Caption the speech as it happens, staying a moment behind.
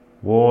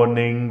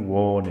Warning,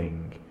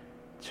 warning.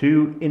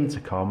 Two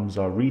intercoms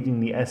are reading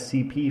the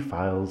SCP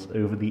files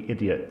over the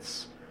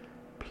idiots.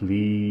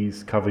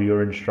 Please cover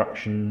your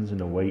instructions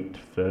and await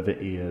further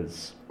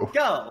ears.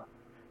 Go!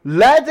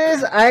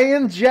 Ladies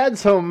and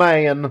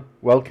gentlemen,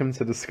 welcome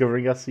to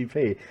Discovering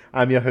SCP.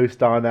 I'm your host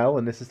Darnell,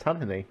 and this is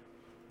Tanhony.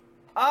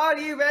 Are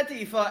you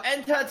ready for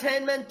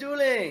entertainment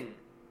dueling?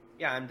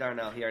 Yeah, I'm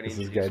Darnell. He already This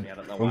is introduced good. me. I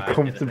don't know why.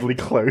 Uncomfortably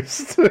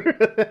close to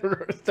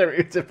a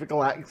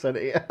stereotypical accent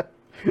here.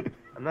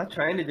 I'm not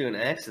trying to do an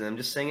accent. I'm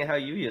just saying it how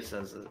Yuya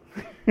says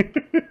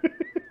it.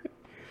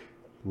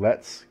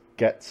 Let's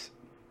get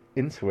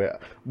into it.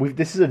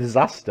 This is a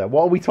disaster.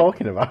 What are we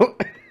talking about?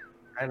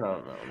 I don't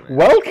know, man.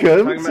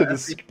 Welcome Talking to about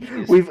this.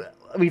 SCPs.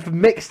 We've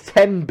mixed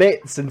 10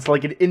 bits into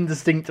like an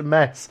indistinct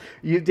mess.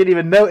 You didn't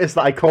even notice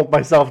that I called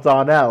myself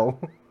Darnell.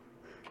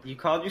 You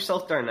called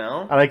yourself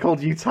Darnell? And I called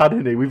you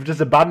Tanhony. We've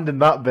just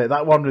abandoned that bit.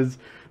 That one was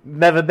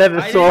never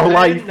I saw didn't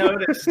life.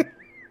 notice.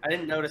 I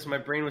didn't notice. My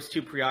brain was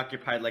too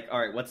preoccupied. Like, all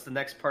right, what's the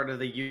next part of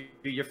the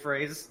Yuya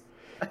phrase?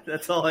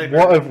 That's all I heard.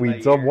 What have we in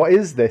my done? ear. What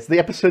is this? The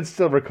episode's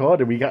still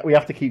recorded. We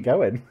have to keep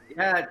going.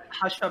 Yeah,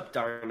 hush up,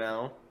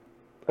 Darnell.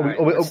 Are we- Alright,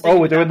 are we- let's oh, think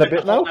we're doing about the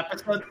bit whole now?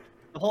 Episode,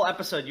 the whole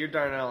episode, you're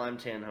Darnell, I'm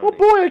Tanhony. Oh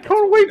boy, I That's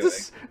can't what wait we're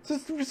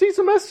to see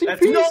some SCPs.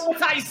 That's not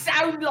what I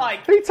sound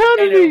like! Hey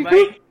Tanhony, Hello,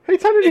 mate. hey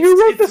Tanhony, who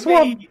wrote this me.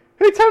 one?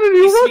 Hey Tanhony,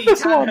 who wrote It's me,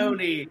 this one?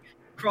 Tanhony.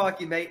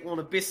 Crocky, mate, want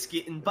a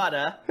biscuit and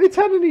butter? Hey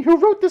Tanhony, who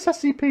wrote this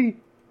SCP?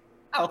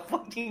 I'll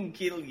fucking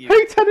kill you.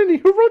 Hey Tanhony,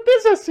 who wrote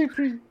this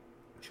SCP?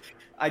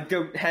 I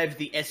don't have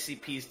the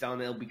SCPs,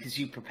 Darnell, because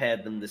you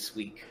prepared them this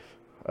week.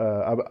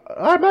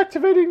 I'm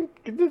activating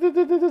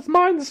this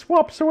mind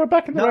swap, so we're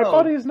back in the right No.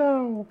 bodies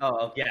now.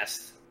 Oh,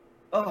 yes.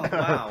 Oh,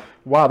 wow.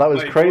 Wow, that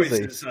was My crazy.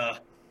 voice is,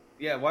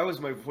 yeah, why was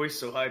my voice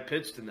so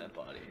high-pitched in that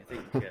body? I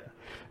think,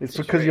 It's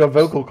because your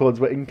vocal cords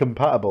were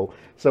incompatible.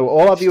 So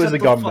all our viewers are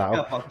gone now.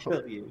 Up, I'll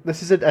kill you.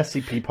 This is an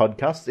SCP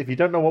podcast. If you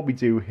don't know what we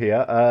do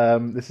here,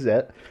 this is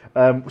it.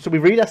 So we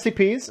read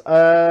SCPs.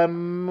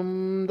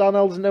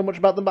 Darnell doesn't know much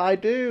about them, but I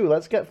do.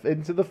 Let's get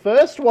into the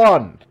first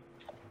one.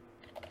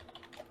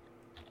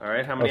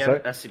 Alright, how many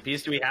sorry?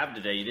 SCPs do we have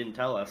today? You didn't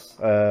tell us.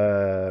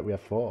 We have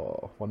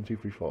 4. 1, 2,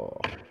 3, 4.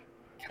 Count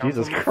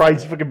Jesus them.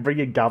 Christ, fucking bring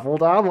your gavel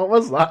down. What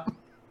was that?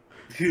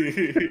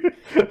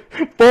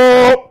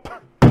 4!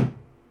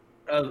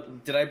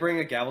 Did I bring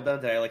a gavel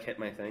down? Did I, hit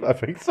my thing? I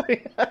think so.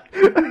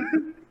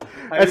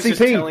 I was just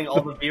SCP. telling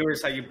all the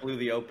viewers how you blew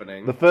the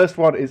opening. The first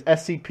one is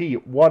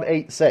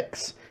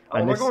SCP-186. Oh,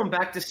 and we're this- going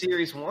back to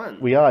Series 1.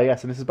 We are,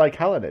 yes, and this is by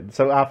Callanan.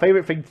 So our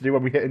favourite thing to do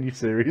when we hit a new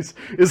series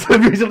is to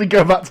immediately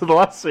go back to the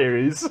last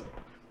series.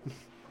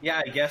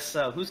 Yeah, I guess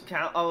so. Who's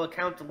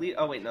account delete?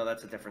 Oh, wait, no,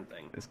 that's a different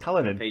thing. It's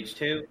Callanan. Page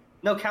 2.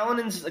 No,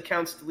 Callanan's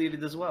account's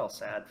deleted as well.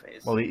 Sad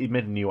face. Well, he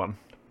made a new one.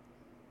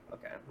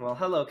 Okay. Well,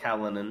 hello,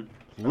 Callanan.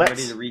 I'm Let's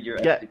ready to read your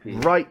get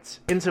SCP. right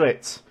into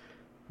it.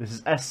 This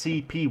is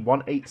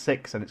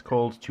SCP-186, and it's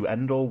called To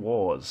End All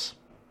Wars.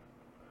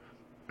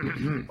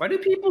 Why do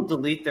people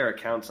delete their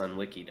accounts on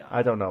Wikidot?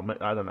 I don't know. Maybe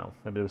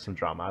there was some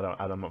drama.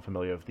 I'm not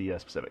familiar with the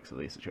specifics of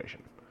the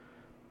situation.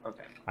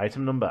 Okay.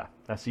 Item number,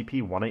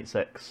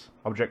 SCP-186.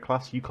 Object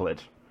class,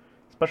 Euclid.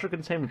 Special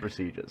containment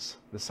procedures.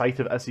 The site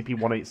of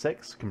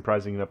SCP-186,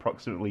 comprising an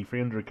approximately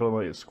 300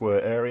 km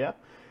square area,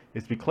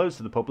 is to be closed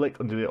to the public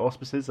under the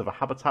auspices of a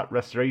habitat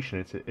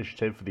restoration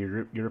initiative for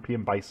the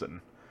European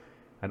bison.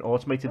 An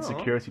automated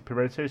security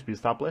perimeter is to be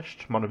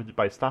established, monitored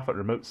by staff at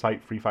remote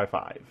site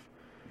 355.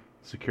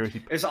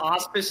 Security. Is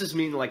auspices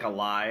mean like a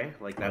lie?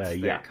 Like that's their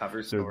Yeah.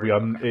 cover So story? we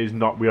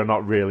are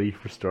not really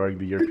restoring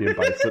the European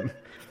bison.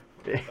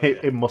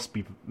 It must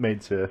be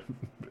made to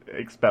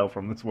expel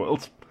from this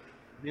world.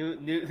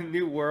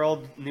 New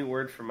world, new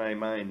word for my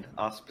mind.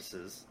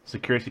 Auspices.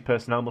 Security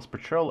personnel must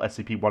patrol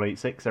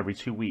SCP-186 every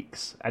 2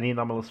 weeks. Any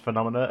anomalous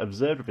phenomena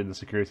observed within the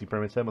security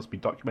perimeter must be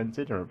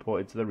documented and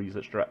reported to the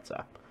research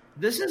director.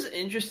 This is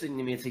interesting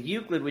to me. It's a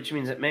Euclid, which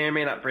means it may or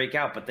may not break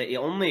out, but they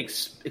only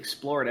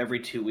explore it every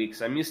 2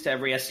 weeks. I'm used to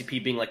every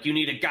SCP being like, you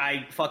need a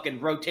guy fucking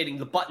rotating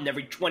the button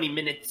every 20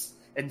 minutes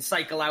and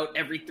cycle out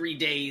every 3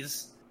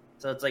 days.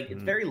 So it's like,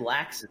 it's very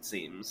lax, it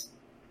seems.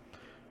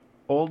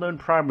 All known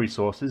primary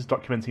sources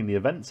documenting the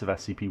events of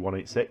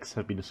SCP-186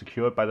 have been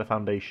secured by the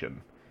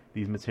Foundation.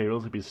 These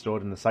materials have been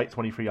stored in the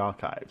Site-23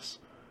 archives.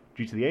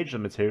 Due to the age of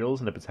the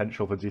materials and the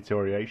potential for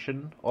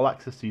deterioration, all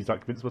access to these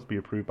documents must be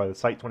approved by the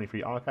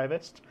Site-23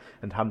 archivist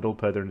and handled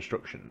per their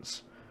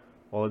instructions.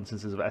 All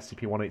instances of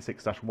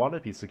SCP-186-1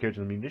 have been secured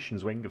in the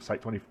munitions wing of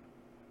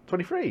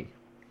Site-23.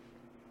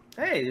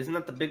 Hey, isn't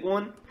that the big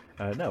one?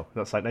 No,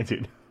 that's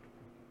Site-19.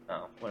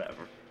 Oh, whatever.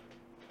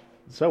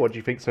 So, what do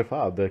you think so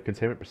far of the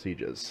containment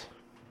procedures?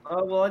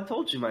 Well, I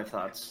told you my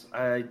thoughts.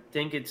 I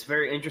think it's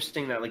very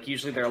interesting that,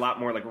 usually they're a lot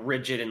more,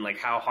 rigid in,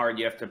 how hard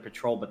you have to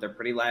patrol, but they're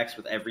pretty lax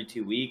with every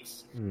 2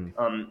 weeks.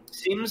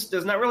 Seems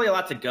there's not really a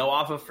lot to go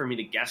off of for me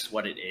to guess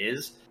what it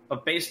is,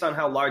 but based on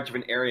how large of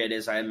an area it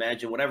is, I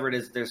imagine whatever it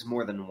is, there's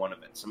more than one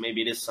of it. So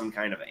maybe it is some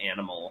kind of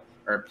animal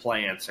or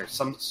plants or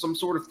some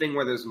sort of thing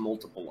where there's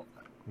multiple of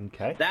them.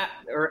 Okay. That,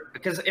 or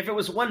because if it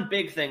was one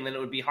big thing, then it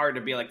would be hard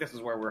to be like, this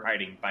is where we're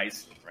hiding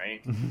bison,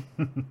 right?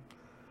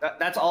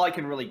 That's all I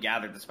can really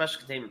gather. The special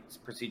containment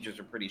procedures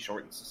are pretty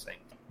short and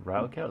succinct.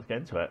 Right, okay, let's get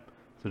into it.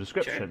 So,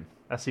 description.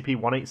 Sure.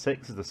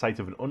 SCP-186 is the site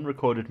of an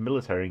unrecorded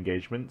military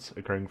engagement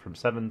occurring from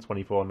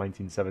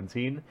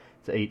 7/24/1917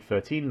 to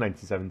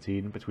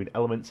 8/13/1917 between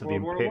elements of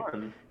the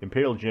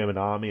Imperial German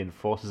Army and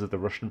forces of the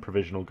Russian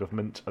Provisional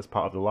Government as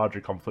part of the larger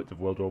conflict of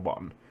World War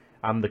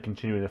I, and the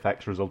continuing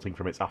effects resulting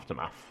from its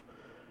aftermath.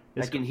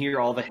 I can hear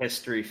all the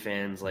history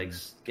fans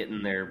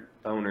getting their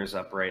boners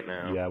up right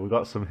now. Yeah, we've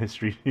got some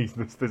history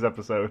this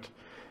episode.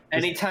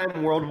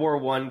 Anytime World War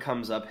I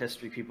comes up,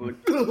 history people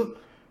would...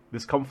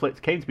 This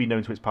conflict came to be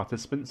known to its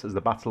participants as the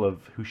Battle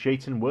of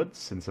Hushaitan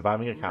Woods in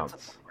surviving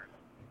accounts.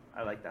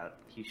 I like that,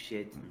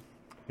 Hushaitan.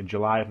 In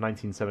July of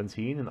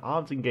 1917, an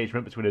armed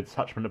engagement between a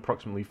detachment of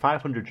approximately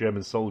 500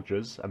 German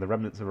soldiers and the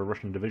remnants of a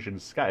Russian division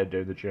scattered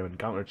during the German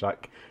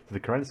counterattack to the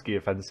Kerensky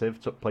offensive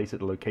took place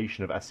at the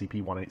location of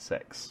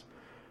SCP-186.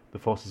 The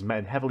forces met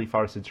in heavily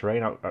forested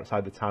terrain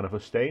outside the town of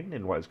Ustein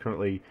in what is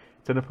currently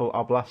Ternopil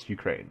Oblast,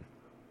 Ukraine.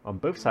 On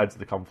both sides of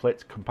the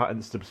conflict,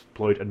 combatants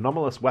deployed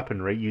anomalous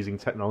weaponry using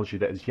technology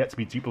that is yet to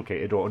be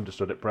duplicated or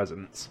understood at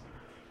present.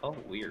 Oh,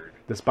 weird.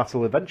 This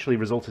battle eventually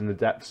resulted in the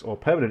deaths or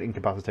permanent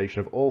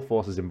incapacitation of all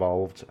forces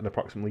involved and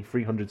approximately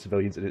 300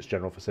 civilians in its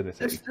general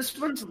vicinity. This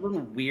one's a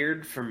little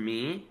weird for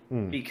me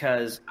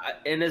because,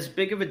 and as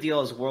big of a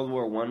deal as World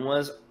War I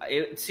was,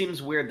 it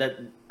seems weird that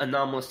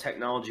anomalous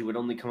technology would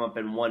only come up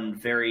in one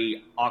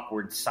very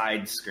awkward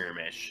side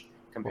skirmish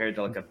compared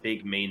to a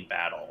big main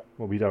battle.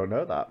 Well, we don't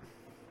know that.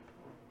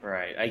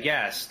 Right, I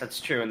guess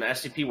that's true. In the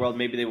SCP world,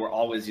 maybe they were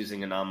always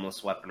using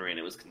anomalous weaponry and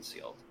it was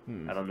concealed.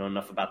 I don't know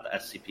enough about the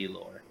SCP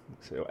lore.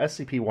 So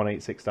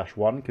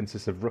SCP-186-1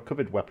 consists of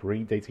recovered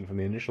weaponry dating from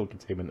the initial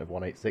containment of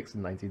 186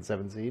 in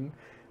 1917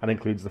 and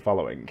includes the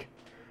following.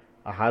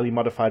 A highly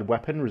modified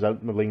weapon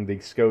resembling the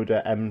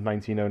Skoda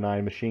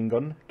M1909 machine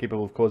gun,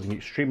 capable of causing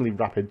extremely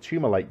rapid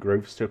tumor-like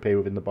growths to appear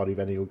within the body of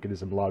any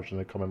organism larger than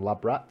a common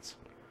lab rat.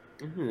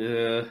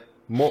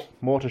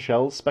 Mortar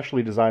shells,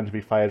 specially designed to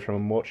be fired from a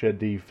Mortier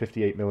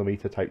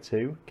D58mm Type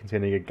 2,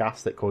 containing a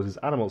gas that causes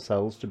animal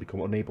cells to become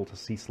unable to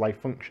cease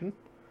life function.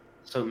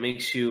 So it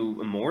makes you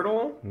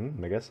immortal?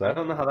 I guess so. I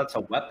don't know how that's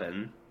a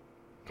weapon.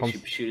 You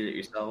shoot it at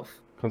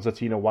yourself.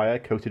 Concertina wire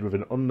coated with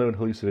an unknown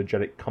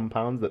hallucinogenic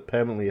compound that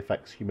permanently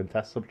affects human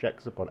test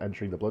subjects upon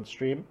entering the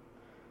bloodstream.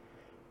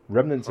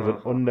 Remnants of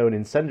an unknown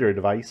incendiary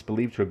device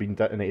believed to have been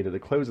detonated at the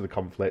close of the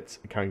conflict,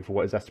 accounting for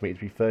what is estimated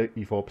to be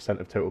 34%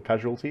 of total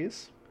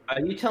casualties. Are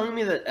you telling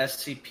me that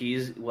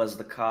SCPs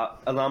was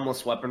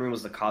anomalous weaponry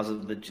was the cause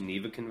of the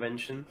Geneva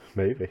Convention?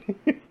 Maybe.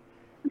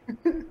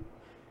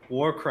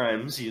 War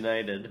crimes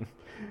united.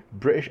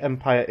 British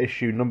Empire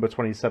issue number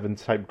 27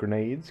 type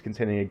grenades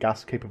containing a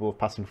gas capable of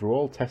passing through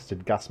all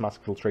tested gas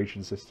mask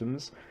filtration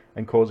systems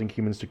and causing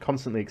humans to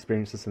constantly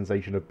experience the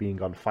sensation of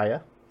being on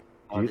fire.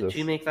 Oh, did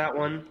you make that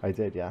one? I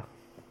did, yeah.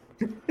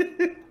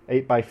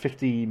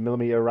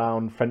 8x50mm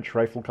round French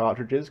rifle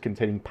cartridges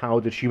containing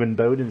powdered human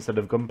bone instead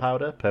of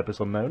gunpowder, purpose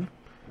unknown.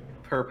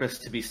 Purpose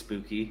to be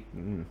spooky.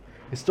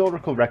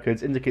 Historical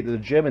records indicate that the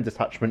German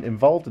detachment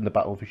involved in the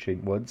Battle of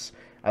Hushaitan Woods,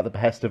 at the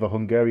behest of a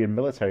Hungarian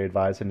military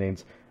advisor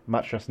named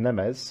Matras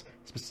Nemes,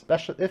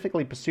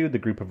 specifically pursued the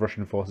group of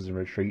Russian forces in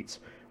retreat,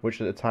 which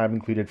at the time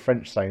included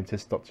French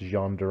scientist Dr.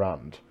 Jean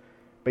Durand.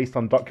 Based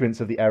on documents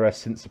of the era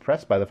since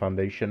suppressed by the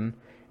Foundation,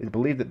 it is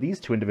believed that these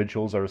two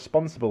individuals are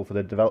responsible for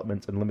the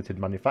development and limited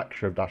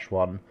manufacture of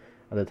Dash-1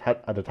 and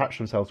had attached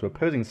themselves to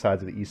opposing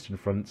sides of the Eastern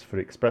Front for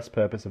the express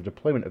purpose of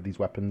deployment of these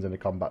weapons in a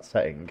combat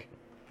setting.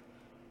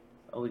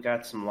 Oh, we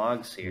got some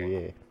logs here.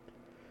 Yeah.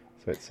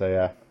 So it's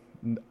a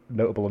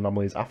notable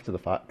anomalies after the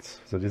fact.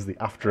 So it is the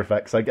after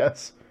effects, I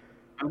guess.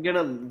 I'm going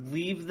to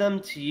leave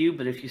them to you,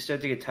 but if you start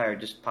to get tired,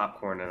 just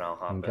popcorn and I'll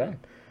hop in.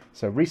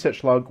 So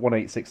research log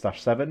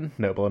 186-7,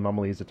 notable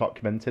anomalies are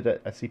documented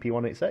at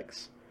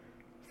SCP-186.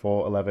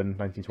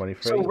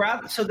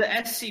 4/11/1923. So the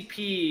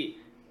SCP,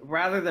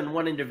 rather than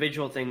one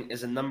individual thing,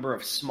 is a number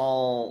of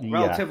small,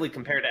 relatively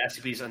compared to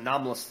SCPs,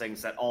 anomalous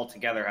things that all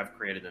together have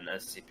created an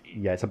SCP.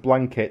 Yeah, it's a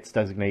blanket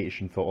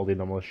designation for all the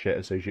anomalous shit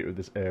associated with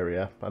this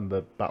area and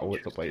the battle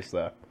that took place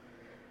there.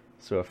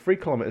 So a 3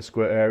 km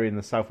square area in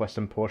the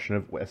southwestern portion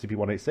of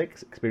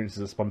SCP-186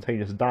 experiences a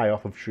spontaneous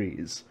die-off of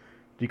trees.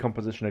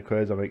 Decomposition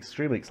occurs on an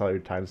extremely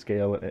accelerated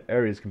timescale, and the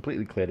area is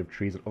completely cleared of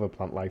trees and other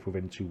plant life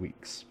within 2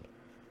 weeks.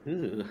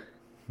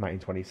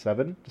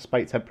 1927.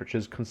 Despite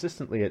temperatures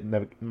consistently at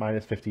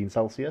 -15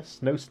 Celsius,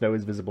 no snow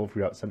is visible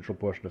throughout the central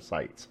portion of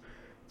site.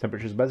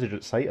 Temperatures measured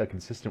at site are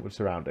consistent with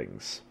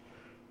surroundings.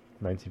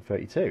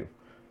 1932.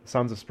 The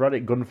sounds of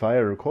sporadic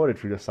gunfire are recorded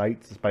through the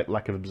site despite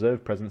lack of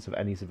observed presence of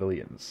any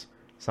civilians.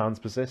 Sounds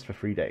persist for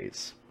 3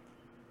 days.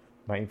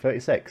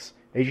 1936.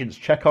 Agents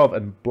Chekhov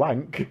and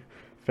Blank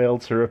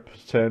failed to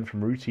return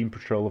from routine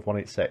patrol of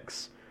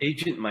 186.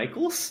 Agent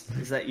Michaels?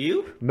 Is that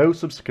you? No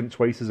subsequent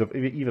traces of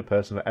either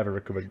person are ever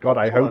recovered. God,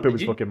 I hope it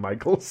was fucking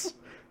Michaels.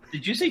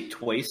 Did you say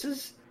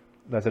traces?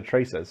 No, I said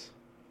traces.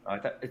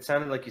 It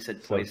sounded like you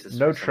said places.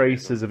 No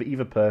traces of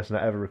either person are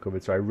ever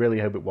recovered, so I really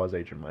hope it was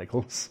Agent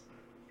Michaels.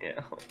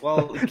 Yeah,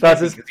 well,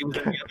 That's because he was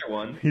in the other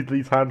one.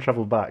 He time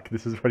traveled back.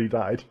 This is when he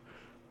died.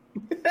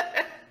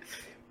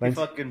 He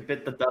fucking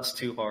bit the dust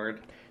too hard.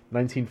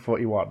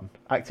 1941.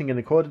 Acting in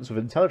accordance with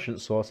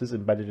intelligence sources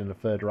embedded in the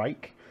Third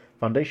Reich,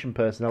 Foundation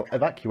personnel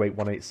evacuate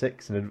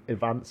 186 in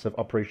advance of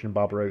Operation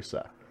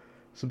Barbarossa.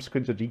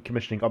 Subsequent to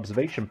decommissioning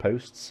observation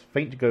posts,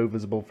 faint glow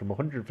visible from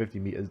 150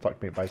 meters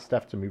documented by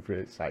staff to move through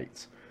its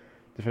site.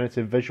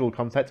 Definitive visual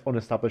contact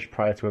unestablished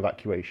prior to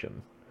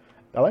evacuation.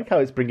 I like how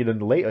it's bringing in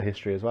the later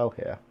history as well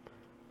here.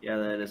 Yeah,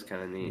 that is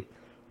kind of neat.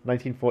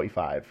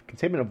 1945.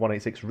 Containment of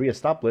 186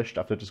 re-established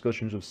after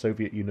discussions with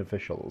Soviet Union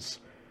officials.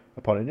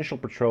 Upon initial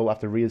patrol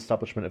after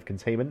re-establishment of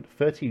containment,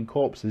 13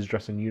 corpses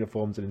dressed in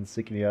uniforms and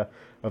insignia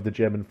of the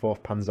German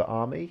 4th Panzer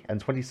Army,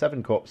 and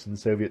 27 corpses in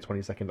Soviet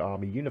 22nd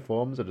Army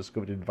uniforms are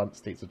discovered in advanced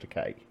states of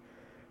decay.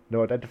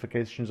 No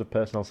identifications of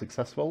personnel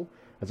successful,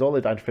 as all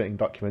identifying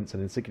documents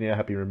and insignia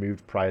have been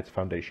removed prior to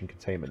Foundation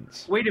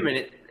containment. Wait a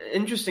minute.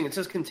 Interesting. It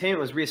says containment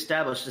was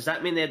reestablished. Does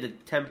that mean they had to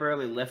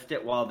temporarily lift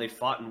it while they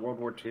fought in World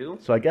War II?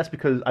 So I guess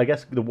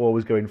the war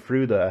was going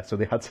through there, so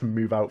they had to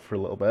move out for a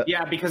little bit.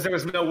 Yeah, because there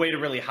was no way to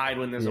really hide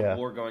when there's a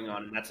war going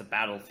on, and that's a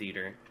battle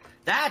theater.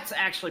 That's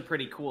actually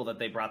pretty cool that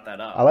they brought that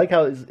up. I like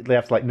how they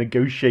have to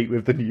negotiate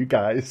with the new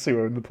guys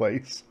who own the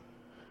place.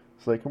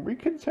 It's like, can we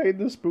contain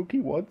the spooky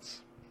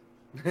ones?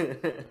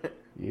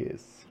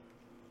 Yes.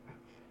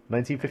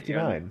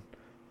 1959.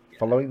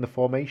 Following the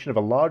formation of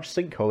a large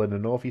sinkhole in the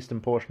northeastern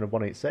portion of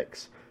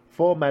 186,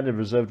 4 men are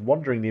observed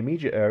wandering the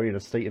immediate area in a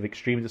state of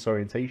extreme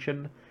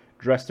disorientation,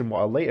 dressed in what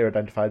are later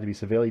identified to be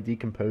severely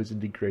decomposed and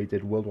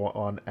degraded World War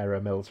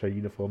I-era military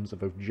uniforms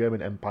of both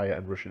German Empire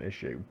and Russian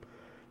issue.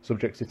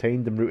 Subjects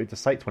detained and routed to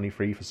Site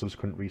 23 for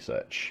subsequent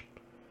research.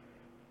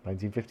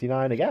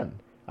 1959 again.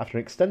 After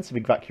an extensive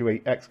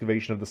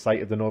excavation of the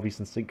site of the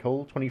northeastern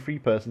sinkhole, 23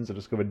 persons are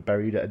discovered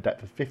buried at a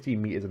depth of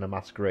 15 metres in a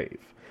mass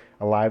grave,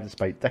 alive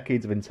despite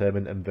decades of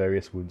internment and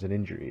various wounds and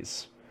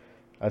injuries.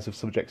 As with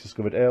subjects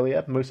discovered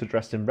earlier, most are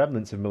dressed in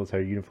remnants of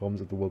military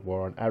uniforms of the World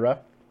War I era,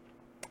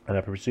 and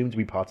are presumed to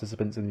be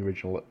participants in the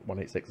original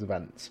 186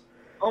 event.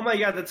 Oh my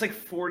god, that's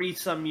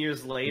 40-some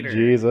years later.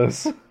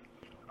 Jesus.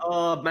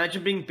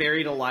 Imagine being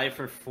buried alive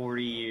for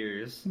 40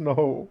 years.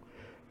 No.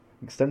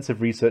 Extensive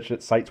research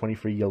at Site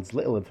 23 yields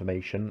little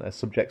information, as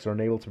subjects are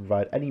unable to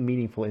provide any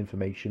meaningful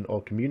information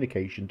or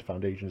communication to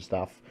Foundation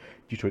staff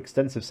due to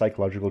extensive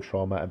psychological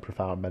trauma and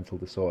profound mental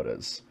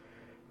disorders.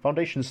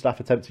 Foundation staff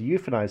attempt to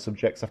euthanize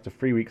subjects after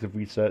 3 weeks of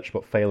research,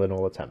 but fail in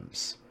all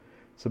attempts.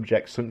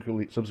 Subjects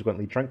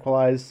subsequently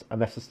tranquilized,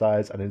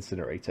 anesthetized, and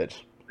incinerated.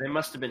 They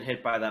must have been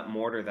hit by that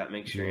mortar that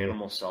makes your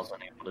animal cells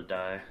unable to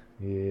die.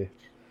 Yeah.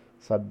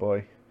 Sad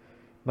boy.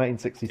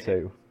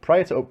 1962.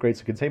 Prior to upgrades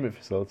to containment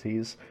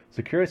facilities,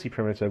 security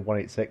perimeter of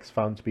 186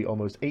 found to be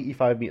almost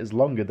 85 metres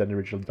longer than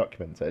originally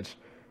documented.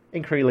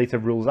 Inquiry later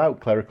rules out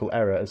clerical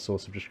error as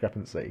source of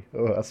discrepancy.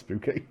 Oh, that's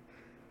spooky.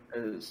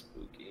 That is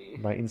spooky.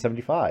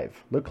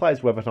 1975.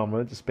 Localized weather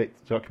phenomena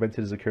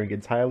documented as occurring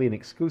entirely and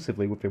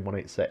exclusively within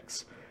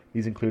 186.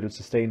 These included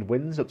sustained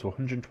winds up to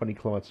 120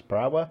 km per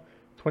hour,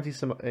 20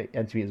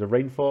 centimeters of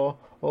rainfall,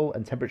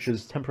 and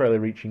temperatures temporarily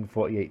reaching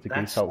 48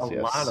 degrees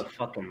Celsius. That's a lot of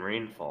fucking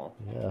rainfall.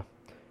 Yeah.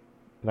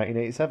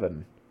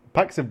 1987.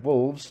 Packs of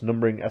wolves,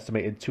 numbering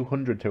estimated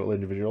 200 total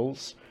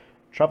individuals,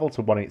 travel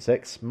to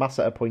 186, mass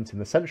at a point in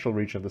the central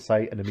region of the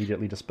site, and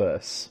immediately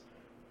disperse.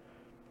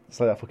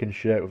 It's like that fucking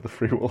shirt with the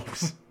three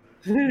wolves.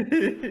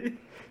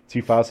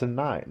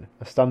 2009.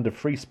 A stand of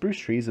 3 spruce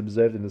trees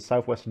observed in the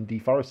southwestern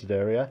deforested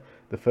area,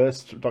 the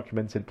first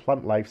documented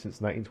plant life since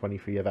the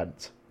 1923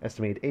 event.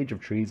 Estimated age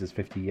of trees is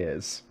 50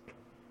 years.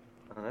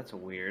 Oh, that's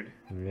weird.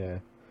 Yeah.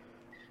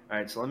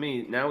 Alright, so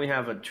now we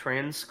have a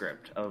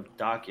transcript of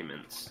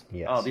documents.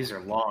 Yes. Oh, these are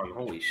long.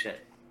 Holy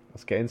shit.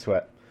 Let's get into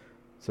it.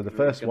 So the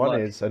first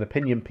one is an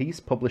opinion piece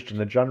published in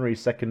the January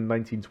 2nd,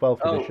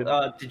 1912 edition.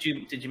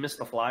 Did you miss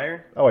the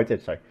flyer? Oh, I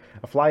did, sorry.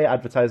 A flyer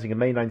advertising a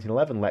May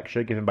 1911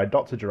 lecture given by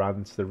Dr.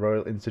 Durand to the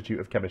Royal Institute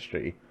of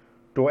Chemistry.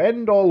 To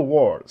End All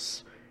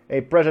Wars.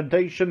 A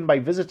presentation by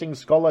visiting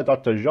scholar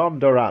Dr. Jean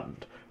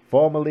Durand,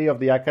 formerly of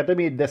the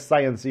Académie des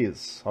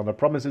Sciences, on the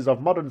promises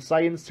of modern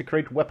science to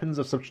create weapons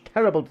of such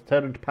terrible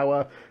deterrent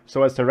power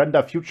so as to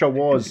render future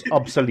wars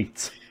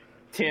obsolete.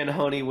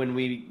 Tanhoney, when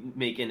we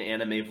make an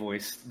anime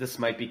voice, this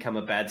might become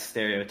a bad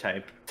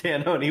stereotype.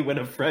 Tanhoney when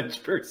a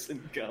French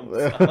person comes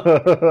up.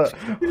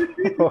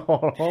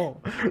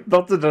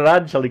 Dr.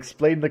 Durand shall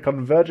explain the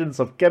convergence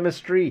of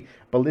chemistry,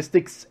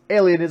 ballistics,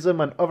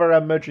 alienism, and other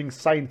emerging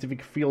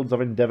scientific fields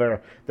of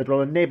endeavour that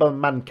will enable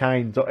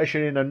mankind to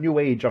usher in a new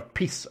age of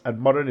peace and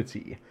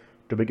modernity.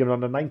 To begin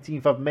on the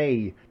 19th of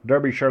May,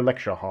 Derbyshire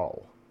Lecture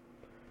Hall.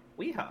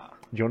 Weehaw.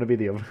 Do you want to be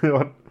the other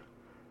one?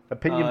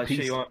 Opinion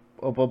piece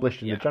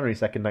published in the January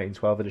 2nd,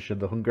 1912 edition of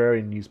the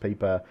Hungarian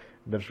newspaper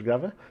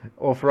Nevzsgava,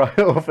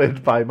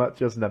 authored by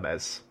Matthias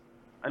Nemes.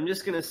 I'm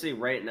just going to say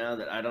right now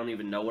that I don't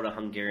even know what a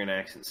Hungarian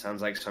accent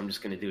sounds like, so I'm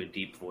just going to do a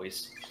deep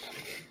voice.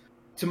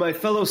 To my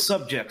fellow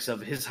subjects of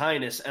His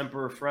Highness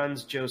Emperor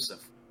Franz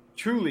Joseph,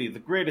 Truly, the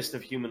greatest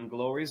of human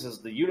glories is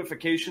the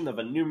unification of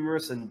a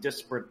numerous and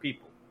disparate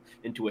people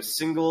into a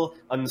single,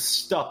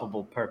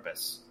 unstoppable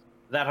purpose.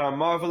 That our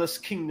marvelous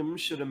kingdom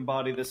should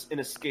embody this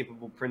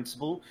inescapable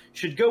principle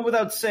should go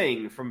without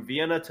saying from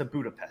Vienna to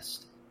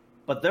Budapest.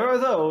 But there are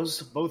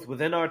those, both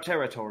within our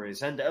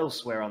territories and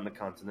elsewhere on the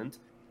continent,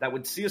 that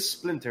would see us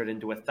splintered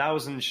into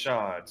 1,000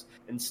 shards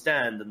and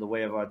stand in the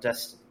way of our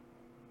destiny.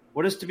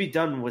 What is to be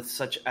done with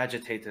such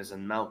agitators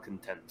and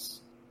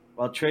malcontents?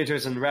 While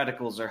traitors and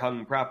radicals are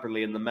hung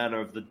properly in the manner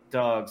of the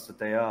dogs that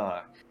they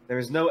are, there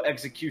is no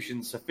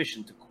execution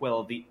sufficient to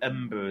quell the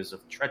embers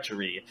of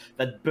treachery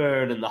that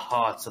burn in the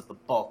hearts of the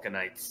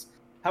Balkanites.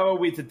 How are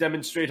we to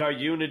demonstrate our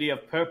unity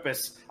of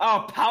purpose,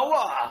 our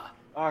power,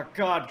 our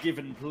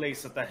God-given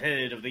place at the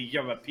head of the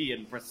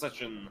European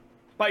procession?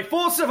 By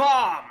force of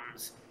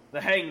arms!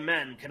 The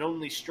hangman can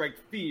only strike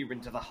fear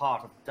into the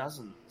heart of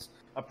dozens.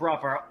 A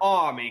proper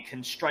army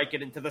can strike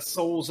it into the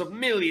souls of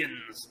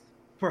millions.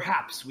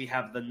 Perhaps we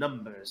have the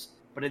numbers,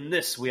 but in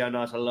this we are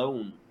not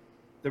alone.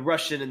 The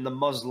Russian and the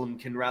Muslim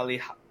can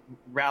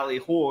rally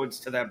hordes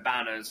to their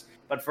banners,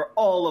 but for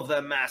all of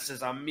their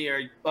masses are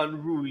mere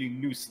unruly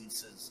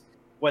nuisances.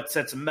 What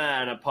sets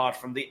man apart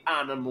from the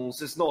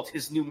animals is not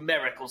his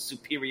numerical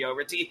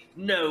superiority,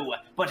 no,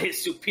 but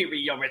his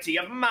superiority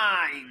of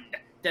mind,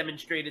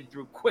 demonstrated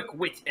through quick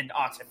wit and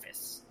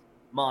artifice.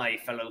 My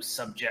fellow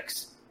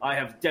subjects, I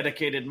have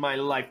dedicated my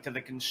life to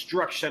the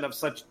construction of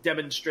such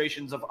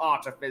demonstrations of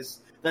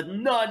artifice that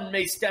none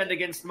may stand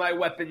against my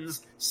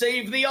weapons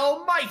save the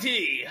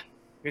Almighty.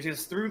 It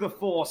is through the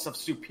force of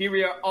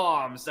superior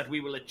arms that we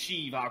will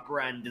achieve our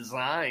grand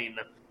design,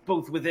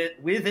 both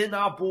within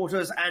our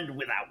borders and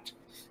without.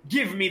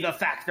 Give me the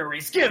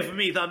factories, give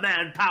me the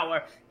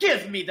manpower,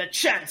 give me the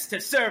chance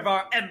to serve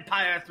our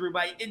empire through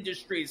my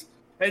industries,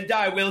 and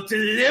I will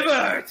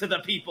deliver to the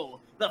people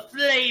the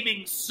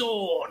flaming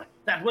sword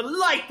that will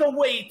light the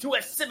way to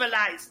a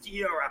civilized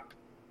Europe.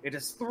 It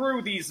is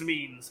through these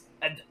means,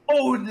 and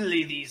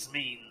only these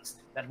means,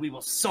 that we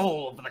will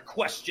solve the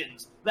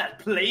questions that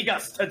plague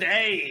us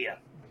today.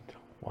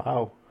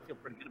 Wow. I feel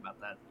pretty good about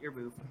that. Your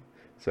move.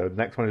 So the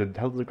next one is a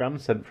telegram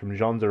sent from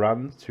Jean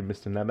Durand to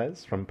Mr.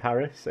 Nemes from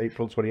Paris,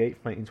 April 28,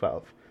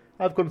 1912.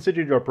 I've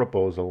considered your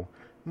proposal.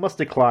 Must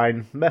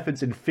decline.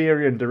 Methods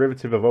inferior and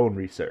derivative of own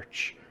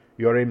research.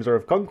 Your aims are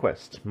of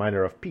conquest, mine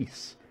are of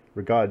peace.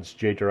 Regards,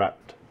 J. Durand.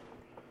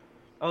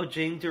 Oh,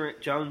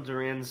 John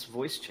Durand's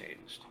voice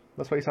changed.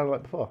 That's what he sounded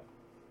like before.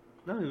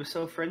 No, he was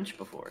so French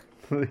before.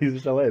 He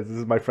still is. This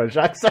is my French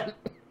accent.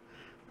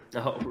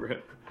 Oh,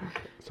 rip.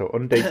 So,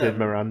 undated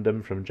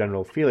memorandum from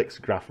General Felix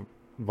Graf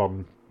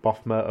von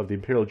Bothmer of the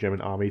Imperial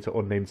German Army to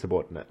unnamed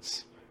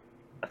subordinates.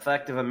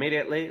 Effective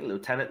immediately,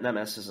 Lieutenant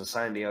Nemes is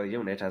assigned to your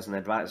unit as an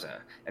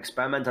advisor.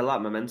 Experimental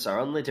armaments are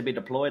only to be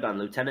deployed on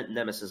Lieutenant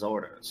Nemes's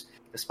orders.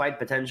 Despite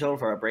potential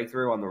for a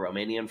breakthrough on the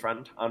Romanian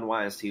front,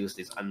 unwise to use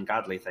these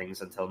ungodly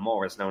things until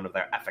more is known of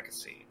their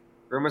efficacy.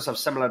 Rumors of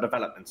similar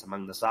developments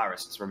among the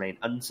Tsarists remain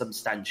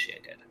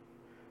unsubstantiated.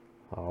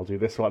 I'll do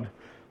this one.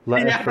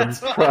 Letter from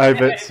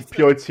Private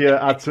Pyotr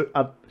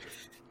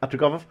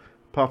Atugov,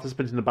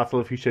 participant in the Battle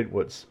of Hushent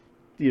Woods.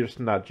 Dearest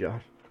Nadja,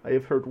 I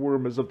have heard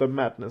rumors of the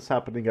madness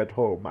happening at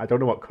home. I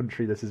don't know what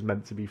country this is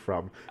meant to be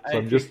from, so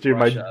I'm just doing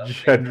Russia, my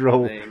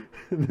general...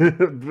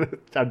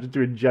 I'm just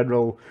doing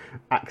general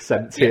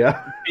accents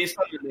here. Based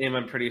on the name,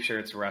 I'm pretty sure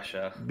it's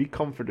Russia. Be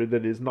comforted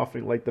that it is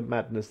nothing like the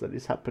madness that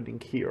is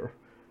happening here.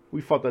 We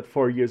fought that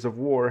 4 years of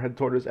war had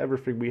taught us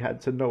everything we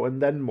had to know,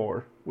 and then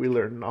more. We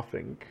learned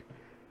nothing.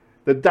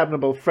 The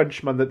damnable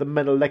Frenchman that the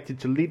men elected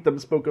to lead them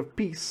spoke of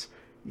peace.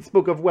 He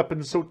spoke of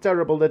weapons so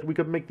terrible that we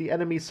could make the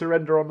enemy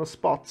surrender on the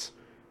spot.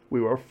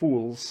 We were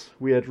fools.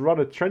 We had run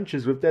at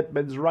trenches with dead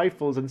men's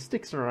rifles and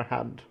sticks in our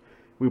hand.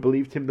 We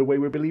believed him the way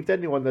we believed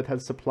anyone that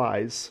had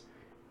supplies.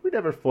 We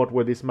never thought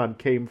where this man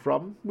came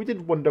from. We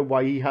didn't wonder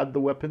why he had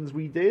the weapons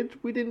we did.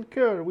 We didn't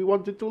care. We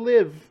wanted to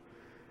live.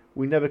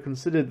 We never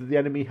considered that the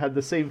enemy had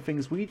the same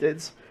things we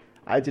did.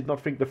 I did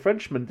not think the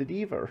Frenchman did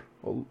either.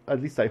 Or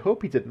at least I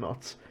hope he did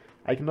not.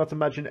 I cannot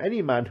imagine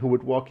any man who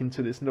would walk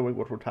into this knowing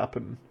what would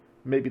happen.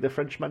 Maybe the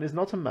Frenchman is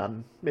not a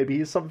man. Maybe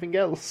he is something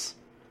else.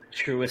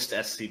 Truest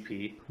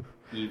SCP.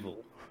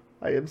 Evil.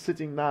 I am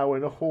sitting now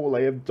in a hole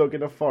I have dug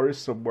in a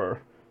forest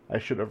somewhere. I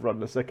should have run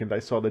the second I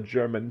saw the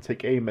German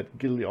take aim at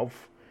Gilyov.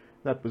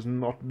 That was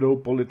no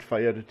bullet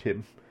fired at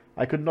him.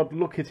 I could not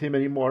look at him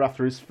any more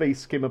after his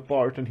face came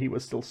apart and he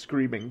was still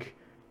screaming.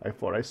 I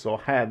thought I saw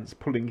hands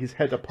pulling his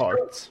head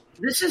apart.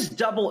 This is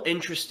double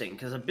interesting,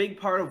 because a big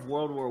part of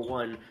World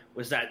War I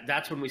was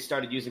that's when we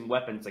started using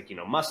weapons like,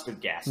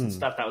 mustard gas and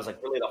stuff that was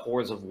like really the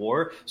horrors of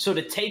war. So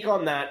to take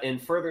on that and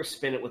further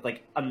spin it with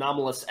like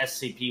anomalous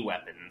SCP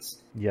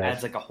weapons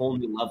adds like a whole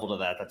new level to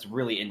that. That's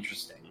really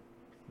interesting.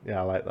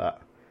 Yeah, I like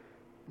that.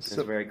 It's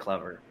very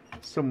clever.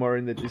 Somewhere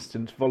in the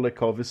distance,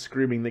 Volikov is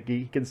screaming that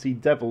he can see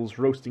devils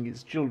roasting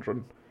his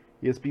children.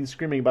 He has been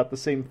screaming about the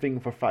same thing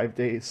for 5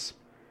 days.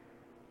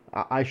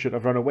 I should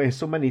have run away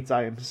so many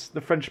times. The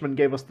Frenchman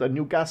gave us the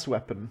new gas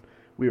weapon.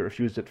 We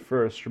refused at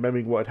first,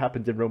 remembering what had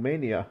happened in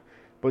Romania.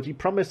 But he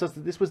promised us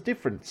that this was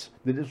different,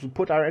 that this would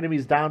put our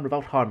enemies down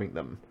without harming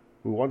them.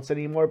 Who wants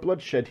any more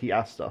bloodshed, he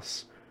asked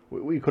us.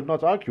 We could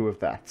not argue with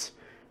that.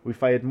 We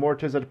fired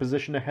mortars at a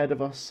position ahead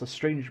of us. A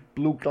strange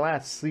blue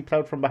glass leaped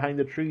out from behind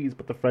the trees,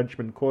 but the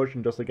Frenchman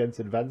cautioned us against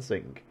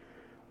advancing.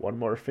 One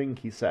more thing,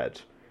 he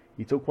said.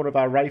 He took one of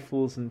our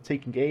rifles and,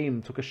 taking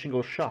aim, took a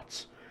single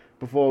shot.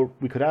 Before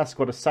we could ask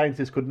what a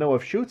scientist could know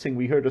of shooting,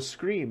 we heard a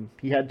scream.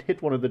 He had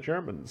hit one of the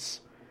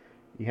Germans.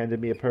 He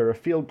handed me a pair of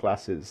field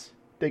glasses.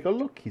 Take a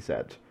look, he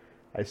said.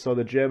 I saw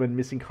the German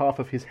missing half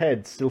of his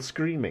head, still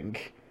screaming.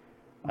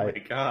 Oh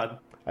my God.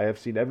 I have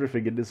seen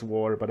everything in this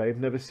war, but I have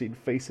never seen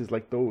faces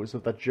like those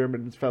of that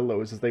German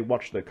fellows as they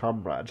watched their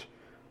comrade.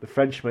 The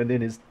Frenchman,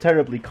 in his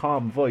terribly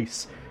calm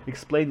voice,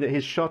 explained that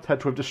his shot had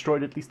to have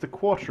destroyed at least a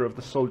quarter of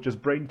the soldier's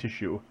brain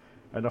tissue,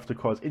 enough to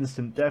cause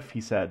instant death,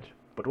 he said.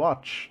 But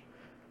watch.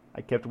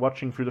 I kept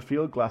watching through the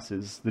field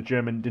glasses. The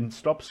German didn't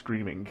stop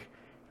screaming.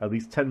 At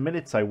least 10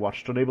 minutes I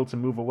watched, unable to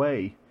move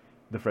away.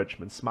 The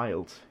Frenchman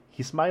smiled.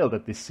 He smiled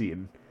at this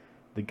scene.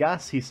 The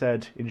gas, he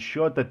said,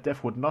 ensured that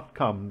death would not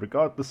come,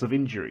 regardless of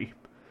injury.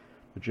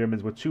 The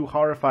Germans were too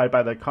horrified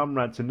by their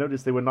comrade to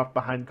notice they were not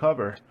behind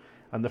cover,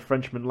 and the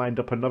Frenchman lined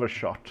up another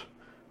shot.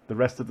 The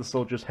rest of the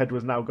soldier's head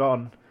was now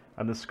gone,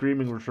 and the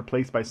screaming was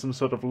replaced by some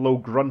sort of low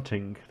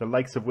grunting, the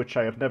likes of which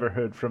I have never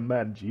heard from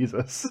men.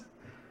 Jesus.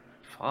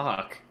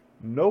 Fuck.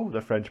 No,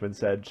 the Frenchman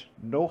said.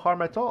 No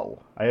harm at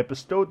all. I have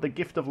bestowed the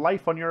gift of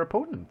life on your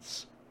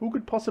opponents. Who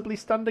could possibly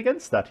stand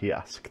against that, he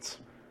asked.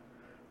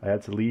 I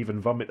had to leave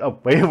and vomit... Oh,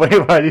 wait,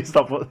 why did you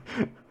stop?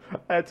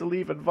 I had to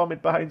leave and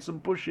vomit behind some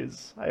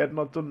bushes. I had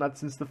not done that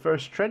since the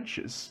first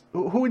trenches.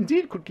 Who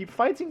indeed could keep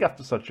fighting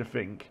after such a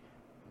thing?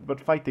 But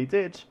fight they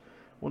did.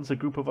 Once a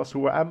group of us who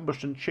were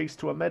ambushed and chased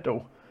to a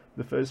meadow.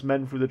 The first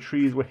men through the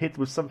trees were hit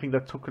with something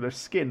that took their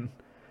skin.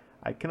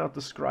 I cannot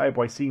describe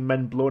why seeing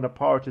men blown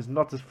apart is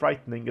not as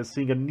frightening as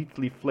seeing a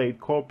neatly flayed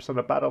corpse on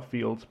a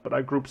battlefield, but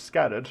our group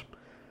scattered.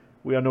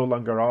 We are no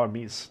longer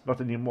armies,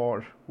 not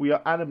anymore. We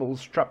are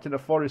animals trapped in a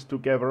forest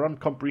together,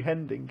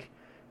 uncomprehending.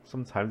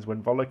 Sometimes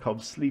when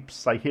Volokov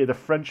sleeps, I hear the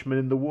Frenchman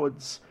in the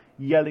woods,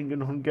 yelling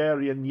in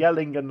Hungarian,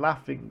 yelling and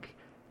laughing.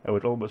 I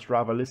would almost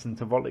rather listen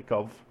to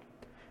Volokov.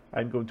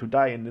 I am going to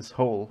die in this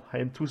hole. I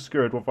am too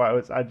scared of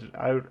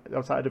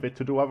outside of it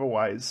to do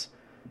otherwise.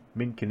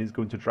 Minkin is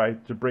going to try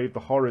to brave the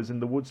horrors in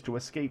the woods to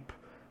escape.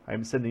 I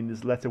am sending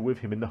this letter with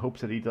him in the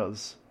hopes that he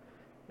does.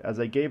 As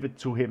I gave it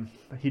to him,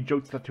 he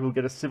joked that he will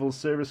get a civil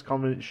service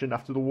commission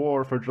after the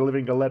war for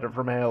delivering a letter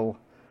from hell.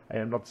 I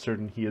am not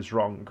certain he is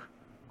wrong.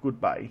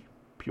 Goodbye,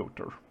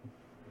 Pyotr.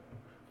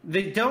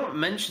 They don't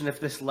mention if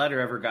this letter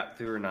ever got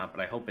through or not,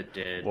 but I hope it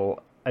did.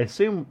 Well, I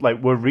assume,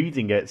 we're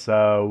reading it,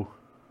 so...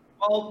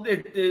 Well,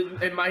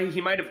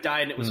 he might have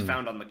died and it was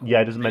found on the corpse.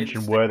 Yeah, it doesn't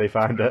mention where they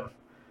found it.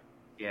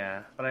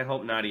 Yeah, but I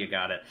hope Nadia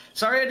got it.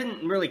 Sorry I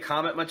didn't really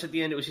comment much at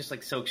the end. It was just,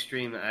 so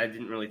extreme that I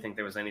didn't really think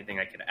there was anything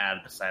I could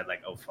add beside,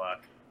 oh,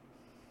 fuck.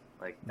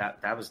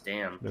 That was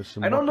damn.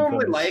 I don't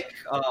normally like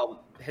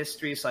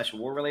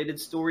history/war-related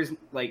stories.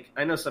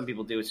 I know some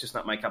people do. It's just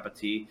not my cup of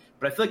tea.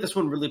 But I feel like this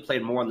one really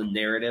played more on the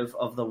narrative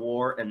of the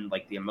war and,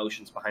 the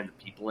emotions behind the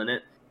people in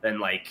it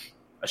than, a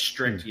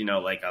strict,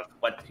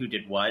 who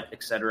did what,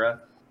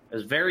 etc. It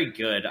was very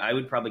good. I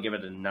would probably give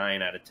it a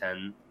 9 out of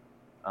 10.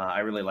 I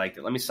really liked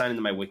it. Let me sign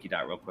into my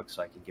Wikidot real quick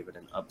so I can give it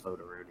an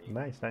upvote-a-rooney.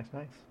 Nice. I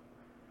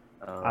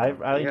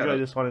enjoy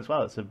this one as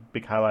well. It's a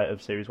big highlight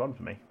of Series 1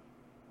 for me.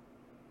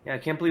 Yeah, I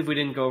can't believe we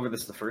didn't go over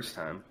this the first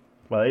time.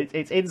 Well,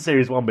 it's in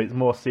Series 1, but it's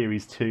more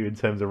Series 2 in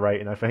terms of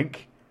rating, I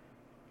think.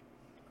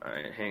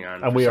 Alright, hang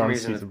on. And we are on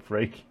Season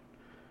 3.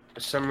 For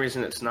some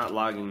reason, it's not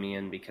logging me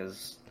in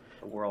because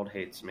the world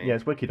hates me. Yeah,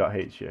 it's Wikidot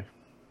hates you.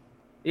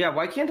 Yeah,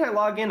 why can't I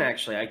log in,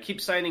 actually? I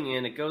keep signing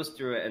in, it goes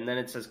through it, and then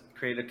it says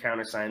create a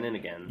counter sign in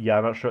again. Yeah,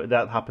 I'm not sure.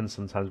 That happens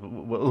sometimes, but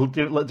we'll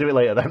do it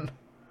later then.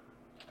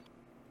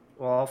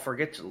 Well, I'll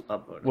forget to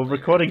upload it. We're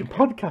recording a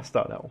podcast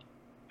now.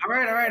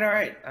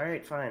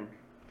 Alright, fine.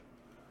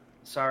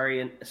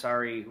 Sorry,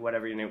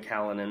 whatever your name,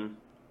 Kalinin.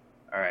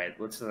 Alright,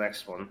 what's the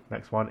next one?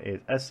 Next one is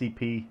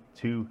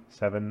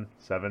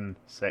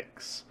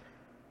SCP-2776.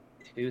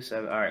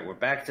 Alright, we're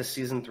back to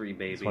Season 3,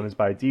 baby. This one is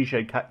by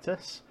DJ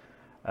Cactus.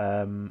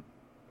 And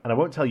I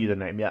won't tell you the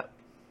name yet.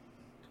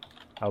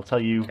 I'll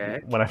tell you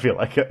when I feel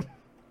like it.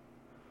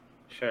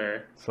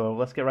 Sure. So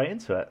let's get right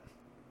into it.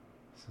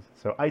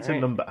 So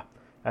item number,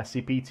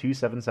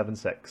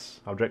 SCP-2776.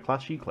 Object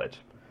class Euclid.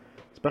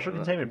 Special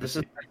containment... This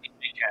is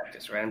DJ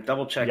Cactus, right? I'm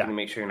double checking to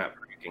make sure you're not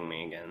freaking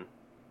me again.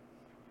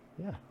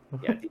 Yeah.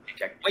 Yeah, DJ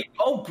Cactus. Wait,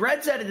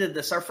 Bread's edited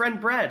this. Our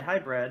friend Bread. Hi,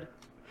 Bread.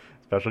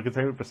 Special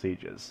containment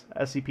procedures.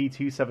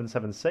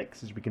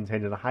 SCP-2776 is to be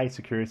contained in a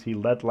high-security,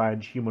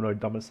 lead-lined humanoid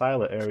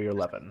domicile at Area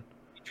 11.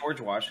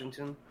 George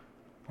Washington?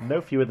 No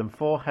fewer than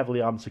 4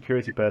 heavily armed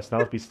security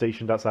personnel to be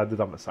stationed outside the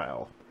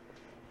domicile.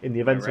 In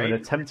the event of an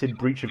attempted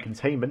breach of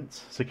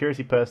containment,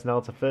 security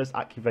personnel to first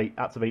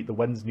activate the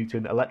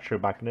Wens-Newton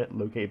electromagnet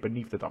located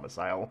beneath the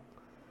domicile.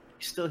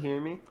 You still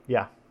hear me?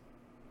 Yeah.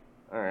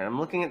 All right, I'm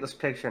looking at this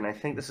picture, and I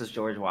think this is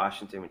George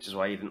Washington, which is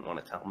why you didn't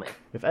want to tell me.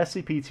 If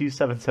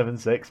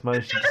SCP-2776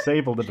 managed to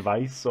disable the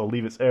device or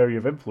leave its area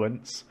of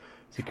influence,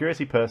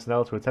 security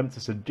personnel to attempt to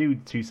subdue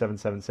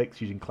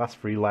 2776 using Class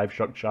 3 live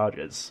shock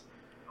charges.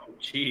 Oh,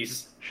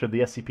 jeez. Should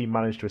the SCP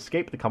manage to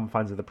escape the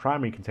confines of the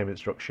primary containment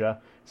structure,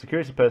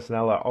 security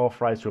personnel are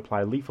authorized to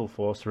apply lethal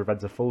force to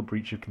prevent a full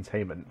breach of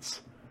containment.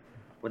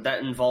 Would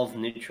that involve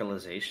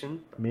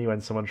neutralization? Me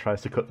when someone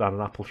tries to cut down an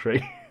apple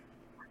tree.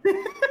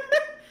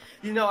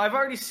 You know, I've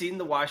already seen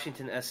the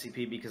Washington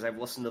SCP because I've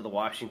listened to the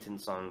Washington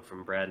song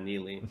from Brad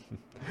Neely.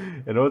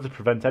 In order to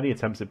prevent any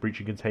attempts at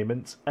breaching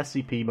containment,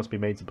 SCP must be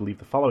made to believe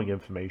the following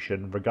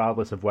information,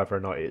 regardless of whether or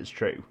not it is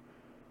true.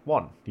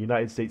 1. The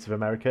United States of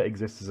America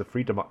exists as a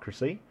free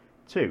democracy.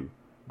 2.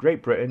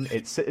 Great Britain,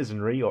 its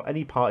citizenry, or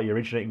any party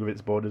originating with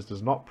its borders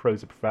does not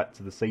pose a threat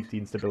to the safety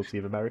and stability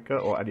of America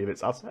or any of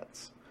its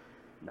assets.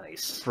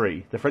 Nice.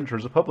 3. The French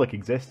Republic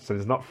exists and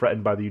is not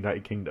threatened by the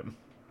United Kingdom.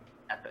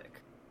 Epic.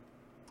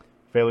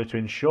 Failure to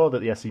ensure that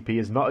the SCP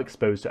is not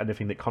exposed to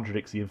anything that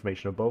contradicts the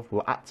information above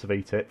will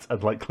activate it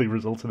and likely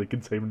result in a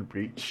containment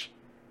breach.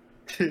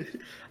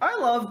 I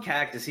love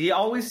Cactus. He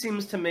always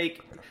seems to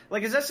make...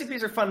 Like, his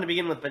SCPs are fun to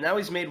begin with, but now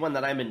he's made one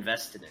that I'm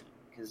invested in.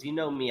 Because you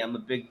know me, I'm a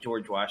big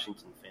George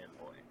Washington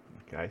fanboy.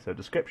 Okay, so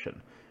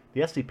description.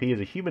 The SCP is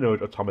a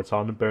humanoid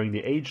automaton bearing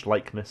the aged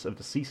likeness of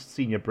deceased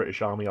senior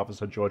British Army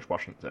officer George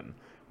Washington,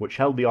 which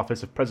held the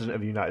office of President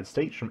of the United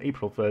States from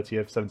April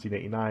 30th,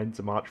 1789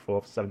 to March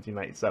 4th,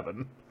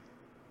 1797.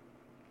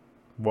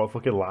 What a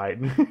fucking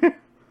line.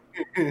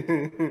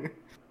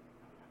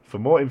 For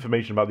more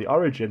information about the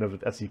origin of the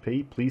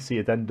SCP, please see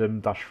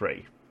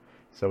Addendum-3.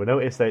 So we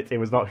noticed that it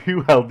was not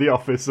who held the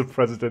office of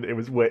President, it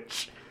was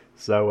which.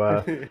 So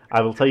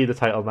I will tell you the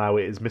title now.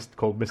 It is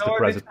called Mr. So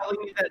President. are they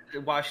telling you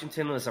that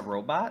Washington was a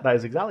robot? That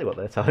is exactly what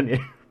they're telling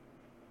you.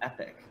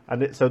 Epic.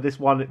 And this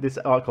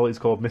article is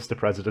called Mr.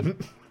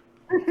 President.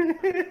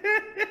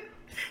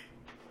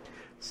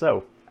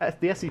 So,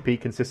 the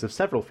SCP consists of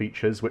several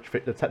features which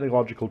fit the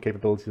technological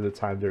capabilities of the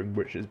time during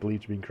which it is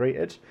believed to have been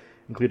created,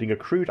 including a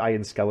crude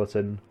iron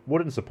skeleton,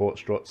 wooden support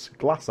struts,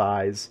 glass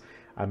eyes,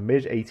 and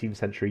mid-18th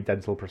century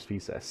dental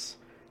prosthesis.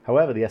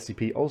 However, the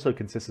SCP also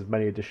consists of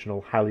many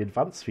additional highly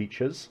advanced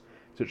features,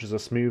 such as a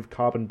smooth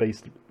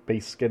carbon-based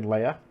skin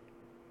layer,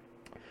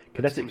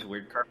 Seems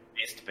weird,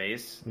 carbon-based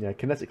base. Yeah,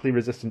 kinetically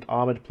resistant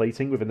armoured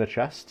plating within the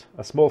chest,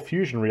 a small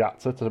fusion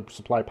reactor to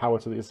supply power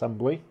to the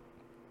assembly,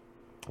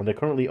 and a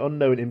currently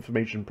unknown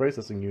information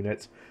processing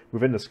unit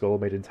within the skull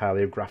made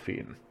entirely of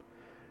graphene.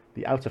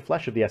 The outer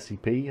flesh of the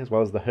SCP, as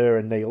well as the hair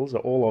and nails,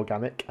 are all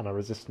organic and are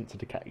resistant to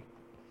decay.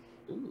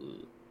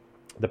 Ooh.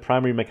 The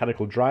primary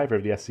mechanical driver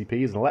of the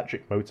SCP is an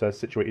electric motor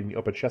situated in the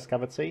upper chest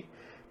cavity,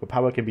 where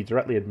power can be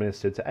directly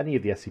administered to any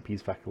of the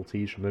SCP's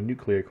faculties from the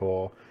nuclear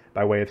core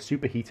by way of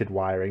superheated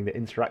wiring that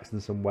interacts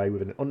in some way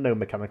with an unknown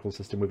mechanical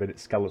system within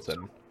its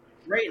skeleton.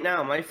 Right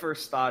now, my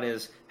first thought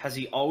is, has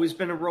he always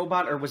been a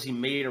robot, or was he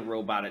made a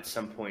robot at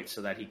some point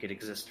so that he could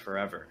exist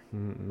forever?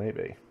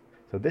 Maybe.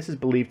 So this is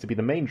believed to be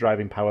the main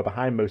driving power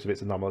behind most of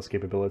its anomalous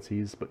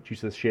capabilities, but due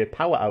to the sheer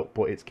power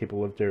output it's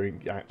capable of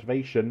during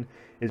activation,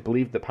 it is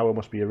believed that power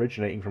must be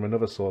originating from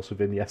another source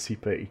within the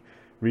SCP.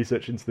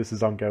 Research into this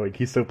is ongoing.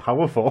 He's so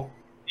powerful.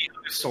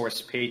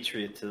 Source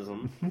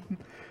patriotism.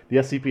 The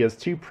SCP has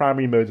two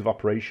primary modes of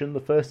operation.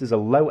 The first is a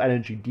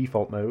low-energy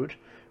default mode,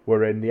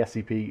 wherein the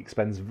SCP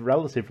expends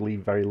relatively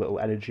very little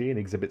energy and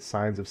exhibits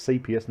signs of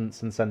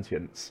sapience and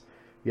sentience.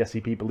 The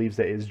SCP believes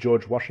that it is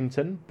George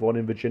Washington, born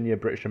in Virginia,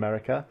 British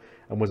America,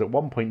 and was at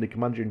one point the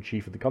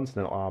Commander-in-Chief of the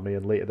Continental Army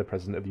and later the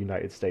President of the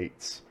United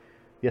States.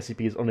 The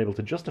SCP is unable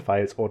to justify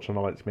its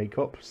autonomic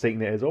makeup, stating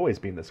that it has always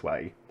been this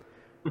way.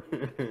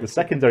 The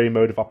secondary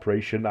mode of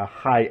operation, a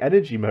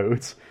high-energy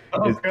mode,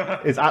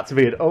 is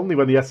activated only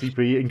when the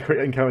SCP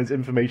encounters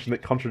information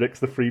that contradicts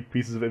the three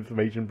pieces of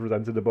information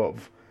presented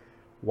above.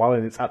 While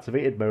in its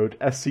activated mode,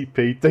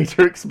 SCP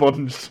data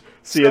expunged.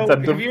 See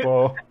Addendum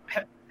 4.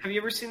 Have you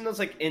ever seen those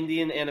like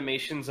Indian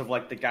animations of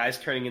like the guys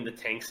turning into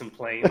tanks and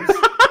planes?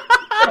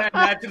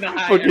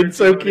 Fucking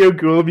Tokyo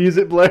Ghoul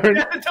music blaring.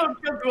 Yeah,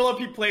 Tokyo Ghoul,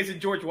 he plays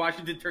and George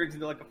Washington turns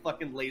into like a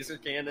fucking laser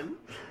cannon.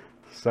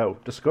 So,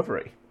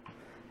 Discovery.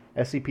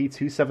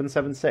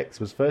 SCP-2776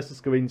 was first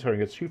discovered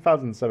during a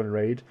 2007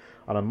 raid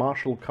on a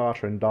Marshall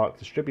Carter and Dark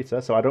distributor,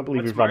 so I don't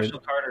believe we've run Marshall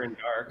Carter and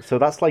Dark? So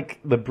that's like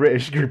the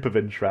British group of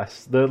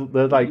interest. They're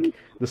like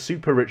the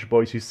super rich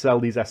boys who sell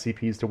these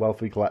SCPs to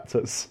wealthy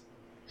collectors.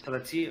 So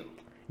that's you.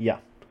 Yeah.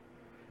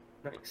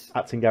 Nice.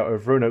 Acting out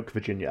of Roanoke,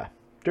 Virginia.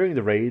 During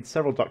the raid,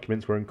 several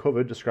documents were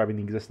uncovered describing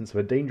the existence of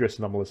a dangerous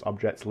anomalous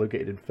object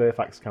located in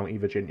Fairfax County,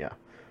 Virginia.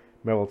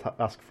 Mobile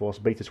Task Force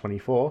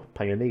Beta-24,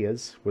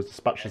 Pioneers, was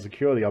dispatched to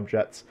secure the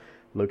object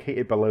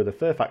located below the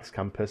Fairfax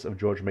campus of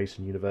George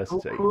Mason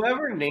University.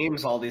 Whoever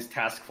names all these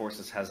task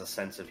forces has a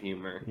sense of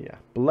humor. Yeah.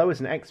 Below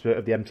is an expert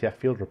of the MTF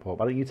field report.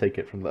 Why don't you take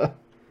it from there?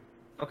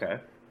 Okay.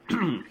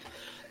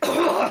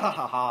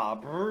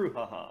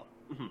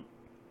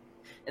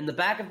 In the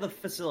back of the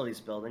facilities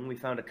building, we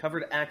found a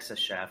covered access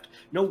shaft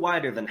no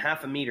wider than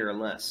half a meter or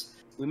less.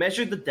 We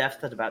measured the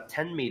depth at about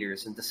 10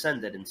 meters and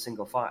descended in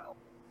single file.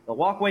 The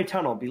walkway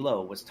tunnel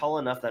below was tall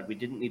enough that we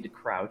didn't need to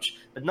crouch,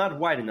 but not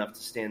wide enough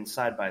to stand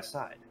side by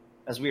side.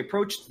 As we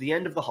approached the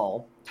end of the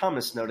hall,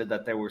 Thomas noted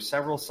that there were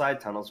several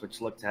side tunnels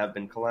which looked to have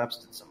been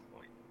collapsed at some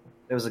point.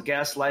 There was a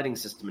gas lighting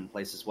system in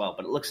place as well,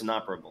 but it looked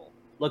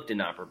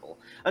inoperable.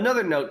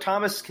 Another note,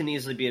 Thomas can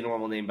easily be a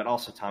normal name, but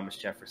also Thomas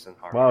Jefferson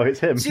Harper. Wow, it's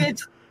him. See,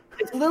 it's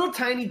little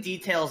tiny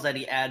details that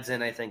he adds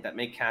in, I think, that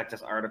make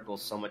Cactus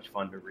articles so much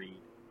fun to read.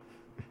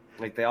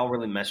 Like, they all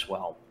really mesh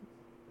well.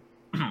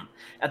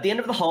 At the end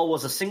of the hall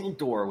was a single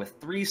door with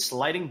 3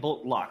 sliding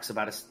bolt locks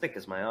about as thick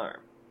as my arm.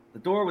 The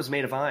door was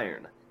made of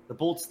iron. The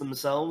bolts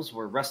themselves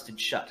were rusted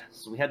shut,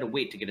 so we had to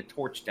wait to get a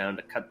torch down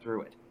to cut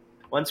through it.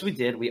 Once we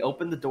did, we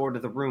opened the door to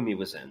the room he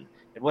was in.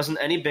 It wasn't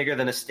any bigger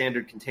than a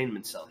standard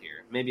containment cell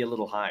here, maybe a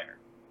little higher.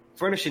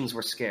 Furnishings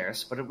were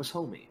scarce, but it was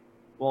homey.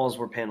 Walls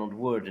were paneled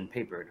wood and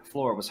papered.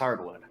 Floor was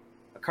hardwood.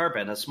 A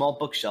carpet, a small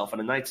bookshelf,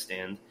 and a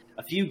nightstand,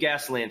 a few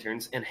gas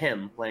lanterns, and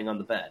him laying on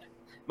the bed.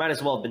 Might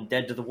as well have been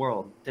dead to the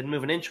world. Didn't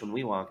move an inch when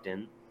we walked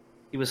in.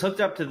 He was hooked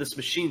up to this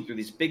machine through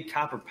these big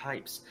copper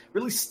pipes.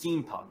 Really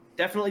steampunk.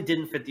 Definitely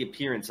didn't fit the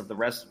appearance of the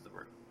rest of the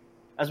room.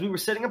 As we were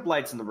setting up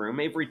lights in the room,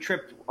 Avery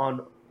tripped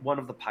on one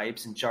of the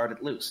pipes and jarred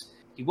it loose.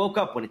 He woke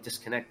up when it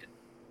disconnected.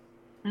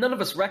 None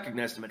of us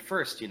recognized him at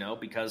first,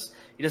 because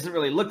he doesn't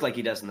really look like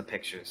he does in the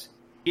pictures.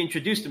 He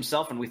introduced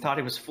himself and we thought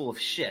he was full of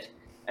shit.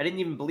 I didn't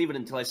even believe it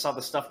until I saw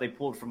the stuff they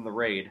pulled from the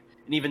raid,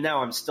 and even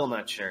now I'm still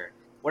not sure.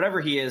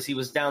 Whatever he is, he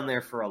was down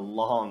there for a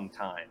long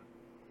time.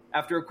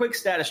 After a quick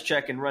status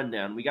check and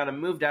rundown, we got him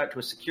moved out to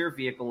a secure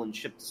vehicle and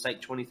shipped to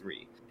Site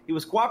 23. He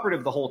was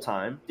cooperative the whole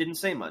time, didn't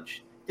say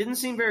much. Didn't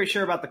seem very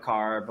sure about the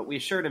car, but we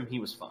assured him he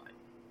was fine.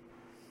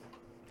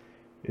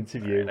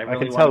 Interview. Right, I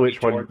can tell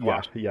which one.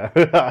 Yeah.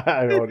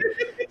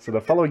 So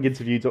the following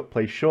interview took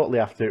place shortly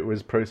after it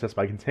was processed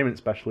by containment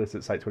specialists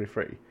at Site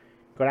 23.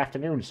 Good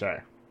afternoon,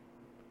 sir.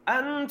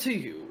 And to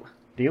you.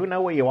 Do you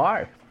know where you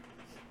are?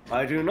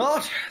 I do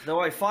not, though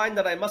I find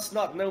that I must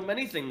not know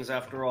many things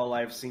after all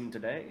I've seen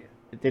today.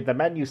 Did the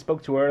men you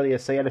spoke to earlier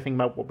say anything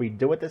about what we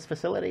do at this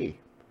facility?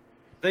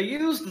 They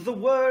used the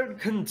word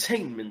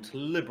containment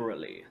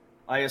liberally.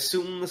 I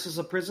assume this is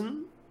a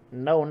prison?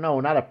 No,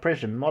 not a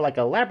prison, more like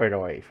a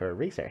laboratory for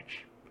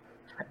research.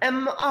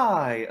 Am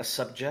I a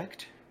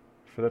subject?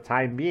 For the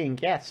time being,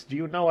 yes. Do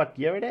you know what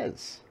year it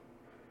is?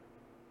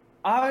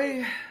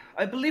 I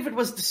believe it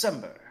was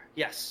December,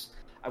 yes.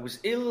 I was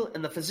ill,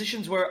 and the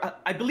physicians were...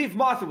 I believe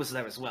Martha was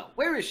there as well.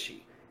 Where is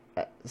she?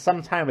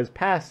 Some time has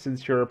passed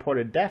since your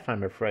reported death,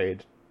 I'm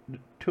afraid.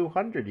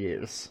 200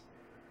 years.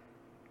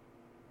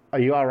 Are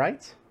you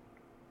alright?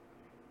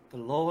 The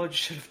Lord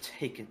should have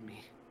taken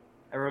me.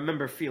 I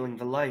remember feeling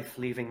the life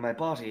leaving my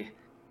body.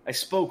 I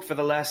spoke for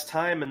the last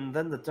time, and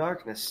then the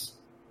darkness.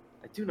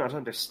 I do not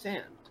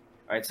understand.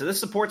 Alright, so this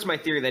supports my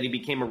theory that he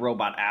became a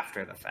robot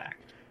after the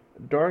fact.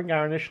 During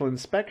our initial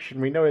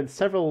inspection, we noted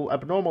several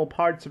abnormal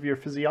parts of your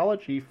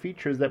physiology,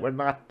 features that were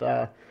not,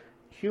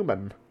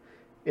 human.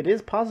 It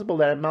is possible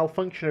that a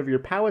malfunction of your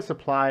power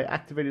supply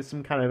activated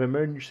some kind of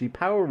emergency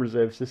power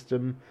reserve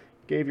system,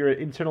 gave your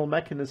internal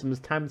mechanisms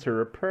time to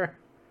repair.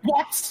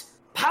 What?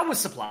 Power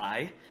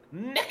supply?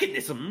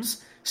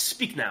 Mechanisms?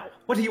 Speak now.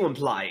 What are you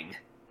implying?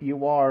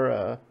 You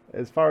are,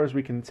 as far as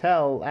we can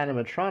tell,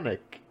 animatronic.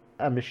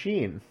 A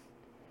machine.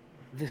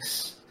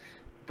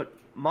 But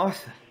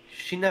Martha,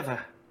 she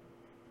never...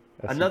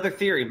 Another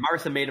theory,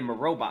 Martha made him a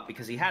robot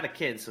because he had a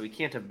kid, so he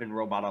can't have been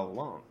robot all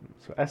along.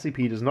 So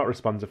SCP does not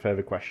respond to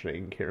further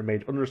questioning. It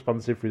remained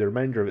unresponsive through the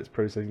remainder of its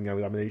processing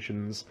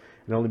examinations,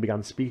 and only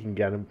began speaking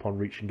again upon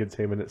reaching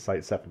containment at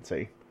Site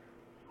 70.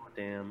 Oh,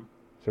 damn.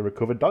 So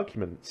recovered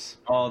documents.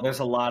 Oh, there's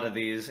a lot of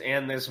these,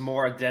 and there's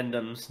more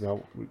addendums.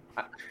 No.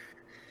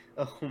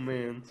 Oh,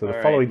 man. So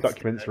the following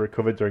documents were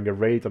recovered during a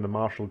raid on the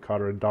Marshall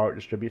Carter and Dart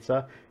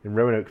distributor in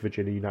Roanoke,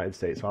 Virginia, United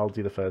States. So I'll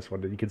do the first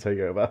one, and you can take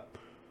over.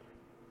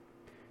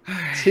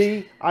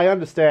 T, I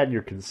understand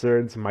your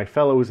concerns, and my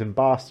fellows in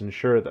Boston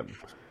share them.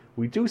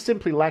 We do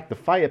simply lack the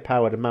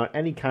firepower to mount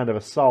any kind of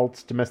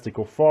assault, domestic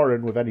or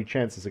foreign, with any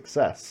chance of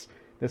success.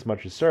 This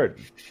much is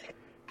certain.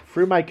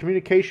 Through my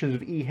communications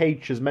with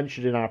E.H., as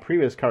mentioned in our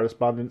previous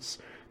correspondence,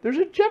 there's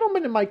a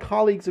gentleman in my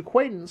colleague's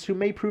acquaintance who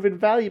may prove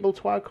invaluable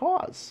to our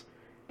cause.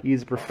 He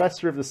is a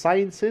professor of the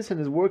sciences and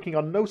is working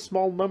on no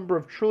small number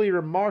of truly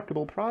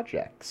remarkable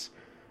projects.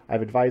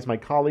 I've advised my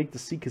colleague to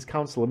seek his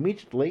counsel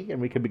immediately, and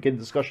we can begin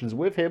discussions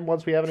with him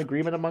once we have an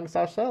agreement amongst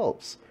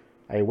ourselves.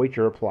 I await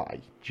your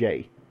reply.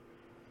 J.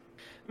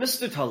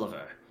 Mr.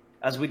 Tulliver,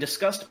 as we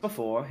discussed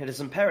before, it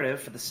is imperative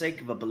for the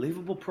sake of a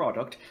believable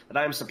product that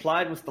I am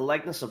supplied with the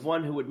likeness of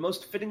one who would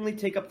most fittingly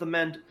take up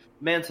the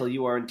mantle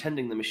you are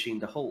intending the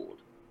machine to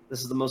hold. This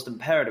is the most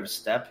imperative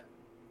step,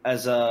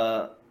 as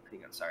a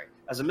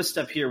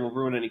misstep here will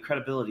ruin any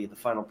credibility the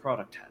final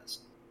product has.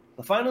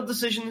 The final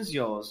decision is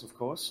yours, of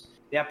course.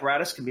 The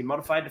apparatus can be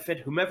modified to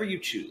fit whomever you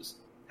choose.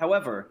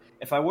 However,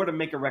 if I were to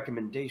make a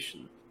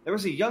recommendation, there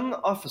is a young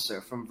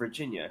officer from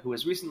Virginia who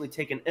has recently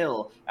taken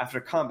ill after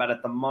combat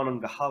at the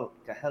Monongahela.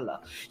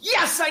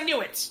 Yes, I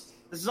knew it!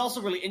 This is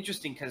also really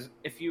interesting because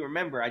if you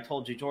remember, I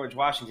told you George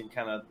Washington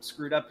kind of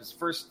screwed up his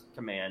first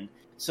command.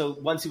 So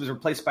once he was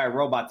replaced by a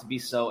robot, to be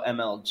so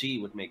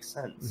MLG would make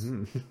sense.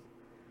 Mm-hmm.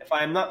 If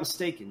I am not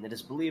mistaken, it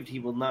is believed he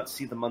will not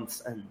see the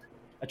month's end.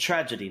 A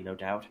tragedy, no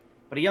doubt.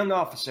 But a young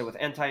officer with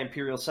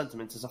anti-imperial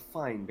sentiments is a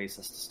fine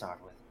basis to start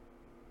with.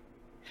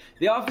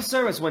 The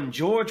officer is one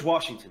George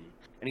Washington,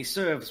 and he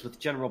serves with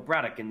General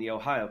Braddock in the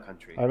Ohio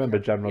country. I remember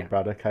General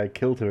Braddock. I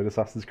killed him in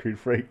Assassin's Creed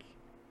 3.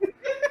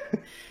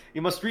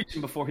 You must reach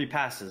him before he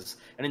passes,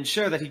 and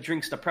ensure that he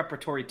drinks the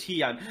preparatory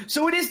tea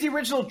So it is the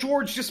original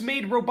George, just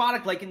made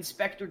robotic like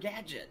Inspector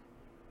Gadget.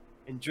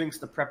 And drinks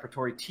the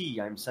preparatory tea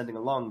I am sending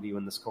along to you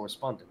in this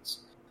correspondence.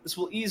 This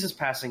will ease his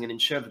passing and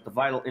ensure that the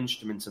vital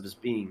instruments of his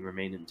being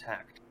remain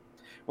intact.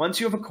 Once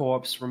you have a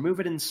corpse, remove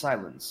it in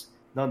silence.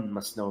 None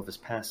must know of his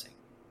passing.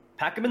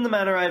 Pack him in the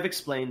manner I have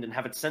explained and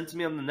have it sent to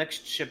me on the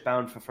next ship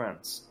bound for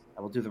France.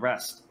 I will do the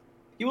rest.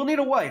 He will need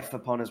a wife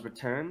upon his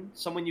return,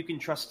 someone you can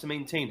trust to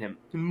maintain him.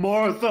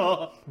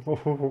 Martha!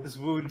 His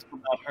wounds will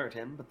not hurt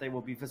him, but they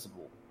will be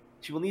visible.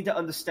 She will need to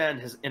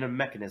understand his inner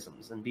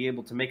mechanisms and be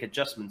able to make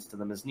adjustments to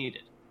them as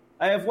needed.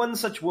 I have one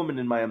such woman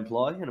in my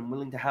employ, and am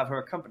willing to have her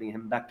accompany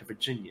him back to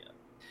Virginia.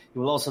 He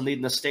will also need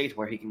an estate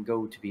where he can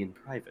go to be in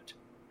private.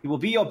 He will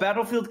be your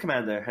battlefield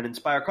commander and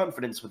inspire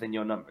confidence within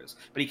your numbers,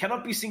 but he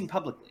cannot be seen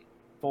publicly,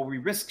 for we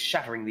risk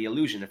shattering the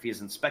illusion if he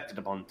is inspected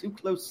upon too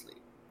closely.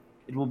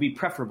 It will be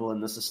preferable in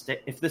this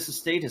estate if this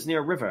estate is near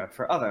a river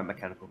for other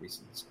mechanical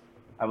reasons.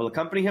 I will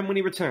accompany him when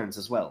he returns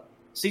as well.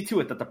 See to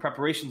it that the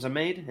preparations are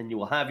made, and you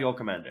will have your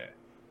commander.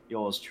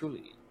 Yours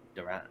truly,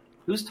 Durand.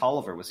 Who's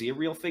Tolliver? Was he a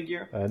real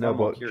figure? No,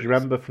 but do you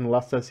remember from the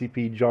last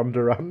SCP, John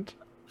Durand?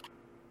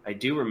 I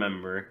do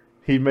remember.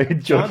 He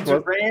made John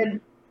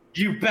Durand,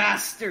 you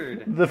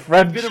bastard! The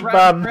French He's been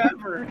around man.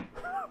 forever.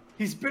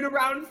 He's been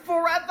around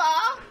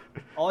forever!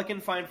 All I can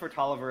find for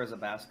Tolliver is a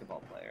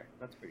basketball player.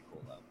 That's pretty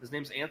cool, though. His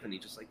name's Anthony,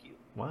 just like you.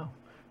 Wow.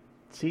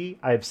 See,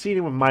 I have seen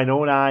him with mine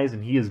own eyes,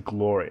 and he is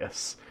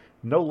glorious.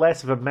 No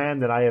less of a man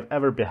than I have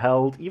ever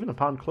beheld, even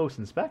upon close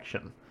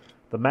inspection.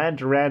 The man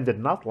Durand did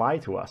not lie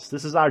to us.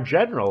 This is our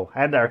general,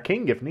 and our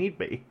king if need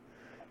be.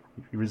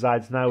 He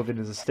resides now within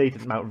his estate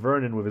at Mount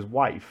Vernon with his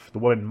wife, the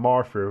woman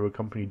Martha who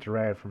accompanied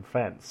Durand from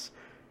Fence.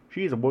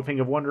 She is a thing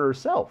of wonder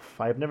herself.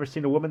 I have never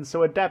seen a woman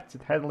so adept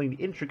at handling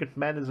the intricate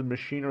manners and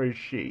machinery as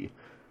she.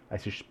 I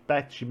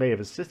suspect she may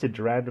have assisted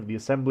Durand with the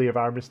assembly of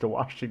our Mr.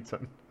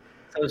 Washington.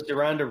 So is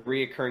Durand a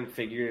reoccurring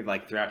figure,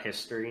 like, throughout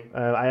history?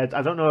 I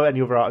don't know any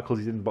other articles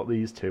he's in but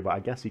these two, but I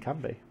guess he can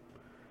be.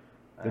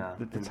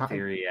 In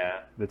theory,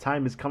 yeah. The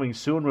time is coming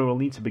soon when we'll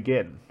need to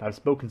begin. I've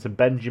spoken to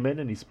Benjamin,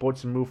 and he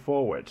supports to move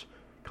forward.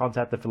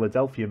 Contact the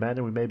Philadelphia men,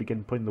 and we may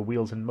begin putting the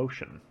wheels in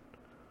motion.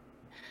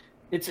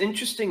 It's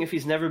interesting, if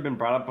he's never been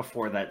brought up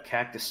before, that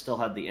Cactus still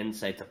had the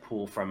insight to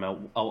pull from a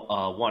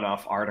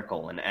one-off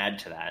article and add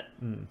to that.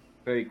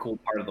 Very cool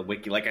part of the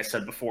wiki. Like I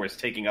said before, is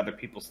taking other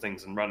people's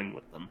things and running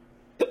with them.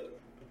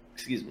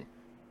 Excuse me.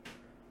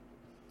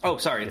 Oh,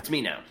 sorry, it's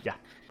me now. Yeah.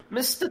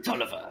 Mr.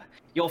 Tolliver,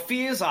 your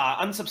fears are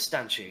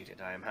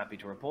unsubstantiated, I am happy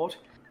to report.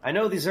 I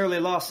know these early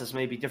losses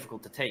may be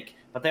difficult to take,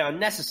 but they are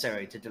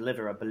necessary to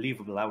deliver a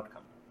believable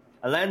outcome.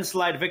 A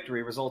landslide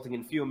victory resulting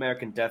in few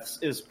American deaths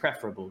is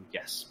preferable,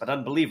 yes, but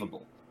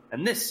unbelievable.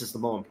 And this is the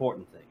more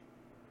important thing.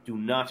 Do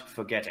not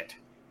forget it.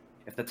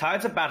 If the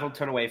tides of battle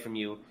turn away from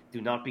you, do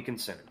not be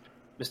concerned.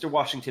 Mr.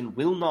 Washington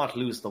will not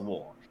lose the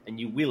war, and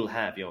you will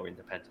have your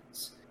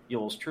independence.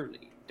 Yours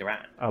truly,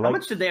 Durand. How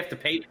much did they have to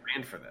pay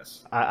Durand for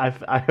this?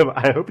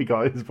 I hope he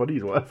got his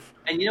money's worth.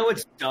 And you know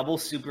what's double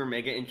super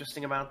mega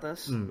interesting about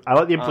this? I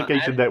like the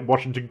implication that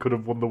Washington could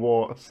have won the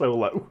war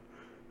solo.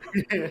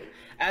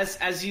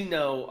 As you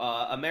know,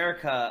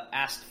 America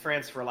asked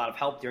France for a lot of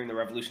help during the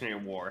Revolutionary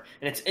War,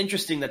 and it's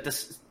interesting that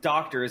this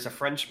doctor is a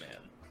Frenchman.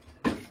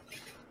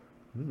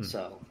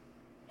 So,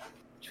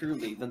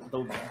 truly,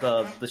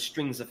 the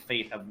strings of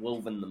fate have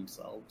woven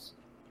themselves.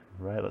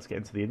 Right, let's get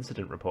into the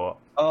incident report.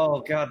 Oh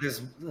god,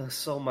 there's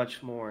so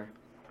much more.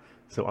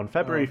 So on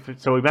February,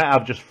 so we might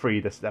have just 3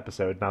 this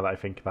episode. Now that I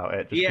think about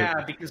it,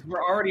 because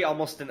we're already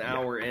almost an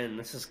hour in.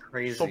 This is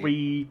crazy.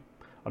 Sorry.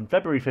 On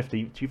February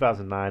 15,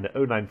 2009, at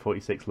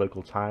 09:46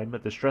 local time, a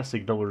distress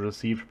signal was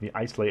received from the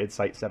isolated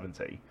Site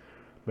 70.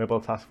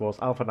 Mobile Task Force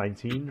Alpha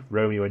 19,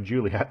 Romeo and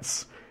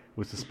Juliet's,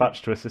 was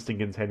dispatched to assist in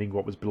containing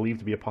what was believed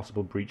to be a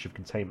possible breach of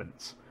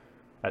containment.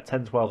 At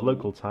 10:12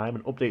 local time,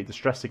 an updated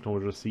distress signal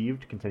was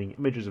received containing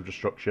images of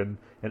destruction,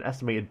 an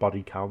estimated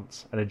body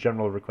count, and a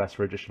general request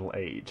for additional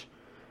aid.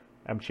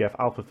 MTF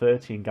Alpha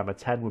 30 and Gamma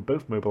 10 were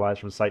both mobilized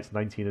from Sites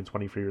 19 and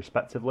 23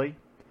 respectively.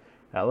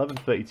 At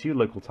 11:32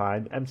 local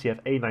time,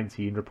 MTF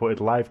A19 reported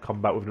live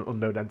combat with an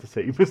unknown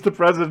entity. Mr.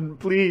 President,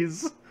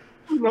 please!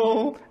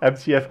 No!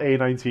 MTF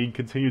A19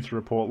 continued to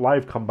report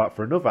live combat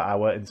for another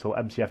hour until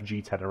MTF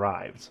G10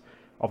 arrived.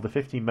 Of the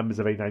 15 members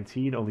of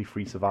A19, only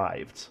 3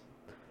 survived.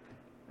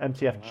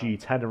 MTF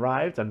G10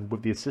 arrived, and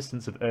with the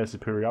assistance of Air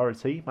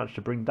Superiority, managed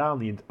to bring down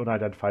the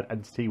unidentified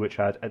entity which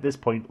had, at this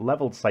point,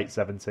 leveled Site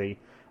 70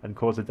 and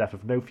caused the death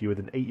of no fewer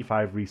than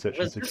 85 research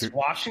and security... Was this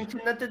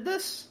Washington that did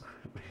this?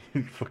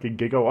 Fucking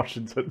Giga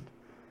Washington.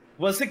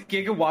 Was it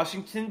Giga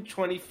Washington,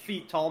 20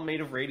 feet tall, made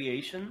of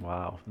radiation?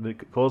 Wow.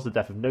 It caused the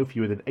death of no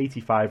fewer than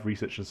 85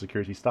 research and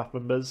security staff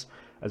members,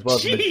 as well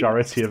as the Jeez.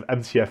 majority of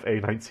MTF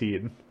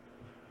A-19.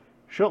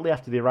 Shortly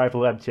after the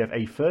arrival of MTF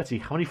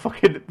A-30, how many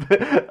fucking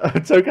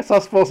Toka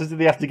task forces did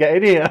they have to get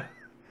in here?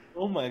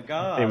 Oh my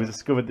god. It was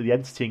discovered that the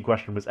entity in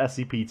question was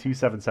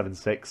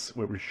SCP-2776,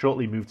 which was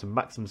shortly moved to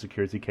maximum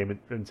security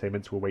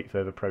containment to await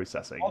further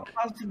processing. What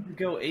caused him to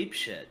go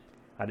apeshit?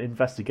 An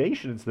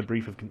investigation into the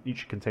brief of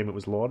each containment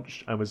was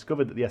launched, and was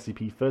discovered that the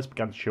SCP first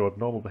began to show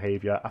abnormal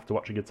behaviour after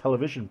watching a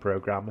television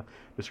programme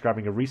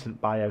describing a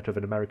recent buyout of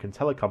an American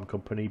telecom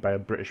company by a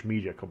British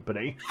media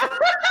company.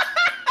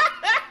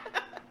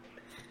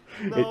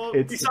 No,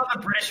 he saw the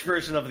British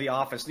version of The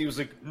Office, and he was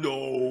like,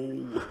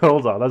 no.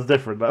 Hold on, that's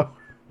different though.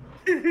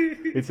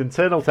 Its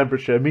internal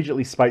temperature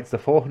immediately spiked to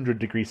 400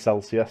 degrees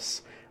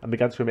Celsius and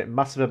began to emit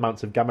massive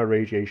amounts of gamma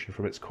radiation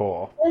from its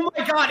core. Oh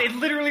my god, it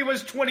literally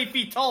was 20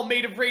 feet tall,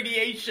 made of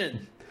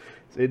radiation.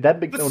 It then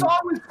The song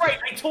was right.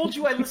 I told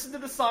you I listened to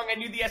the song, I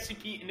knew the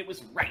SCP, and it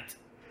was right.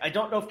 I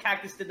don't know if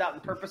Cactus did that on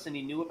purpose and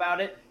he knew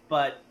about it,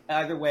 but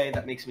either way,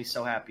 that makes me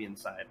so happy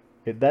inside.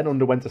 It then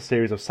underwent a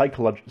series of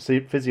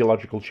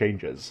physiological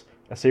changes.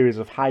 A series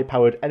of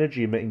high-powered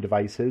energy-emitting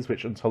devices,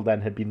 which until then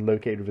had been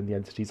located within the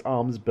entity's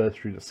arms, burst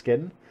through the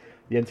skin.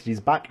 The entity's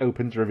back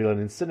opened to reveal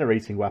an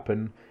incinerating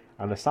weapon,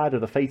 and the side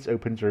of the face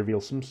opened to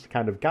reveal some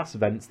kind of gas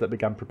vents that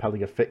began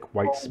propelling a thick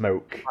white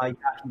smoke. My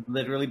god, he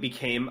literally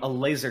became a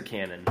laser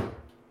cannon.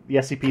 The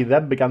SCP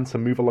then began to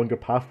move along a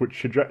path which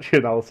trajectory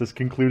analysis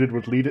concluded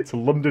would lead it to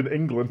London,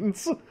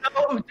 England.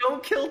 No,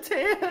 don't kill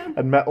Tam!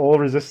 And met all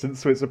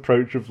resistance to its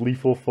approach of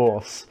lethal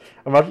force.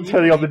 Imagine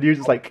turning on the news,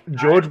 it's like,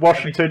 George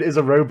Washington is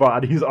a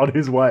robot and he's on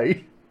his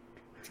way.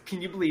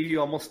 Can you believe you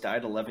almost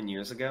died 11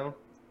 years ago?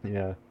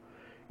 Yeah.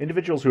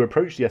 Individuals who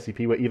approached the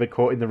SCP were either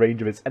caught in the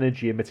range of its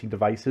energy-emitting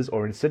devices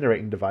or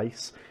incinerating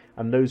device,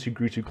 and those who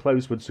grew too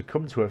close would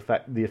succumb to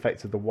the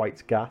effects of the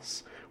white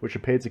gas, which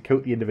appeared to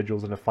coat the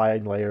individuals in a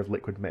fine layer of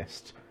liquid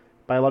mist.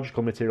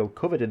 Biological material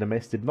covered in the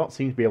mist did not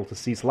seem to be able to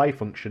cease life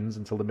functions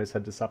until the mist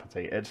had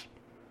dissipated.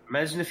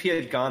 Imagine if he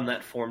had gone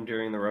that form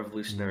during the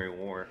Revolutionary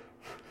War.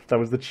 That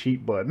was the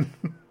cheat button.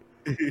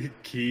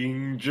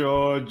 King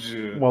George.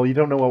 Well, you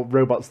don't know what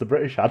robots the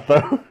British had,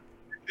 though.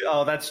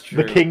 Oh, that's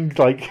true. The king,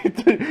 like,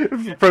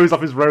 throws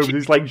off his robe and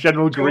he's like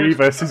General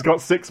Grievous, who's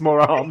got 6 more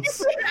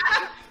arms.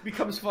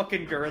 Becomes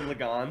fucking Gurren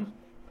Lagann.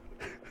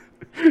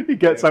 He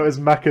gets out his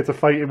mecha to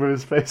fight him with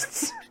his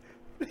fists.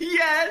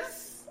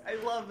 Yes! I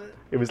love it.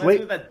 It was Reminds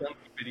me of that donkey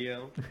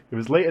video. It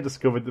was later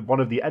discovered that one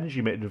of the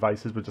energy-emitting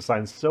devices was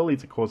designed solely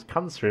to cause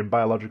cancer in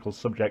biological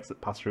subjects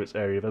that pass through its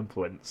area of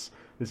influence.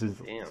 This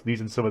is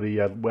using some of the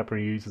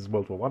weaponry used in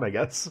World War I, I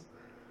guess.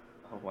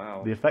 Oh,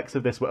 wow. The effects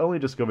of this were only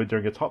discovered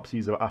during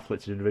autopsies of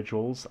afflicted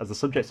individuals, as the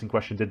subjects in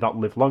question did not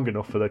live long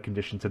enough for their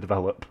condition to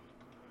develop.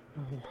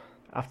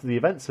 After the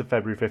events of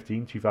February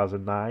 15,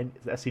 2009,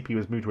 the SCP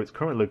was moved to its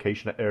current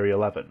location at Area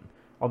 11.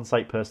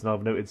 On-site personnel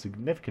have noted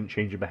significant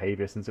change in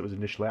behaviour since it was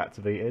initially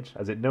activated,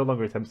 as it no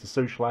longer attempts to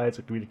socialise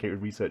or communicate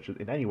with researchers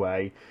in any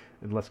way,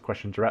 unless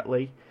questioned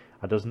directly,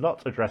 and does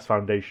not address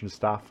Foundation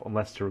staff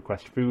unless to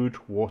request food,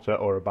 water,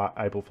 or a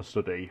Bible for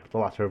study, the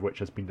latter of which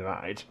has been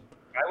denied.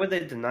 Why would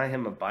they deny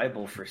him a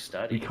Bible for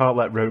study? We can't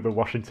let Robo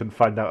Washington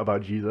find out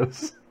about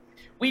Jesus.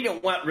 We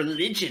don't want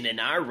religion in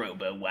our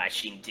Robo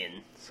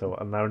Washington. So,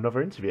 and now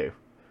another interview.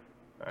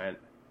 Alright.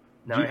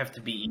 Now I have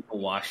to be Evil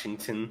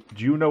Washington.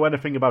 Do you know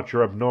anything about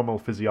your abnormal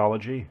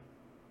physiology?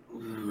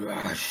 You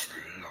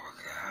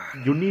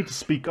need to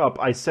speak up.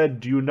 I said,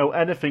 do you know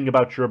anything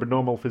about your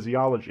abnormal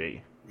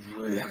physiology?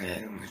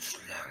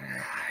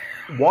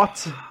 What?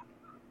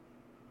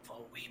 For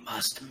we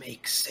must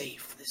make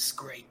safe this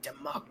great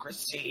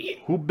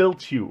democracy. Who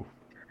built you?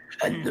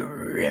 And the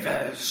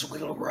rivers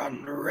will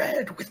run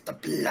red with the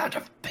blood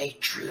of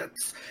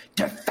patriots,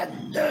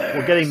 defenders.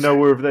 We're getting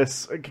nowhere with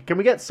this. Can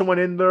we get someone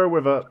in there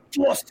with a...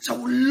 For so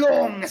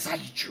long as I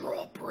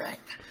draw breath,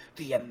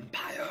 the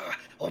empire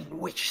on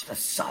which the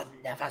sun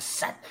never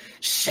set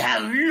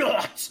shall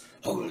not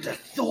hold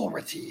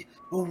authority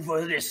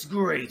over this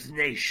great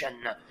nation.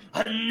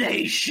 A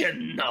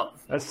nation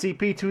of...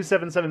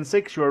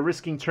 SCP-2776, you are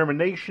risking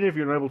termination if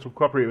you're unable to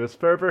cooperate with us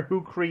further.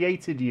 Who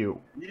created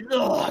you?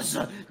 Laws,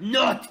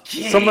 not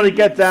kings. Somebody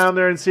get down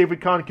there and see if we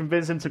can't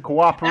convince him to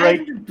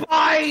cooperate. And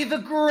by the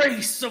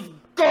grace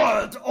of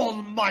God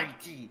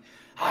Almighty,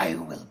 I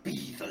will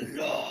be the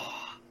law.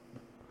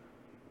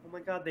 Oh my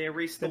god, they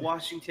erased the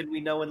Washington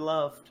we know and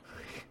loved.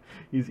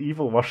 He's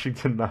evil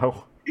Washington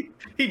now.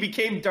 He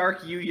became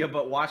Dark Yuya,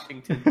 but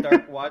Washington.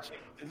 Dark Washington.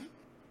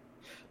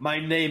 My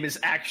name is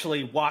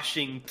actually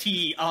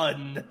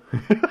Washington.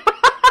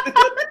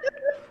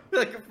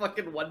 Like a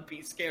fucking One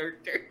Piece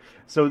character.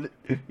 So,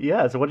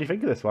 so what do you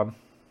think of this one?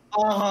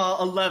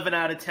 11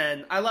 out of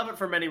 10. I love it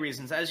for many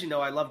reasons. As you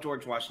know, I love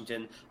George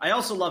Washington. I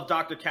also love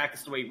Dr.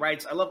 Cactus the way he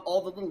writes. I love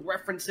all the little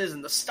references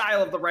and the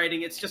style of the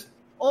writing. It's just,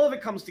 all of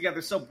it comes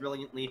together so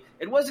brilliantly.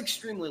 It was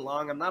extremely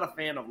long. I'm not a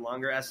fan of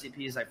longer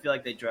SCPs. I feel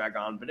like they drag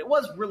on, but it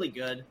was really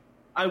good.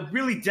 I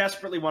really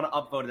desperately want to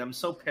upvote it. I'm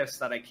so pissed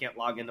that I can't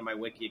log into my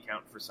wiki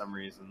account for some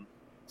reason.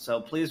 So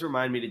please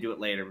remind me to do it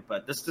later.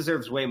 But this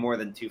deserves way more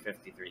than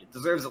 253. It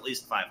deserves at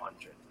least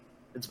 500.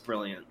 It's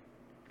brilliant.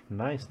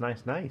 Nice.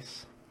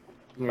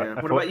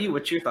 Yeah. What about you?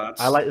 What's your thoughts?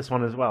 I like this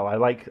one as well.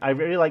 I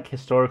really like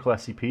historical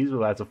SCPs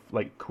where there's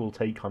a cool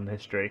take on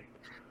history.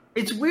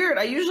 It's weird.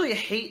 I usually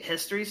hate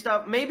history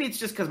stuff. Maybe it's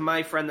just because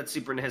my friend that's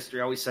super into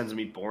history always sends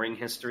me boring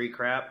history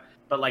crap.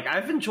 But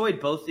I've enjoyed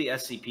both the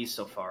SCPs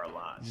so far a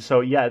lot. So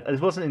yeah, it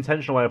wasn't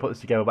intentional when I put this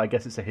together, but I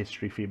guess it's a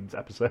history-themed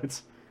episode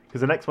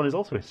because the next one is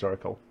also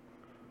historical.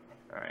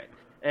 All right,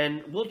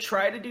 and we'll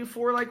try to do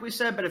 4 like we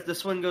said. But if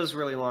this one goes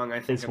really long, I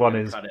think this one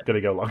is going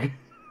to go long.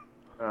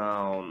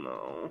 Oh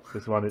no!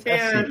 This one is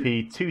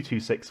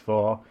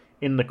SCP-2264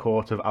 in the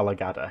Court of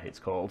Alagada. It's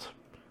called.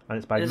 And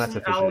it's by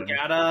Metaphysics.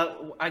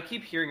 Alagada? I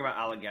keep hearing about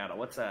Alagada.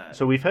 What's that?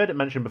 So we've heard it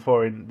mentioned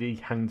before in the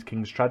Hanged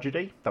King's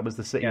Tragedy. That was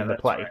the city in the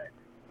play. Right.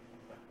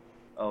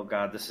 Oh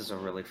god, this is a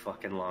really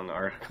fucking long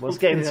article. Let's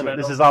get into it.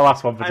 This is our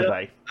last one for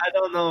today. I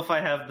don't know if I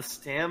have the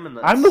stamina.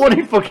 I'm the one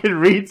who fucking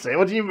reads it.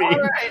 What do you mean?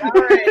 All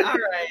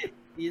right.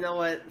 You know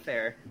what?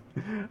 Fair.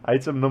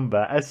 Item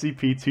number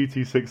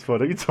SCP-2264.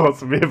 Don't you talk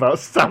to me about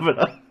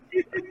stamina.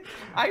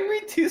 I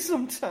read too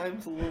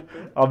sometimes a little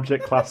bit.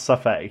 Object Class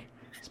Suf-A.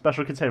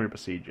 Special Containment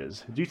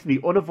Procedures. Due to the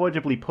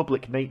unavoidably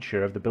public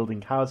nature of the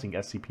building housing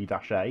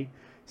SCP-A,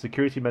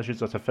 security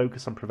measures are to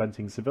focus on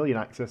preventing civilian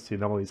access to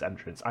Anomaly's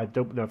entrance. I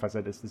don't know if I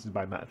said this. This is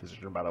by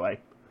Metaphysician, by the way.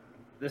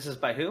 This is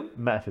by who?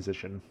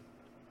 Metaphysician.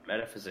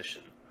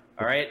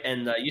 All right,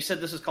 and you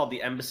said this is called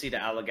the Embassy to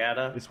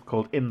Alagada? It's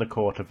called In the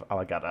Court of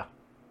Alagada.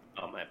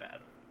 Oh, my bad.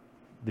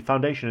 The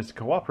Foundation is to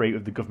cooperate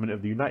with the government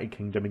of the United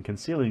Kingdom in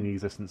concealing the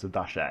existence of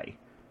 -A.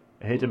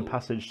 A hidden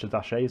passage to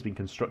 -A has been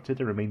constructed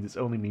and remains its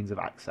only means of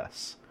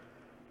access.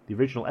 The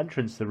original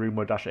entrance to the room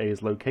where -A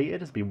is located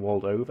has been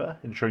walled over,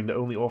 ensuring that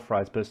only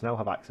authorized personnel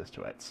have access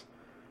to it.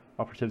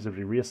 Operatives have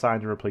been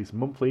reassigned and replaced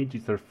monthly due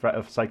to the threat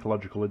of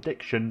psychological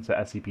addiction to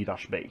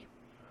SCP-B.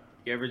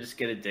 You ever just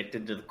get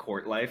addicted to the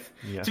court life?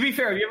 Yeah. To be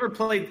fair, if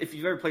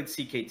you've ever played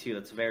CK2,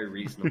 that's very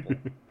reasonable.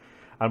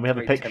 And we have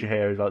a picture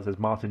here as well. It says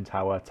Martin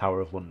Tower, Tower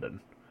of London.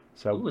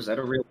 So, ooh, is that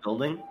a real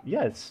building?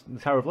 Yeah, it's the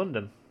Tower of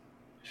London.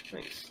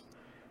 Nice.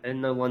 I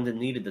didn't know London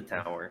needed the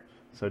tower.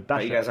 So you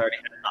guys already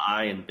had the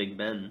Eye and Big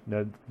Ben.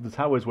 No, the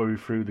tower is where we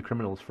threw the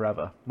criminals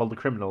forever. Well, the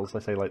criminals, I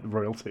say like the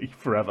royalty,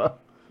 forever.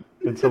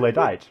 Until they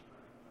died.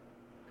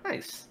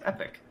 Nice.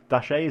 Epic.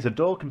 -A is a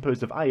door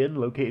composed of iron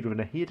located within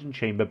a hidden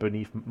chamber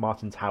beneath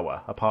Martin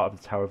Tower, a part of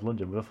the Tower of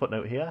London, with a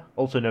footnote here,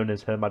 also known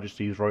as Her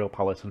Majesty's Royal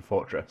Palace and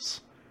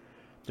Fortress.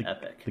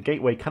 Epic. The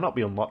gateway cannot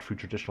be unlocked through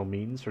traditional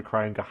means,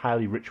 requiring a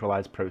highly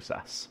ritualized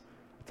process.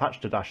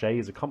 Attached to -A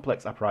is a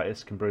complex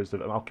apparatus composed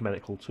of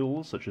alchemical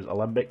tools such as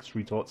alembics,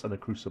 retorts, and a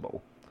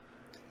crucible.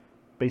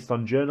 Based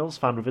on journals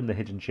found within the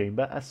hidden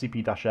chamber,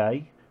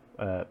 SCP-A,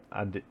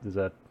 there's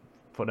a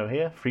footnote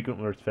here,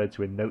 frequently referred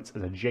to in notes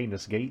as a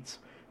Janus Gate.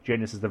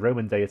 Janus is the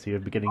Roman deity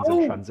of beginnings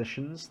and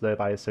transitions,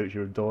 thereby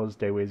associated with doors,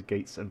 doorways,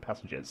 gates, and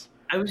passages.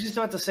 I was just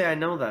about to say I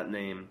know that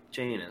name.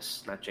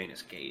 Janus, not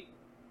Janus Gate.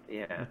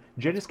 Yeah.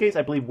 Janus Gates,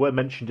 I believe, were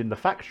mentioned in the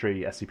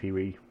Factory SCP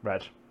we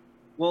read.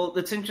 Well,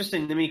 it's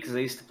interesting to me because I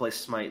used to play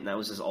Smite, and that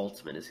was his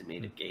ultimate, is he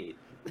made a gate.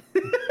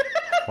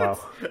 Wow.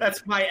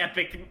 That's my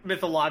epic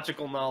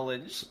mythological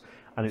knowledge.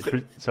 And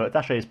so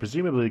 -A is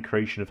presumably the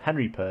creation of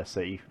Henry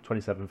Percy,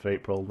 27th of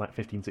April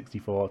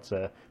 1564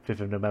 to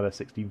 5th of November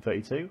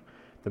 1632.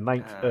 The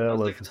 9th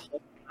Earl of... His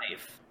whole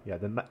life. Yeah,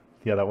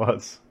 that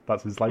was.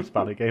 That's his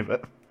lifespan it gave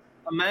it.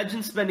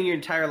 Imagine spending your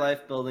entire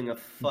life building a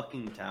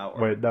fucking tower.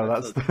 Wait, no,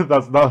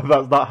 that's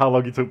not how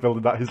long he took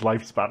building that. His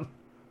lifespan.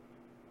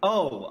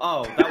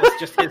 Oh, that was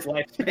just his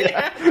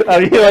lifespan.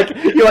 And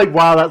you're like,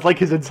 wow, that's like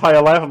his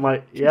entire life. I'm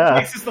like, yeah.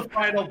 This is the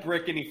final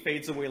brick, and he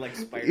fades away like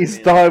Spider-Man. He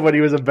started when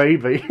he was a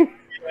baby.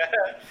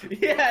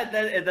 Yeah,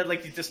 and then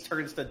like he just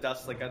turns to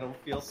dust. Like, I don't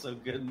feel so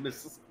good,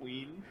 Mrs.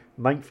 Queen.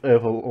 9th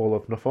Earl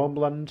of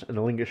Northumberland, an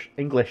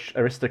English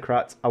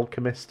aristocrat,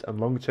 alchemist, and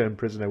long-term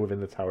prisoner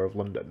within the Tower of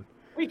London.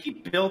 Wait, he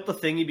built the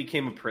thing he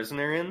became a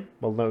prisoner in?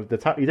 Well, no,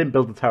 he didn't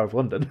build the Tower of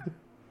London.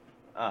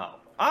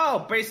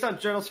 Oh, based on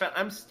journals found.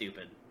 I'm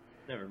stupid.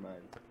 Never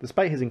mind.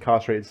 Despite his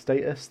incarcerated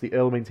status, the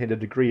Earl maintained a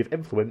degree of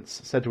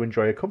influence, said to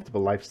enjoy a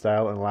comfortable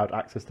lifestyle, and allowed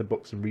access to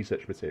books and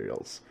research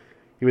materials.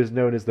 He was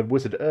known as the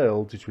Wizard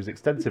Earl due to his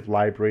extensive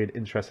library and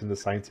interest in the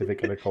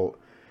scientific and occult.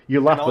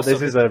 You laugh, but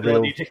this is a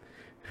real...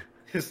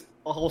 He's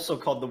also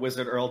called the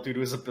Wizard Earl due to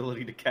his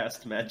ability to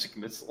cast magic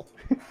missile.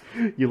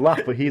 You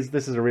laugh, but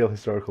this is a real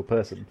historical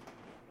person.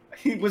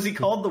 Was he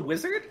called the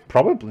Wizard?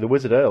 Probably. The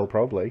Wizard Earl,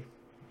 probably.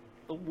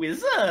 The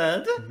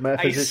Wizard?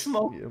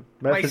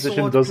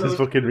 Metaphysician does his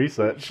fucking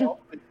research.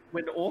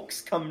 When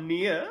orcs come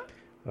near.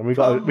 And we've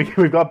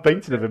got a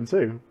painting of him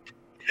too.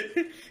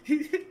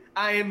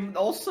 I am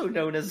also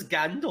known as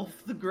Gandalf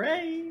the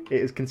Grey.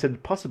 It is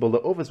considered possible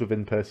that others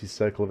within Percy's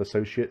circle of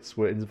associates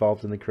were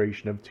involved in the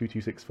creation of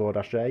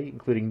 2264-A,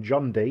 including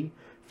John Dee,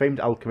 famed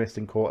alchemist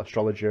and court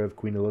astrologer of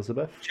Queen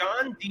Elizabeth.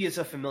 John Dee is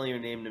a familiar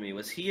name to me.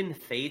 Was he in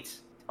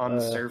Fate on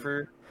the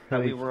server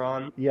that we were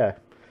on? Yeah.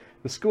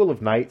 The School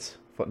of Night,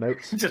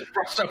 footnotes, Just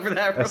brushed over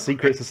that. a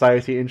secret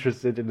society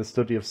interested in the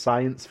study of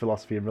science,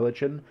 philosophy, and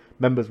religion.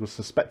 Members were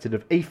suspected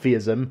of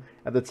atheism,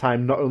 at the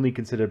time not only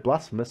considered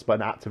blasphemous, but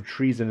an act of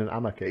treason and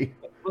anarchy.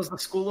 Was the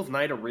School of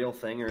Night a real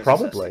thing, or is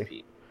Probably. this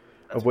SCP?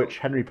 Of which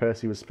Henry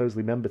Percy was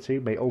supposedly member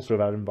to, may also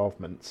have had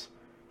involvement.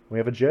 We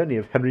have a journey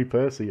of Henry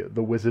Percy,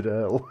 the Wizard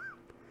Earl.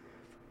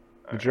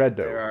 The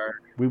Dreado.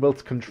 We will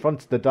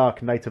confront the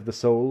dark night of the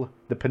soul.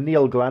 The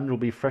pineal gland will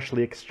be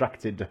freshly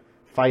extracted.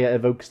 Fire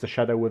evokes the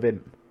shadow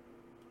within.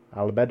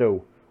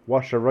 Albedo.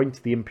 Wash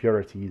aroint the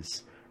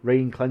impurities.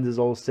 Rain cleanses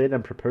all sin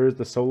and prepares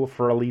the soul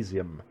for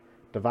Elysium.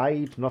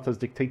 Divide, not as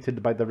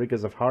dictated by the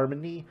rigours of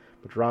harmony,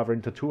 but rather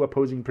into two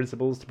opposing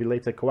principles to be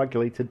later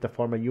coagulated to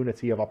form a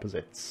unity of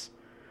opposites.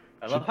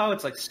 I love how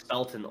it's like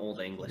spelt in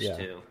Old English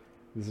too.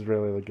 This is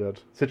really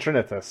good.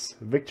 Citrinitas.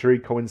 Victory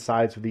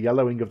coincides with the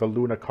yellowing of the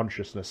lunar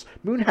consciousness.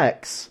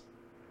 Moonhex!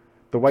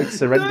 The white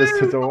surrenders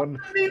to dawn.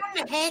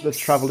 The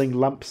travelling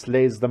lamp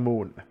slays the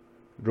moon.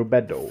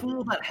 Rubedo. The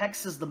fool that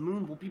hexes the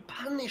moon will be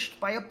punished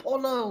by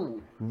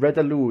Apollo. Red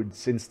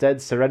eludes.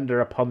 Instead surrender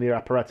upon the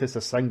apparatus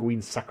a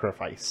sanguine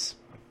sacrifice.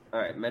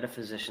 Alright,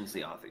 Metaphysician's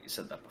the author. You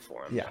said that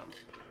before. I'm down.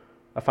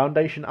 A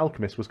Foundation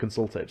alchemist was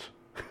consulted.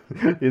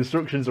 The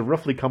instructions are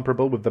roughly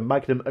comparable with the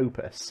Magnum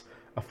Opus,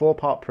 a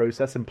 4-part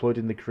process employed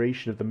in the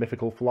creation of the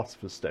mythical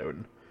Philosopher's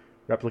Stone.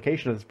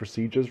 Replication of the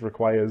procedures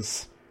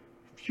requires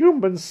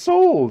human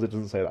souls. It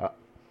doesn't say that.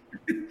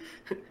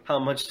 How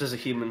much does a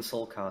human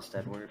soul cost,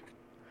 Edward?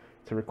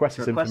 To request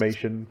this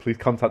information, please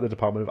contact the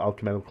Department of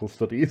Alchemical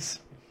Studies.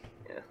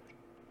 Yeah.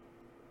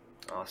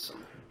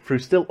 Awesome. Through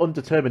still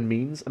undetermined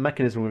means, a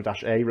mechanism with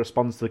 -A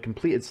responds to the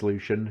completed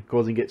solution,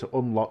 causing it to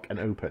unlock and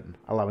open,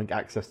 allowing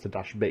access to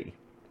 -B.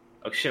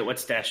 Oh shit,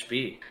 what's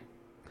 -B?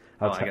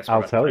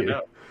 I'll tell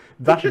you.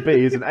 -B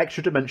is an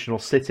extra-dimensional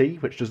city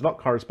which does not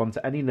correspond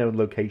to any known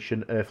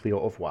location, earthly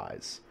or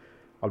otherwise.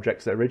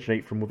 Objects that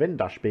originate from within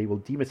 -B will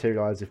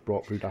dematerialize if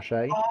brought through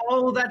 -A.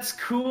 Oh, that's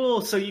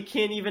cool! So you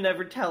can't even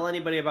ever tell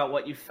anybody about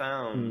what you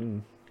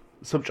found.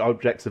 Such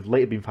objects have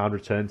later been found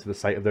returned to the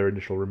site of their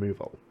initial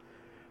removal.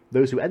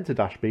 Those who enter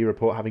 -B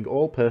report having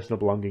all personal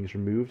belongings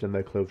removed and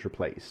their clothes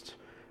replaced.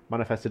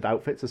 Manifested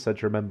outfits are said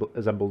to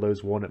resemble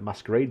those worn at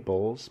masquerade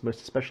balls,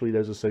 most especially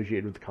those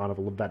associated with the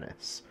Carnival of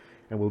Venice,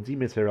 and will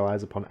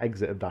dematerialize upon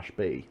exit of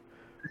 -B.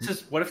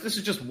 What if this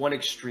is just one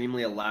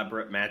extremely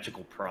elaborate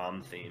magical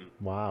prom theme?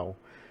 Wow.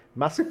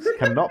 Masks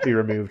cannot be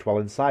removed while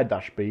inside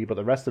 -B, but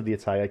the rest of the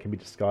attire can be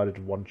discarded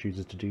if one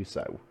chooses to do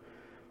so.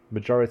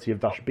 Majority of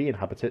 -B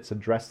inhabitants are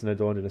dressed and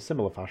adorned in a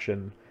similar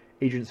fashion.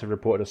 Agents have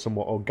reported a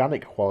somewhat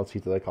organic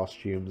quality to their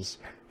costumes,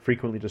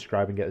 frequently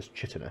describing it as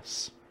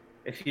chitinous.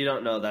 If you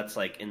don't know, that's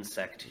like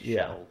insect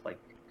shell. Like,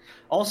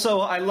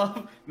 also, I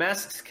love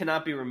masks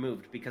cannot be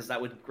removed because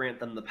that would grant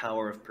them the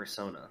power of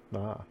persona.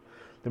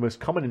 The most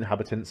common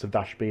inhabitants of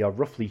 -B are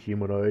roughly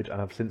humanoid and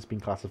have since been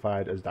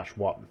classified as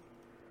 -1.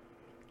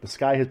 The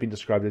sky has been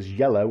described as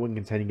yellow and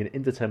containing an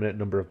indeterminate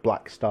number of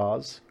black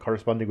stars,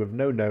 corresponding with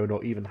no known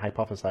or even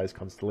hypothesized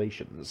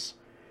constellations.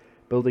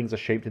 Buildings are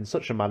shaped in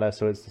such a manner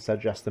so as to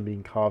suggest them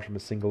being carved from a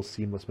single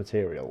seamless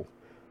material.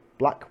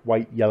 Black,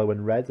 white, yellow,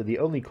 and red are the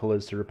only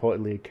colours to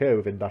reportedly occur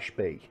within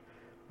 -B.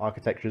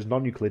 Architecture is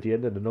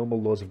non-Euclidean and the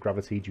normal laws of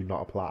gravity do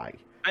not apply.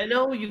 I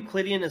know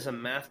Euclidean is a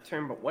math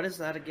term, but what is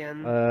that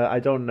again? I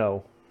don't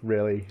know,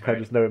 really. I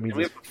just know it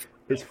means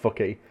it's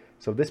fucky.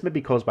 So this may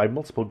be caused by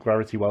multiple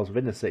gravity wells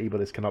within the city, but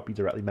this cannot be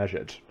directly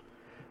measured.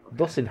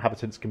 Thus,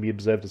 inhabitants can be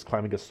observed as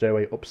climbing a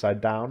stairway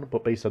upside down,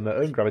 but based on their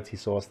own gravity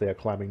source, they are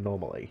climbing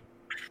normally.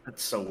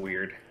 That's so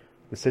weird.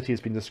 The city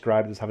has been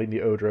described as having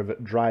the odour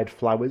of dried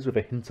flowers with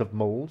a hint of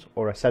mould,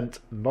 or a scent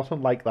not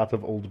unlike that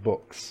of old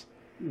books.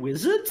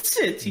 Wizard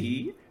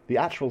City? The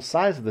actual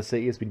size of the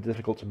city has been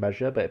difficult to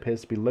measure, but it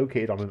appears to be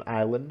located on an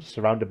island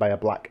surrounded by a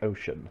black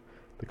ocean.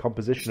 The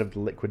composition of the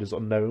liquid is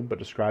unknown, but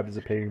described as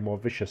appearing more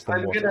vicious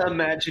than water. I'm going to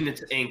imagine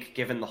it's ink,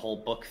 given the whole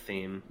book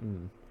theme.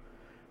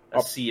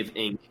 A sea of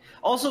ink.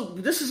 Also,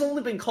 this has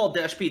only been called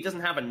 -B. It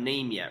doesn't have a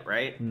name yet,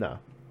 right? No.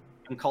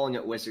 I'm calling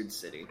it Wizard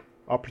City.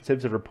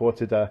 Operatives have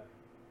reported a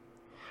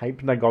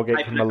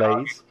hypnagogic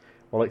malaise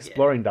while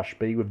exploring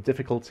 -B with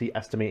difficulty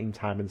estimating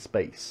time and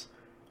space.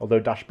 Although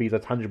 -B is a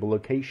tangible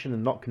location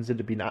and not considered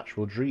to be an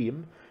actual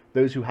dream,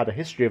 those who had a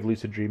history of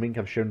lucid dreaming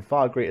have shown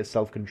far greater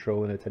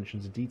self-control and attention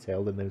to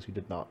detail than those who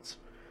did not.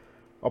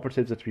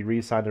 Operatives are to be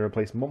reassigned and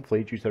replaced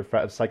monthly due to the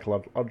threat of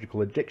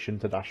psychological addiction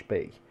to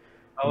 -B.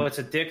 Oh, it's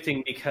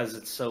addicting because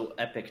it's so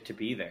epic to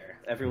be there.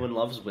 Everyone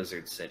loves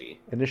Wizard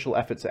City. Initial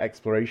efforts at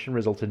exploration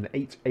resulted in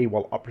 8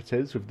 AWOL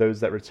operatives, with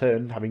those that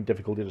returned having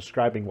difficulty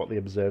describing what they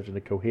observed in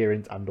a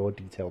coherent and/or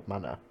detailed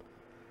manner.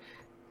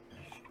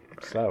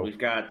 So we've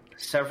got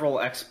several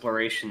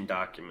exploration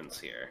documents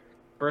here.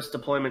 First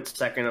deployment,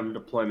 second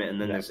deployment, and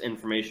then there's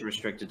information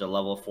restricted to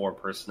level 4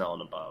 personnel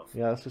and above.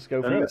 Yeah, let's just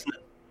go through it.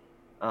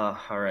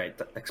 All right.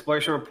 The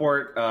exploration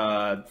report,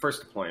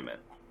 first deployment.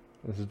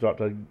 This is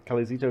Dr.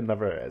 Calizito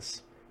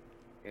Navarez.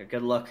 Yeah,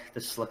 good luck.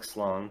 This looks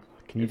long.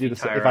 Can you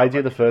if I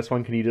do the first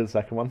one, can you do the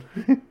second one?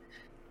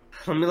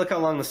 Let me look how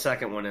long the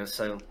second one is.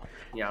 So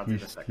Yeah, I'll do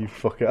the second. You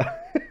fucker.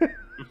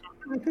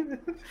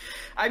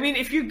 I mean,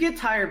 if you get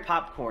tired,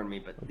 popcorn me,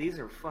 but these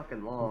are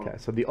fucking long. Okay,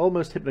 so the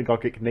almost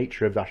hypnagogic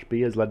nature of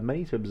 -B has led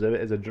many to observe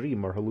it as a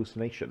dream or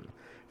hallucination.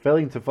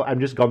 Failing to...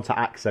 I'm just gone to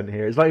accent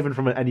here. It's not even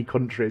from any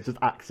country, it's just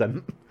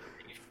accent.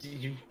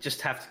 You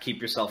just have to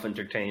keep yourself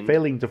entertained.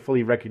 Failing to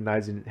fully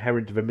recognize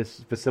inherent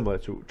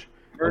verisimilitude.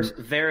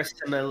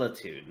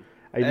 Verisimilitude.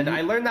 And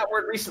I learned that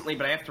word recently,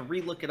 but I have to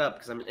re-look it up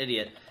because I'm an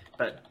idiot.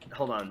 But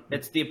hold on.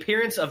 It's the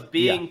appearance of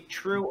being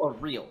true or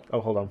real.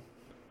 Oh, hold on.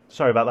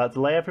 Sorry about that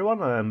delay,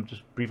 everyone.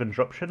 Just brief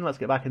interruption. Let's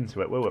get back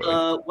into it. Where were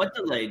we? What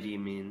delay do you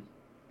mean?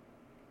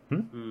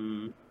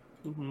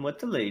 What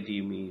delay do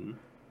you mean?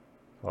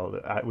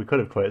 Well, we could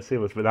have quit it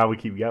seamless, but now we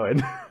keep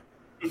going.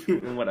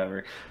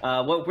 Whatever.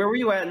 Where were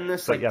you at in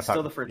this?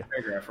 Still the first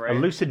paragraph, right? A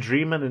lucid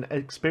dreamer and an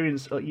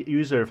experienced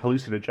user of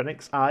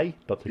hallucinogenics, I,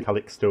 Dr.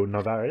 Calixto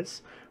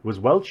Navarez, was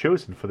well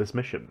chosen for this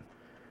mission.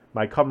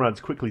 My comrades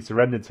quickly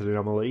surrendered to the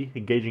anomaly,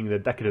 engaging in the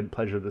decadent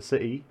pleasure of the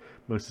city,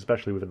 most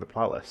especially within the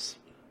palace.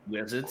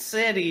 Wizard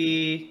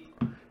City!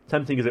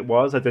 Tempting as it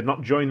was, I did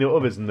not join the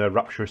others in their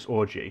rapturous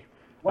orgy.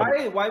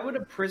 Why would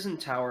a prison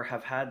tower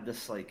have had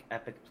this,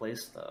 epic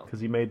place, though?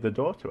 Because he made the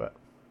door to it.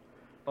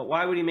 But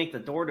why would he make the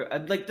door to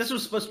it? This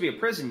was supposed to be a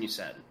prison, you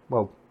said.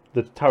 Well,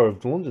 the Tower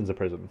of London's a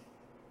prison.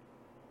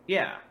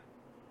 Yeah.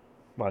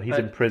 Well, he's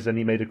in prison,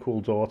 he made a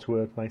cool door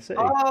to a nice city.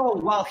 Oh,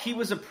 while he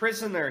was a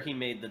prisoner, he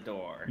made the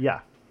door. Yeah.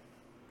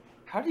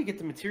 How did he get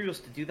the materials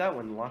to do that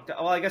when locked up?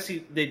 Well, I guess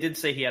they did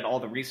say he had all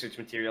the research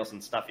materials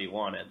and stuff he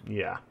wanted.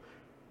 Yeah.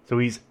 So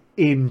he's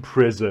in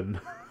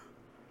prison.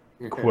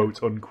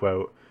 Quote,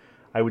 unquote.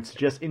 I would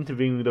suggest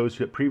interviewing those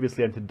who had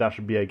previously entered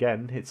 -B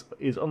again. It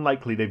is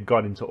unlikely they've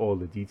gone into all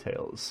the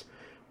details.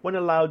 When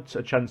allowed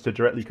a chance to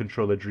directly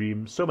control a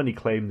dream, so many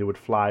claim they would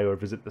fly or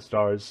visit the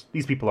stars.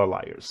 These people are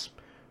liars.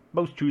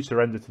 Most Jews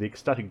surrender to the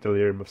ecstatic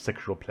delirium of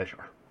sexual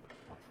pleasure.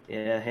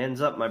 Yeah,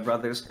 hands up, my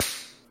brothers.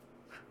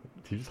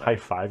 Did you just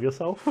high-five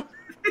yourself?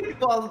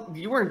 Well,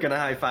 you weren't going to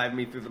high-five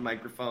me through the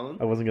microphone.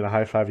 I wasn't going to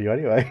high-five you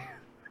anyway.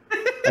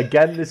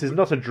 Again, this is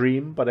not a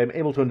dream, but I'm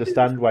able to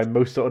understand why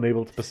most are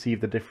unable to perceive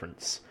the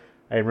difference.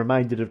 I am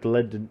reminded of the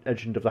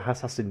legend of the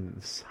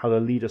assassins, how their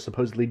leader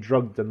supposedly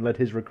drugged and led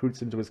his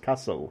recruits into his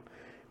castle.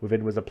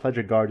 Within was a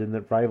pleasure garden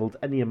that rivaled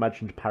any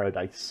imagined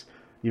paradise.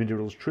 The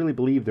individuals truly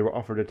believed they were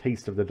offered a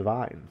taste of the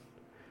divine.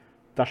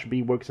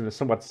 -B works in a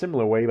somewhat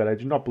similar way, but I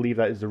do not believe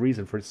that is the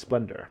reason for its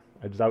splendor.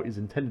 I doubt it is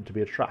intended to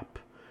be a trap.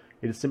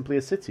 It is simply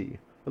a city,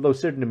 although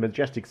certainly a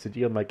majestic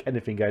city unlike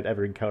anything I had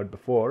ever encountered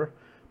before,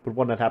 but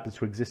one that happens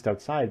to exist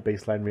outside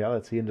baseline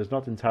reality and does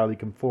not entirely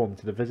conform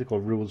to the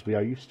physical rules we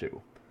are used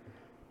to.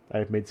 I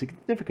have made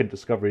significant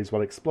discoveries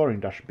while exploring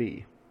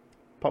 -B.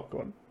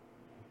 Popcorn.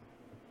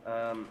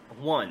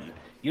 1.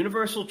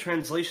 Universal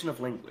translation of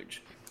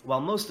language.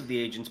 While most of the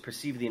agents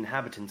perceive the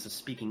inhabitants as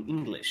speaking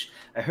English,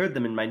 I heard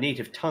them in my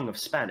native tongue of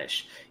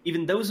Spanish.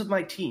 Even those of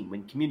my team,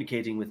 when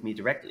communicating with me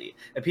directly,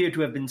 appear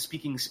to have been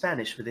speaking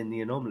Spanish within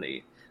the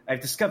anomaly. I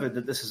have discovered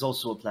that this is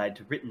also applied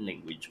to written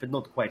language, but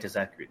not quite as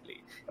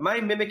accurately. Am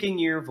I mimicking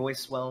your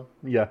voice well?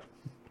 Yeah.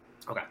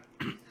 Okay.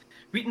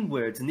 Written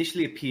words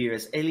initially appear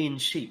as alien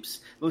shapes,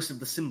 most of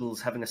the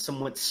symbols having a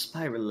somewhat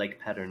spiral-like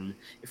pattern.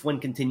 If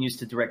one continues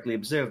to directly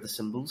observe the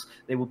symbols,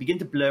 they will begin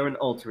to blur and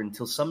alter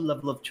until some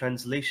level of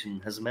translation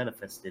has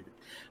manifested.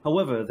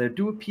 However, there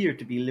do appear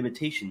to be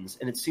limitations,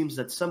 and it seems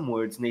that some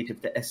words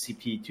native to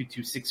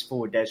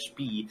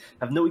SCP-2264-B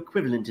have no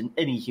equivalent in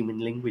any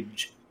human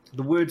language.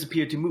 The words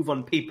appear to move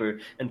on paper,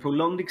 and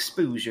prolonged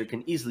exposure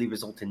can easily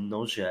result in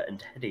nausea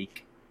and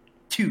headache.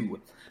 2.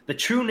 The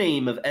true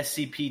name of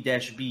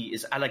SCP-B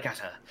is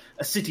Alagata,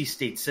 a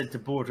city-state said to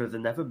border the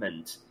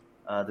Neverment.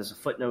 There's a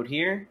footnote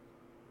here.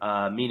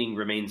 Meaning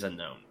remains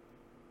unknown.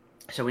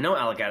 So we know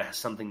Alagata has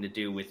something to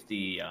do with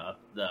the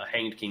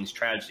Hanged King's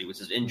tragedy, which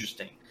is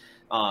interesting,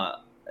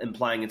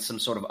 implying it's some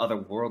sort of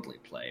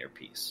otherworldly play or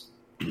piece.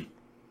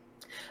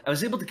 I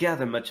was able to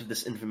gather much of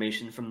this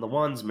information from the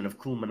Wandsman of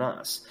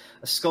Kulmanas,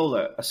 a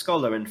scholar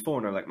and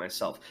foreigner like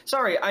myself.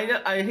 Sorry,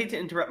 I hate to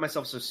interrupt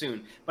myself so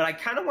soon, but I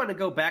kind of want to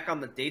go back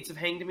on the dates of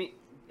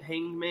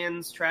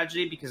Hangman's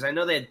tragedy, because I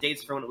know they had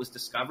dates for when it was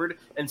discovered,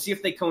 and see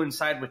if they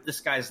coincide with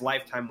this guy's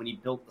lifetime when he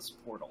built this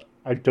portal.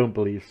 I don't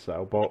believe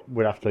so, but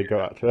we'll have to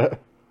go after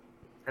it.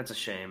 That's a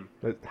shame.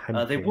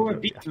 They wore a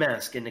beaked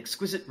mask and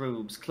exquisite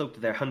robes cloaked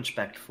their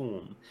hunchbacked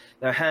form.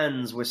 Their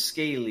hands were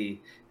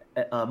scaly,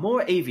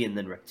 more avian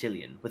than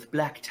reptilian, with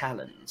black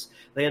talons.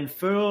 They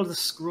unfurled a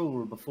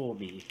scroll before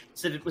me,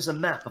 said it was a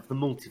map of the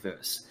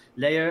multiverse,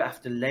 layer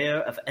after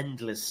layer of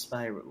endless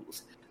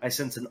spirals. I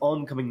sense an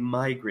oncoming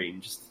migraine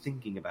just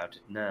thinking about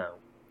it now.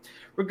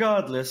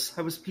 Regardless,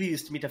 I was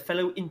pleased to meet a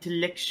fellow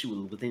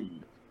intellectual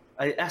within.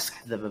 I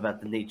asked them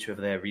about the nature of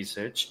their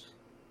research.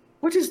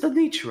 What is the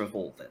nature of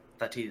all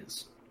that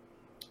is?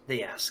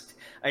 They asked.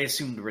 I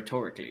assumed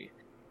rhetorically.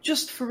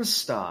 Just for a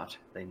start,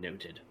 they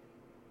noted.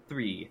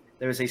 3.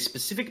 There is a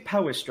specific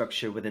power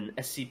structure within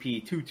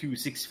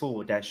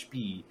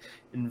SCP-2264-B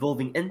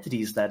involving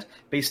entities that,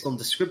 based on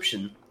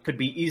description,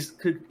 could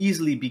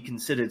easily be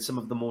considered some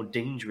of the more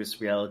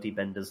dangerous reality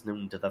benders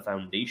known to the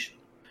Foundation.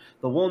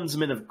 The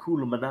wandsmen of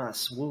Kul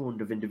Manas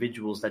warned of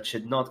individuals that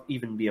should not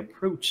even be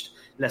approached,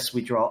 lest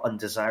we draw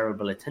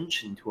undesirable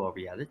attention to our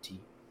reality.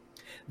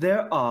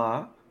 There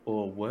are,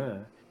 or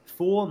were,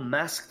 4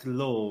 masked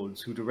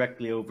lords who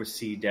directly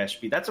oversee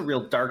 -B. That's a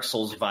real Dark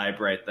Souls vibe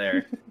right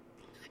there.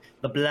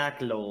 The Black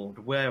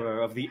Lord,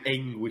 wearer of the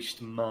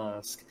Anguished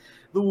Mask.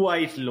 The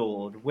White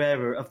Lord,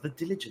 wearer of the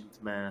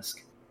Diligent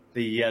Mask.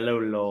 The Yellow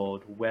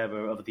Lord,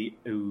 wearer of the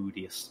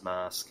Odious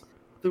Mask.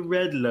 The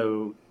Red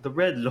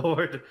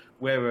Lord,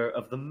 wearer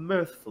of the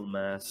Mirthful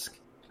Mask.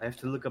 I have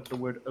to look up the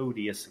word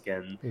odious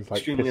again. He's like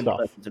extremely pissed off.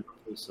 unpleasant and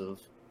repulsive.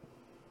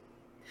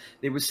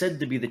 They were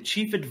said to be the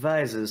chief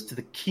advisors to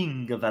the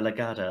King of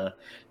Alagada.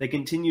 They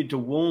continued to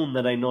warn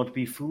that I not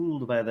be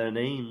fooled by their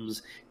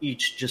names,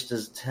 each just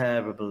as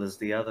terrible as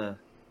the other.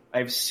 I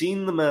have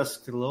seen the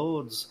masked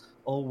lords,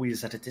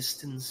 always at a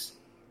distance,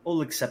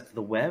 all except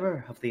the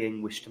wearer of the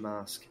anguished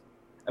mask.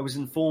 I was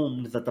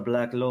informed that the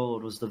Black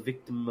Lord was the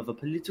victim of a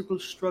political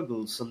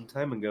struggle some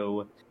time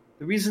ago,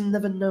 the reason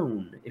never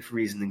known, if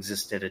reason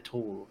existed at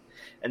all,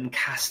 and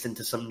cast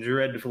into some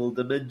dreadful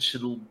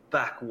dimensional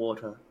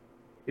backwater.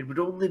 It would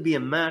only be a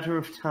matter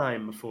of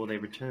time before they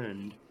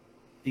returned.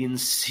 The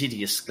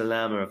insidious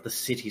glamour of the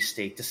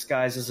city-state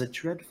disguises a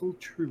dreadful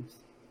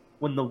truth.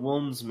 When the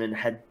wandsmen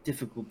had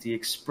difficulty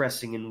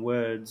expressing in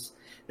words,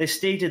 they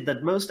stated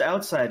that most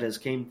outsiders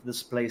came to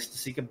this place to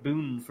seek a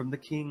boon from the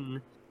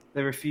king.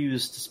 They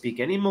refused to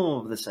speak any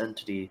more of this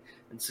entity,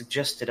 and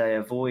suggested I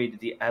avoid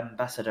the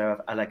ambassador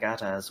of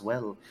Alagata as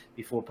well,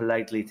 before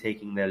politely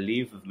taking their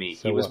leave of me.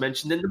 So he was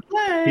mentioned in the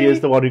play! He is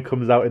the one who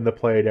comes out in the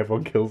play and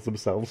everyone kills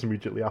themselves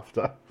immediately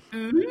after.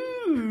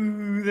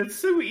 Ooh, that's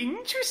so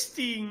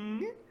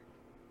interesting.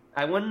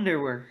 I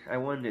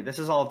wonder, this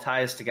is all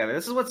ties together.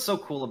 This is what's so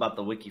cool about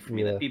the wiki for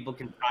me, Yeah. that people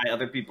can tie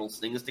other people's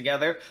things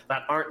together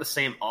that aren't the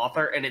same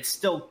author, and it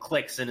still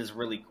clicks and is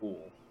really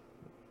cool.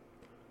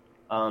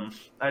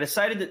 I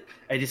decided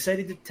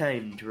the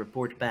time to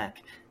report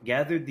back,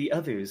 gathered the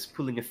others,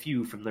 pulling a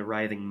few from the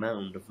writhing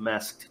mound of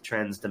masked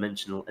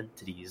trans-dimensional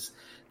entities.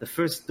 The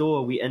first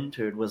door we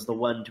entered was the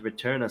one to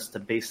return us to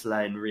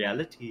baseline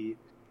reality.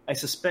 I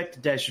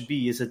suspect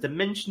 -B is a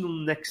dimensional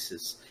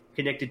nexus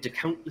connected to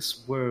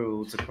countless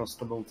worlds across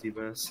the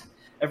multiverse.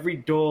 Every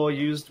door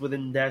used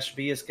within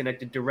 -B is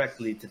connected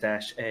directly to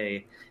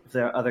 -A. If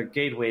there are other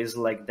gateways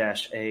like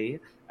 -A,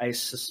 I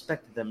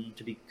suspect them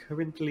to be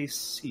currently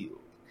sealed.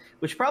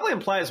 Which probably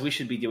implies we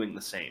should be doing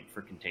the same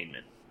for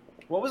containment.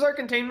 What was our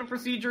containment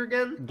procedure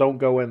again? Don't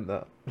go in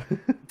there.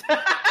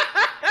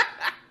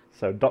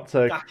 So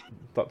Dr.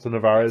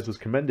 Navarez was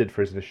commended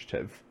for his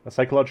initiative. A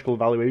psychological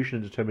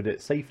evaluation determined it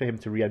safe for him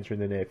to re-enter in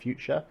the near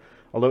future,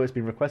 although it's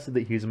been requested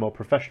that he use a more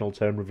professional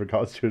term with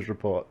regards to his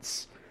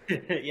reports.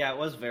 Yeah, it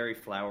was very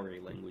flowery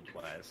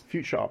language-wise.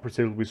 Future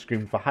operatives will be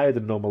screened for higher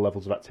than normal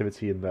levels of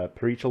activity in their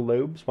parietal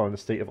lobes while in a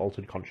state of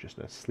altered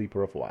consciousness, sleep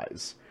or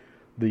otherwise.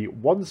 The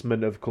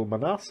Wandsman of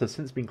Kulmanas has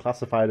since been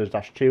classified as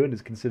 -2 and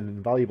is considered an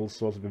invaluable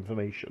source of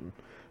information.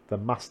 The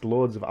Masked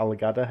Lords of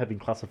Alagada have been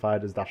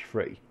classified as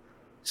 -3.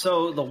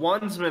 So the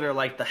wandsmen are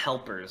like the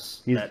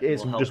helpers.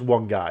 It's will help. just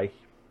one guy.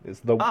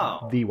 It's the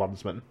Oh.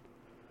 Wandsman.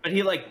 But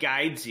he like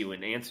guides you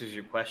and answers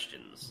your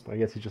questions. I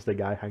guess he's just a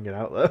guy hanging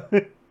out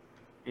there.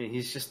 Yeah,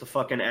 he's just the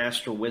fucking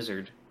astral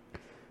wizard.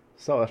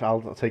 So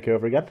I'll take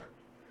over again.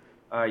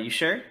 You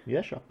sure?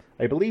 Yeah, sure.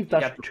 I believe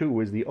 -2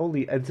 is the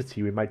only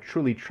entity we might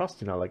truly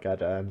trust in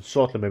Alagada and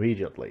sought them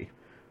immediately.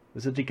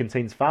 The city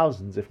contains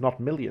thousands, if not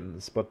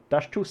millions, but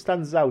 -2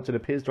 stands out and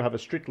appears to have a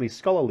strictly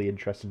scholarly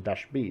interest in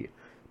 -B,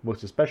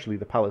 most especially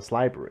the Palace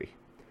Library.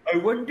 I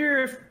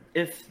wonder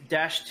if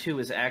 -2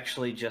 is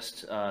actually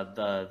just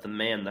the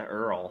man, the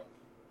Earl.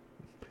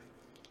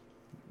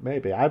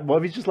 Maybe. What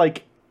if he's just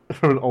like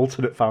from an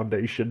alternate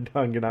foundation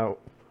hanging out?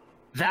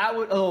 That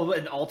would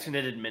an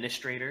alternate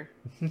administrator.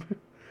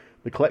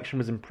 The collection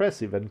was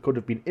impressive and could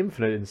have been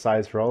infinite in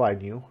size for all I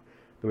knew.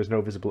 There was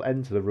no visible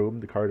end to the room,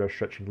 the corridor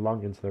stretching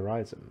long into the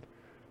horizon.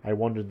 I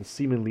wandered the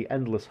seemingly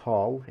endless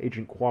hall,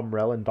 Agent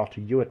Quamrel and Dr.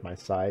 Yu at my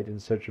side,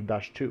 in search of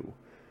 -2.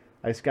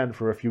 I scanned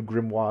for a few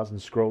grimoires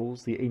and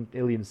scrolls, the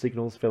alien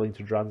signals failing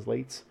to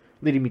translate,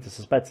 leading me to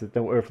suspect that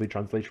no earthly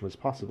translation was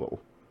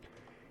possible.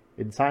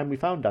 In time we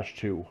found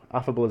 -2,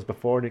 affable as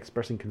before and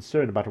expressing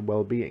concern about her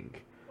well-being.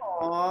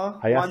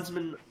 Aww,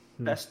 Wandsman,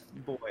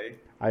 best boy.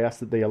 I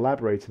asked that they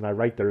elaborate, and I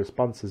write their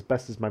response as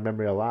best as my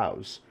memory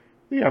allows.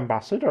 The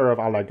ambassador of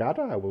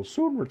Alagada will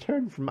soon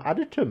return from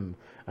Aditum,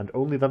 and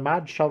only the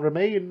mad shall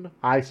remain.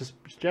 I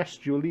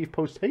suggest you leave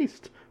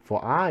post-haste,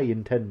 for I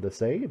intend the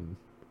same.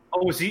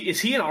 Oh, is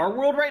he in our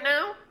world right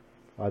now?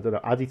 I don't know,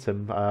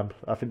 Aditum,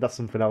 I think that's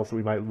something else that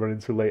we might run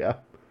into later.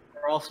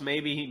 Or else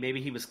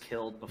maybe he was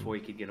killed before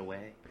he could get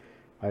away.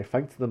 I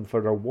thanked them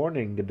for their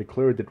warning and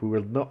declared that we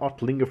will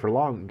not linger for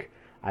long.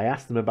 I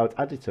asked them about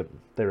Aditum.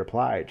 They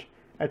replied,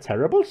 "A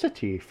terrible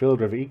city, filled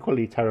with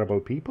equally terrible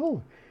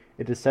people.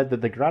 It is said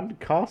that the Grand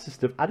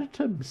Carsist of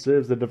Aditum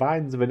serves the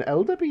divines of an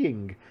elder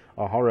being,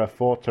 a horror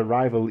thought to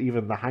rival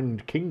even the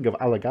hanged king of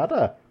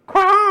Alagada.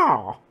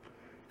 Quah!"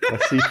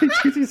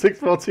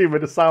 SCP-2642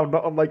 made a sound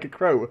not unlike a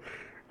crow.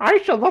 I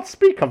shall not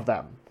speak of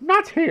them.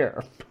 Not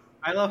here.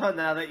 I love how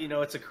now that you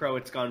know it's a crow,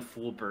 it's gone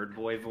full bird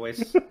boy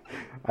voice.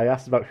 I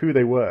asked about who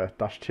they were,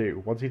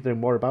 -2, wanting to know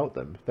more about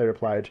them. They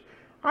replied,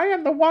 I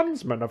am the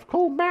Wandsman of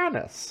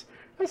Colmanus,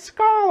 a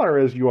scholar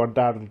as you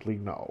undoubtedly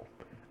know.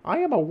 I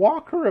am a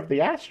walker of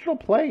the astral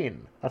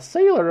plane, a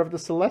sailor of the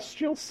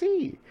celestial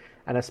sea,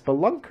 and a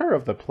spelunker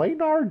of the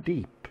planar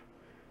deep.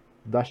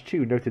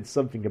 -2 noted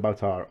something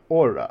about our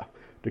aura,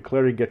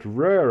 declaring it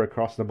rare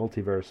across the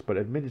multiverse, but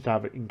admitted to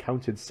have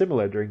encountered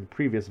similar during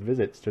previous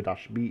visits to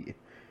 -B.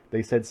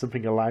 They said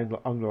something along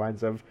the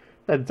lines of,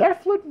 the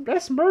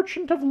deathless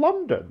merchant of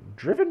London,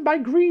 driven by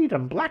greed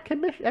and black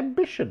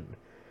ambition.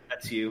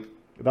 That's you.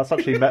 That's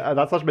actually meant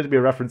to be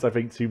a reference, I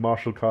think, to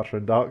Marshall Carter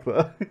and Dark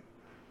there.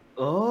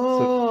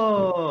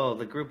 Oh,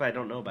 the group I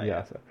don't know about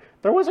yet. So,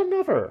 there was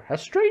another, a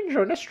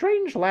stranger in a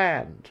strange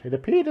land. It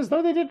appeared as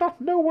though they did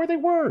not know where they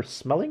were,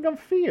 smelling of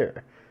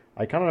fear.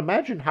 I cannot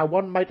imagine how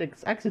one might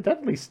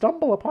accidentally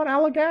stumble upon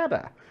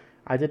Alagada.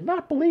 I did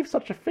not believe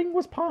such a thing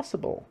was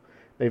possible.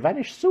 They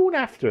vanished soon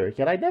after,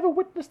 yet I never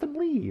witnessed them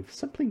leave,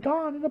 simply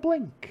gone in a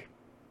blink.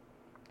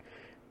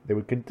 They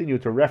would continue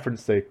to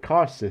reference the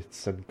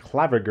Karsits and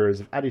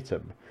Clavigers of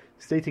Aditum,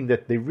 stating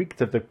that they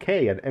reeked of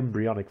decay and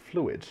embryonic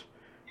fluid.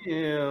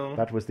 Ew.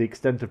 That was the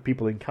extent of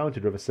people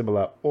encountered with a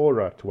similar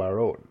aura to our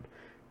own.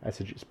 I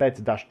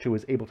suspect -2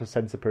 was able to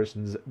sense a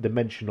person's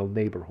dimensional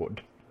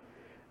neighborhood.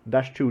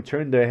 -2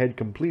 turned their head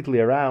completely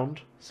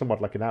around,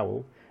 somewhat like an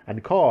owl,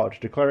 and cawed,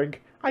 declaring,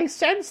 I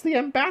sense the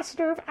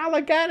ambassador of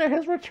Alagada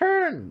has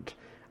returned.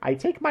 I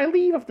take my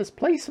leave of this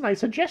place, and I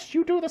suggest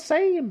you do the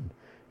same.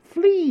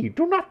 Flee,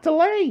 do not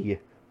delay.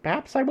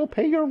 Perhaps I will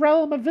pay your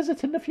realm a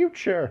visit in the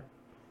future.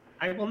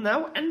 I will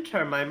now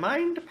enter my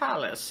mind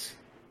palace.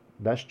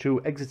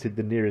 -2 exited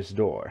the nearest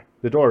door.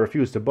 The door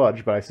refused to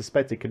budge, but I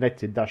suspect it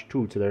connected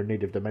 -2 to their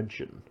native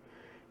dimension.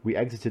 We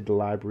exited the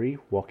library,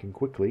 walking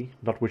quickly,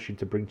 not wishing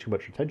to bring too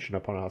much attention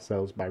upon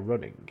ourselves by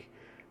running.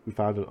 We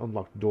found an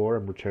unlocked door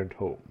and returned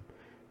home.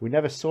 We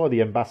never saw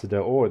the ambassador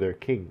or their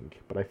king,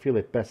 but I feel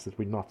it best that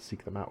we not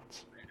seek them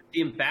out.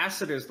 The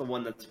ambassador's the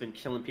one that's been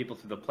killing people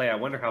through the play. I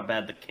wonder how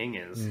bad the king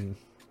is.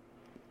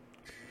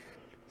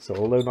 So,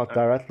 although not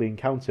directly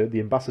encountered, the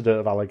ambassador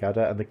of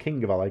Alagada and the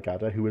king of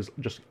Alagada, who is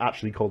just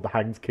actually called the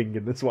Hanged King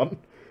in this one,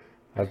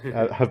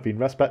 have been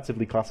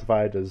respectively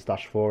classified as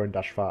 -4 and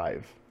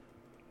 -5.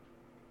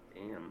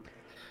 Damn.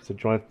 So, do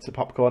you want to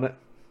popcorn it?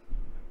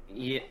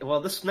 Yeah.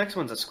 Well, this next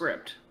one's a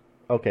script.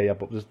 Okay, yeah,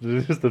 but just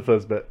the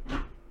first bit.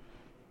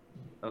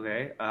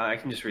 Okay, I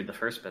can just read the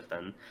first bit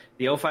then.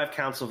 The O5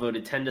 Council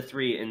voted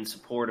 10-3 in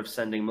support of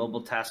sending Mobile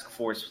Task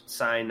Force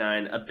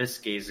Psi-9 Abyss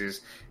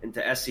Gazers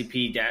into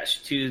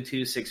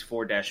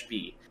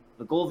SCP-2264-B.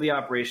 The goal of the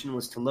operation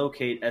was to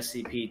locate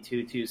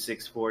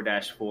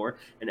SCP-2264-4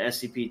 and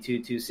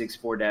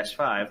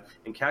SCP-2264-5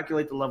 and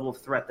calculate the level of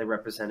threat they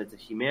represented to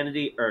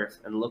humanity, Earth,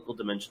 and local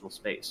dimensional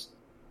space.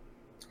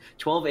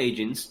 12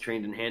 agents,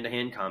 trained in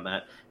hand-to-hand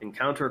combat, and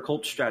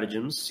counter-occult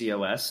stratagems,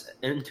 COS,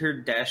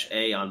 entered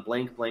 -A on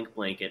blank blank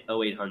blank at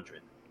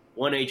 0800.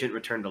 One agent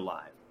returned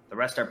alive. The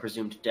rest are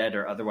presumed dead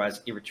or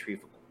otherwise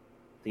irretrievable.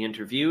 The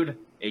interviewed,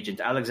 Agent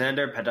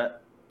Alexander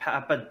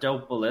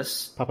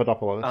Papadopoulos.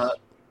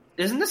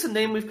 Isn't this a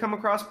name we've come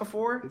across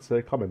before? It's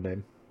a common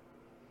name.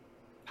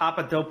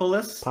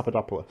 Papadopoulos?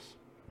 Papadopoulos.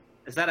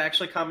 Is that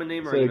actually a common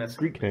name? It's or a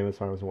Greek name as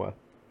far as I'm aware.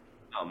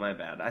 Oh, my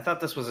bad. I thought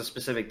this was a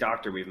specific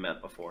doctor we've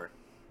met before.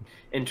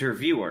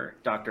 Interviewer,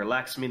 Dr.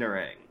 Laxmi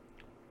Narang.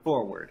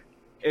 Forward.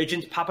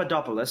 Agent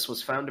Papadopoulos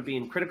was found to be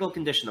in critical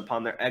condition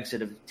upon their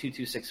exit of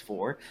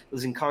 2264,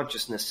 losing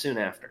consciousness soon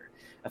after.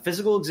 A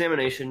physical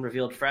examination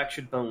revealed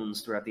fractured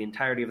bones throughout the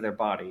entirety of their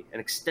body and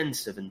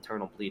extensive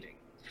internal bleeding.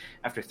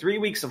 After 3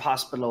 weeks of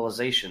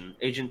hospitalization,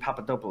 Agent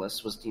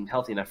Papadopoulos was deemed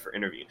healthy enough for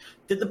interview.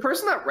 Did the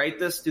person that write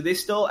this, do they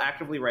still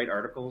actively write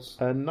articles?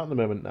 Not at the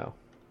moment, no.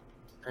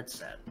 That's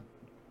sad.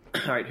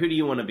 All right, who do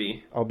you want to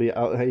be? I'll be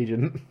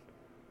agent.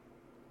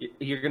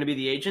 You're going to be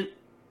the agent?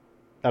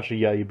 Actually,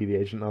 yeah, you be the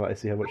agent now that I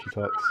see how much he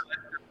talks.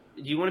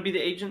 Do you want to be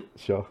the agent?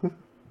 Sure.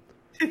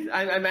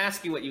 I'm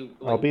asking what you.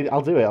 I'll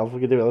do it. I'll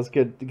fucking do it. Let's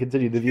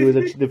continue. The viewers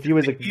are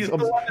He's the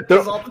one that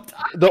does all the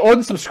time. they're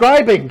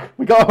unsubscribing.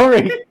 We gotta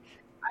hurry.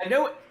 I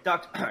know it,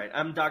 Doctor. All right,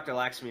 I'm Dr.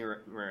 Laxmi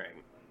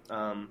Narang.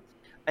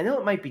 I know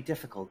it might be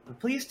difficult, but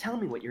please tell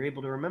me what you're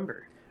able to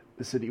remember.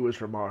 The city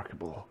was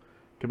remarkable.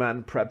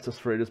 Command prepped us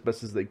for it as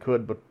best as they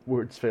could, but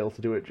words failed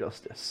to do it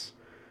justice.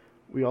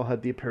 We all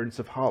had the appearance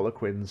of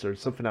harlequins, or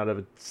something out of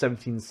a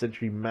 17th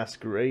century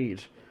masquerade.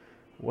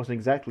 It wasn't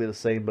exactly the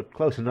same, but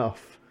close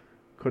enough.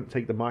 Couldn't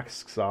take the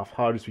masks off,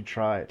 hard as we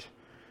tried.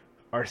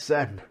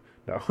 Arsene!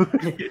 No.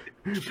 I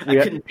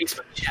couldn't face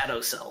my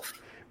shadow self.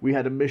 We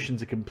had a mission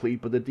to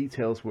complete, but the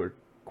details were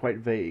quite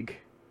vague.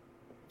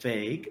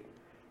 Vague?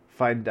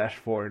 Find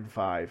 -4 and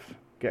 5.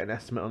 Get an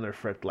estimate on their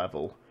threat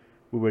level.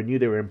 We knew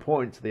they were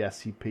important to the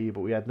SCP,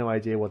 but we had no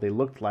idea what they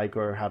looked like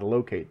or how to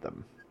locate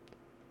them.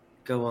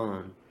 Go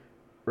on.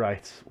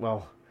 Right,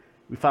 well,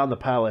 we found the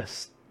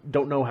palace.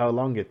 Don't know how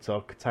long it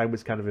took. Time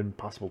was kind of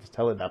impossible to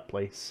tell in that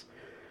place.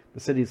 The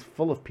city is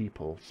full of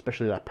people,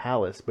 especially that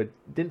palace, but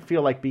it didn't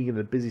feel like being in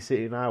a busy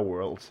city in our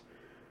world.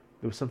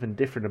 There was something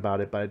different about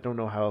it, but I don't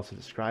know how else to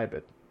describe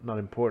it. Not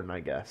important,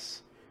 I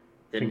guess.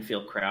 Didn't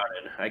feel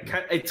crowded.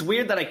 It's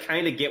weird that I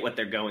kind of get what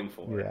they're going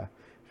for. Yeah.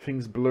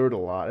 Things blurred a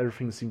lot.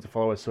 Everything seemed to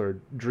follow a sort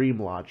of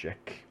dream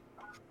logic.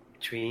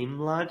 Dream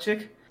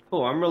logic?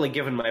 Oh, I'm really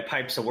giving my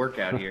pipes a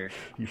workout here.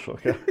 You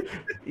fucker.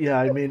 Yeah,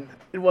 I mean,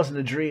 it wasn't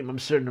a dream, I'm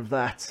certain of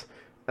that.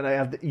 And I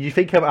have you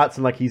think I'm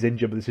acting like he's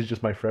injured, but this is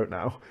just my throat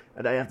now.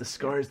 And I have the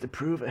scars to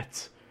prove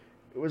it.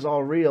 It was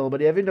all real,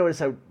 but you ever notice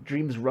how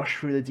dreams rush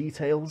through the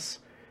details?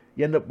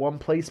 You end up one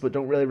place, but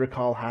don't really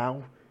recall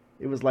how.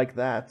 It was like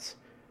that.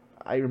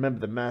 I remember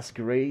the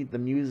masquerade, the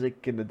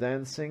music, and the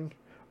dancing.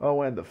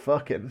 Oh, and the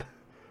fucking.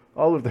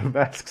 All with their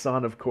masks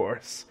on, of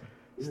course.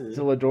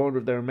 Still adorned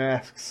with their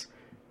masks.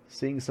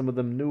 Seeing some of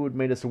them nude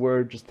made us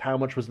aware just how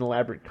much was an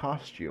elaborate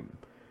costume.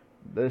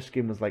 Their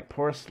skin was like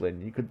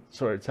porcelain. You could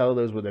sort of tell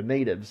those were the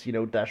natives,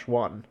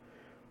 -1.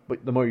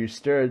 But the more you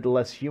stared, the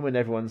less human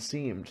everyone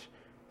seemed.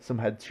 Some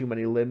had too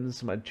many limbs,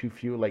 some had too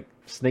few, like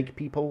snake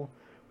people.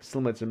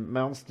 Similar to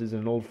monsters in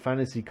an old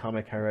fantasy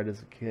comic I read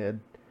as a kid.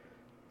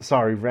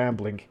 Sorry,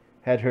 rambling.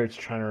 Head hurts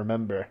trying to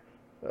remember.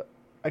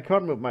 I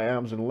can't move my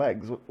arms and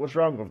legs. What's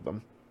wrong with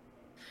them?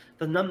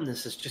 The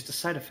numbness is just a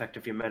side effect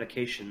of your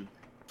medication.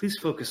 Please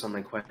focus on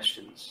my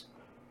questions.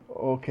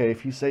 Okay,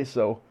 if you say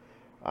so.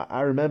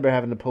 I remember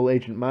having to pull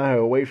Agent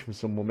Mayo away from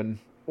some woman.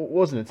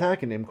 Wasn't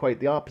attacking him, quite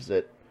the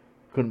opposite.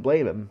 Couldn't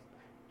blame him.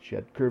 She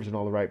had curves in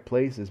all the right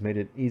places, made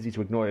it easy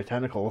to ignore her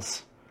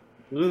tentacles.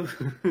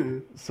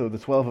 So the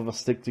 12 of us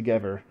stick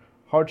together.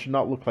 Hard to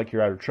not look like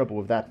you're out of trouble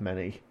with that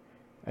many.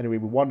 Anyway,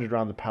 we wandered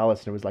around the palace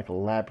and it was like a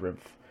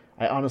labyrinth.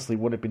 I honestly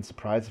wouldn't have been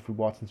surprised if we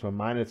walked into a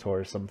minotaur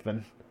or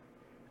something.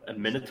 A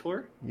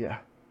minotaur? Yeah.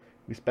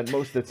 We spent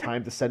most of the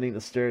time descending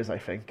the stairs, I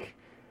think.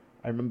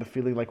 I remember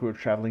feeling like we were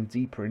traveling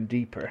deeper and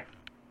deeper.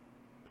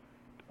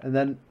 And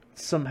then,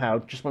 somehow,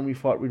 just when we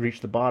thought we'd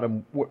reached the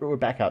bottom, we're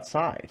back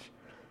outside.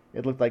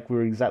 It looked like we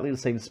were exactly the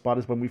same spot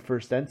as when we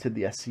first entered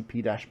the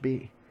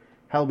SCP-B.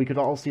 Hell, we could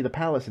all see the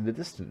palace in the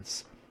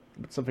distance.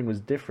 But something was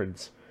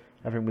different.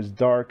 Everything was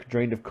dark,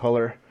 drained of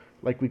color,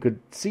 like we could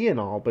see and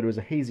all, but it was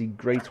a hazy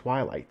grey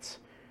twilight.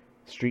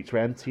 Streets were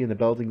empty and the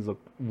buildings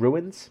looked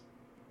ruined.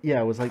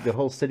 Yeah, it was like the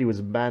whole city was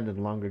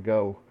abandoned long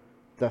ago.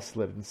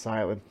 Desolate and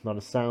silent, not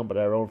a sound but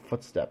our own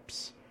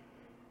footsteps.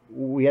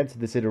 We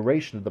entered this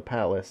iteration of the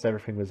palace.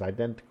 Everything was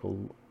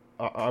identical,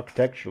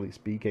 architecturally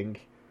speaking.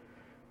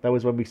 That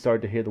was when we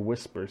started to hear the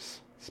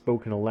whispers,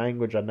 spoken a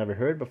language I'd never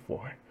heard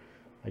before.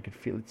 I could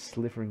feel it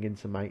slithering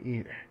into my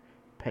ear,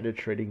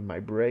 penetrating my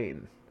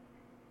brain.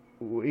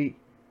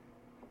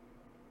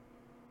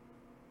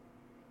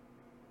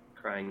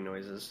 Crying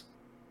noises.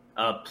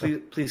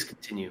 Please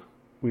continue.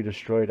 We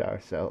destroyed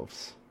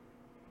ourselves.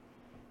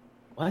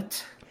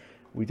 What?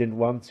 We didn't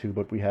want to,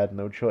 but we had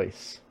no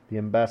choice. The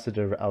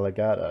ambassador of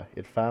Alagada,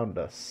 it found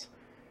us.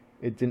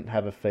 It didn't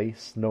have a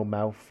face, no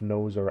mouth,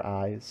 nose, or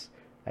eyes.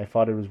 I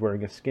thought it was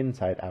wearing a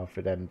skin-tight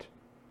outfit and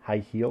high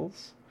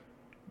heels?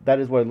 That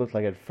is what it looked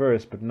like at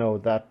first, but no,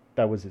 that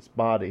was its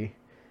body.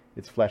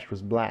 Its flesh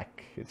was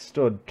black. It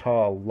stood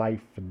tall,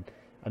 lithe, and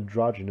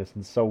androgynous,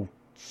 and so...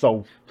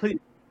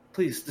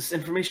 Please, this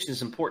information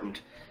is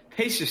important.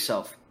 Pace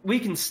yourself. We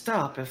can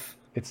stop if...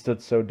 It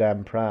stood so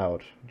damn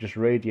proud, just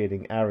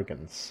radiating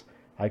arrogance.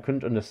 I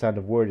couldn't understand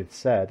a word it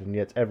said, and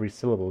yet every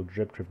syllable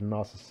dripped with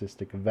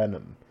narcissistic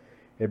venom.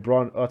 It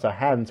brought out a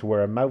hand to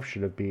where a mouth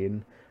should have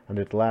been, and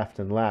it laughed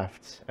and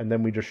laughed, and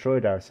then we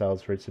destroyed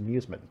ourselves for its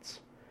amusement.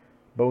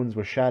 Bones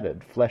were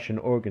shattered, flesh and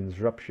organs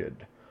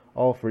ruptured.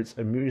 All for its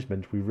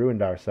amusement we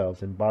ruined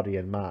ourselves in body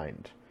and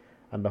mind.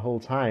 And the whole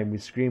time we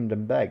screamed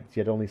and begged,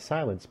 yet only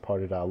silence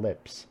parted our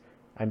lips.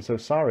 "I'm so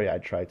sorry," I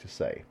tried to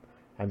say.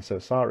 "I'm so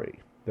sorry."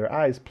 Their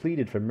eyes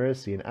pleaded for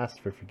mercy and asked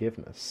for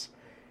forgiveness.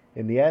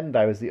 In the end,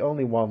 I was the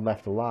only one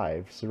left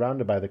alive,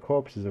 surrounded by the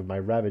corpses of my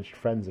ravaged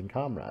friends and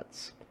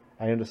comrades.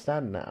 I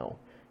understand now.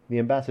 The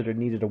ambassador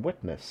needed a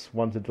witness,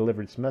 one to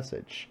deliver its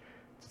message.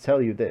 To tell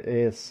you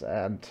this,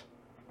 and...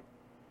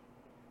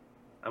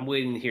 I'm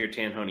waiting to hear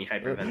Tanhoney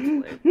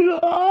hyperventilate.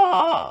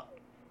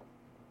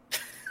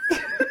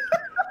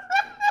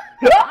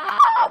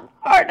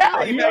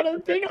 Arnell, you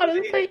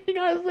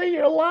gotta say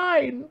your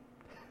line!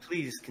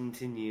 Please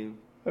continue.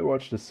 I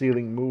watched the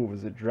ceiling move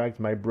as it dragged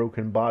my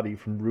broken body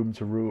from room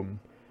to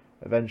room.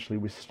 Eventually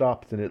we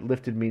stopped, and it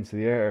lifted me into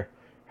the air,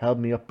 held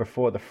me up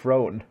before the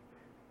throne.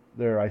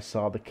 There I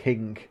saw the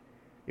king.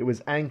 It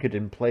was anchored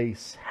in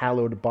place,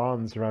 hallowed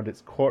bonds around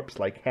its corpse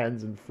like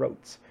hands and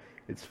throats,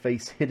 its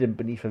face hidden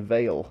beneath a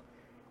veil.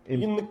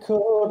 In the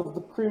court of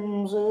the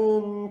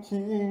Crimson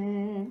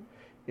King.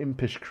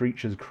 Impish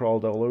creatures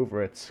crawled all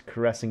over it,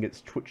 caressing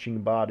its twitching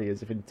body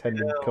as if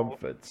intending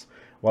comfort,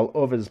 while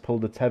others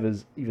pulled the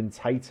tethers even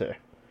tighter.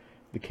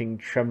 The king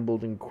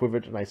trembled and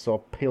quivered, and I saw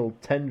pale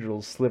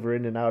tendrils sliver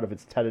in and out of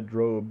its tattered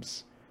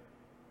robes.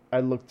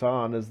 I looked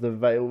on as the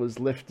veil was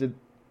lifted.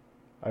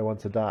 I want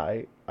to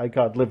die. I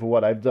can't live for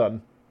what I've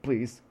done.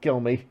 Please,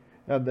 kill me,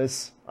 And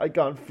this, I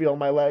can't feel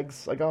my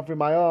legs. I can't feel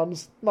my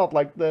arms. Not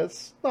like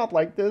this. Not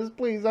like this.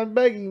 Please, I'm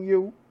begging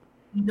you.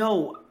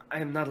 No, I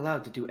am not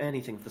allowed to do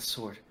anything of the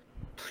sort.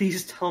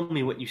 Please tell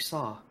me what you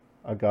saw.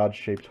 A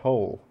god-shaped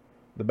hole.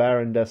 The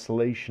barren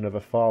desolation of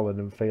a fallen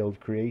and failed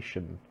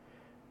creation.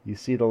 You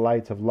see the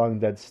light of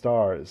long-dead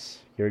stars.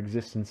 Your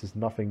existence is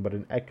nothing but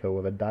an echo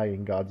of a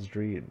dying god's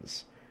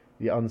dreams.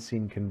 The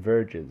unseen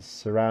converges,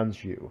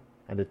 surrounds you,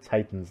 and it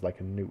tightens like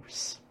a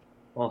noose.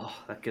 Oh,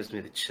 that gives me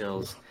the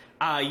chills.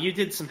 You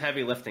did some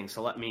heavy lifting,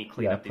 so let me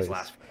clean up these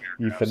last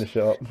few You paragraphs. finish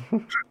it up.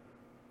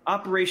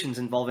 Operations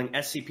involving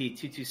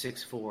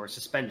SCP-2264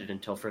 suspended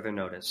until further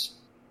notice.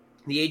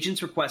 The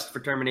agent's request for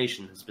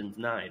termination has been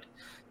denied.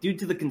 Due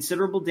to the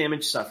considerable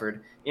damage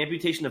suffered,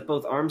 amputation of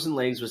both arms and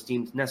legs was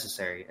deemed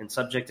necessary, and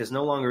subject is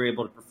no longer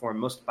able to perform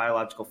most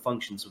biological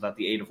functions without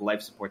the aid of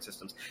life support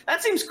systems.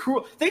 That seems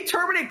cruel. They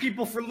terminate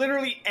people for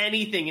literally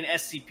anything in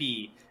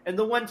SCP. And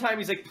the one time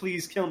he's like,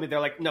 please kill me, they're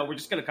like, no, we're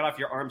just going to cut off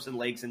your arms and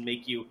legs and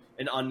make you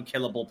an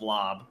unkillable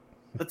blob.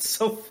 That's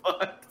so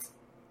fucked.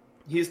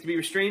 He is to be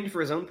restrained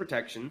for his own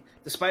protection.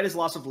 Despite his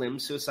loss of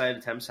limbs, suicide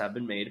attempts have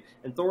been made,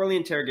 and thoroughly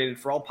interrogated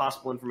for all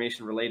possible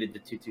information related to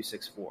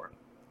 2264.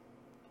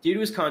 Due to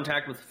his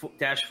contact with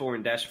 -4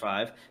 and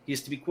 -5, he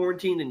is to be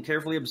quarantined and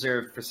carefully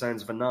observed for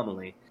signs of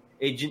anomaly.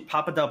 Agent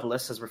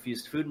Papadopoulos has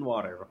refused food and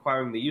water,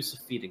 requiring the use of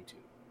feeding tube.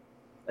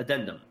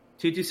 Addendum.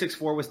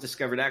 2264 was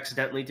discovered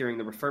accidentally during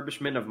the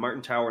refurbishment of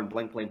Martin Tower and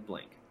blank blank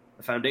blank.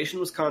 The Foundation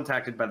was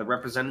contacted by the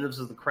representatives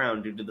of the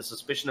Crown due to the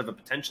suspicion of a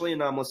potentially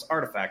anomalous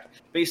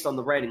artifact based on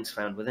the writings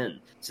found within,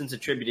 since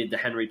attributed to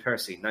Henry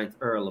Percy, 9th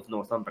Earl of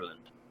Northumberland.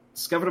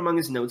 Discovered among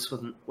his notes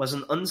was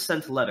an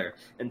unsent letter,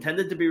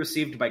 intended to be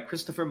received by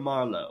Christopher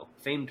Marlowe,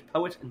 famed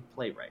poet and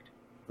playwright.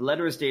 The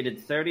letter is dated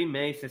 30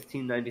 May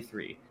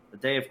 1593, the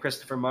day of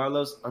Christopher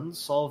Marlowe's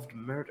unsolved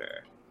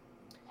murder.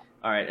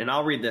 Alright, and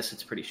I'll read this,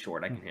 it's pretty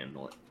short, I can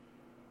handle it.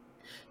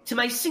 To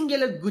my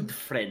singular good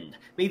friend,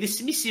 may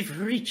this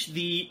missive reach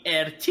thee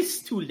ere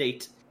 'tis too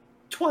late.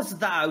 'Twas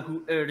thou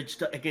who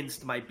urged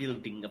against my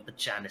building of the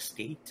Janus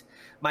Gate.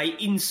 My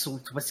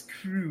insult was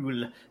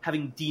cruel,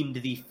 having deemed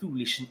thee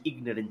foolish and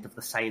ignorant of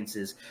the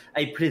sciences.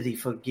 I prithee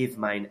forgive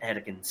mine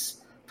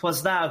arrogance.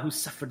 'Twas thou who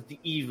suffered the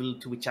evil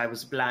to which I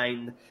was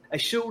blind. I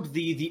showed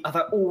thee the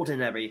other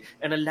ordinary,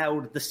 and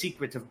allowed the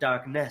secret of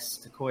darkness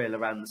to coil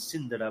around the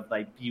cinder of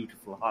thy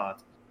beautiful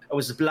heart. I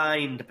was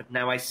blind, but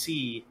now I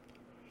see.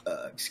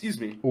 Excuse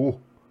me. Oh.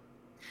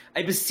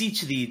 I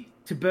beseech thee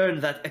to burn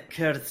that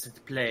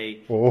accursed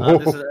play. Oh.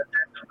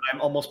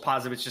 I'm almost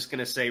positive it's just going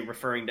to say,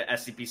 referring to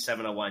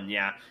SCP-701,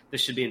 yeah, this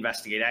should be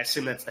investigated. I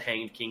assume that's the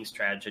Hanged King's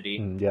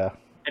tragedy. Yeah.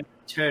 And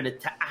turn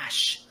it to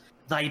ash.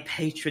 Thy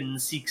patron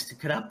seeks to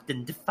corrupt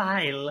and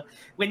defile.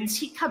 Whence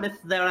he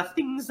cometh, there are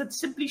things that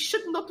simply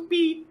should not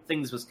be.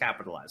 Things was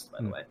capitalized,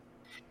 by the way.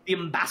 The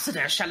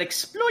ambassador shall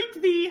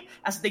exploit thee,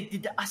 as they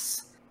did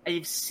us. I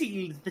have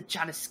sealed the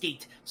Janus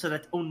Gate so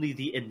that only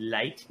the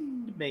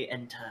enlightened may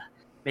enter.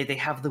 May they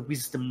have the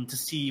wisdom to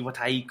see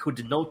what I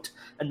could note,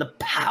 and the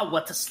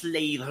power to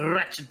slay the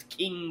wretched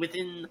king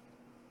within.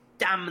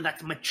 Damn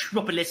that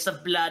metropolis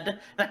of blood,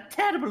 that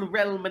terrible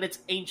realm and its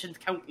ancient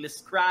countless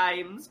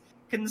crimes.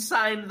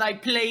 Consign thy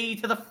play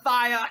to the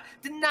fire,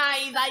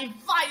 deny thy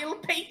vile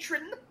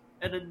patron,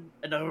 and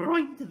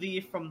anoint thee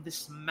from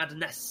this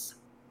madness.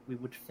 We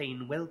would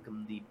fain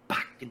welcome thee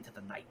back into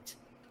the night.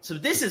 So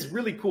this is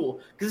really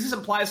cool, because this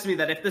implies to me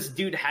that if this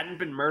dude hadn't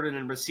been murdered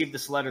and received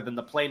this letter, then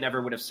the play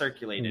never would have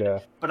circulated.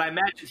 Yeah. But I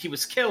imagine he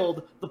was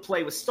killed, the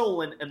play was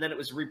stolen, and then it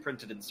was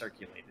reprinted and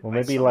circulated. Well,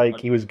 maybe, like,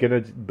 he was gonna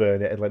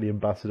burn it and, like, the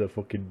ambassador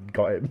fucking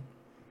got him.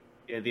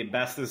 Yeah, the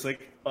ambassador's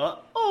like,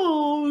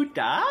 uh-oh,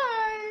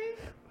 die!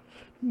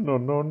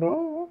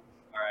 No.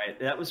 Alright,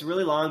 that was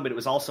really long, but it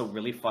was also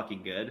really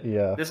fucking good.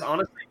 Yeah. This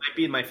honestly might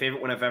be my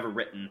favorite one I've ever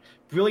written.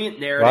 Brilliant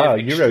narrative. Wow,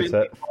 you wrote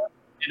it.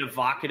 An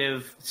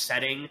evocative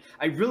setting.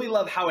 I really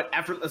love how it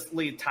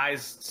effortlessly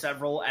ties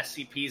several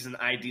SCPs and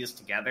ideas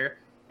together.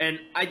 And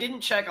I didn't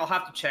check, I'll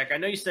have to check. I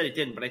know you said it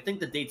didn't, but I think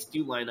the dates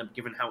do line up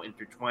given how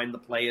intertwined the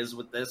play is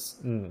with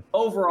this.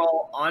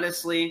 Overall,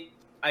 honestly,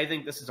 I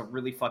think this is a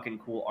really fucking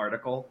cool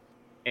article.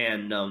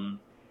 And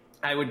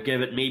I would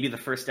give it maybe the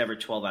first ever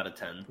 12 out of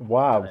 10.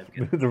 Wow.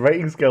 The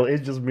rating scale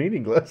is just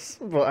meaningless,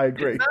 but I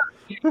agree.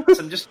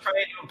 I'm just trying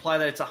to imply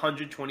that it's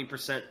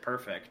 120%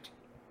 perfect.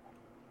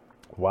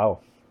 Wow.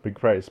 Big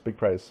praise.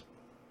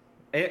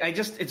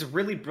 It's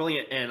really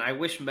brilliant, and I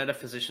wish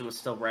Metaphysician was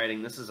still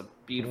writing. This is a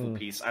beautiful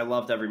piece. I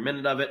loved every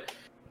minute of it.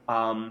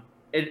 And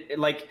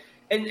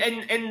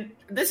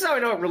this is how I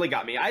know it really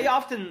got me. I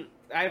have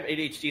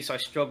ADHD, so I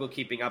struggle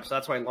keeping up, so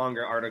that's why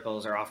longer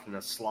articles are often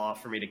a slog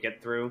for me to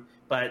get through.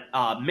 But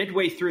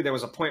midway through, there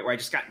was a point where I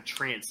just got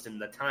entranced,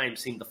 and the time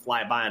seemed to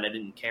fly by, and I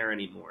didn't care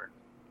anymore,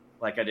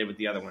 like I did with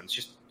the other ones.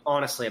 Just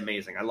honestly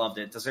amazing. I loved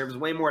it. It deserves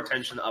way more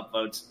attention to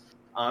upvotes.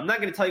 I'm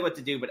not going to tell you what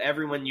to do, but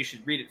everyone, you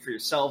should read it for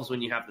yourselves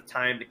when you have the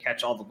time to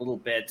catch all the little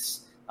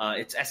bits.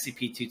 It's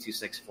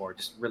SCP-2264,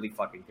 just really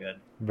fucking good.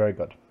 Very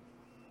good.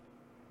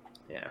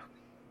 Yeah.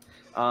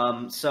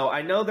 So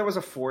I know there was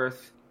a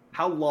fourth.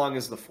 How long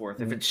is the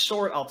 4th? If it's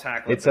short, I'll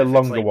tackle it. It's a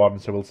longer like, one,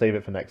 so we'll save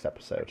it for next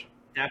episode.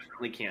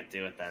 Definitely can't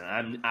do it then.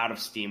 I'm out of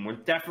steam. We're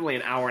definitely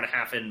an hour and a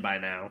half in by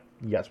now.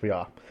 Yes, we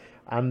are.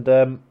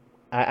 And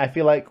I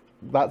feel like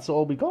that's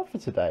all we got for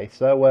today.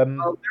 So, there's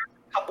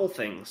a couple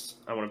things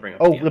I want to bring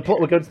up.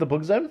 we're going to the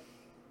plug zone?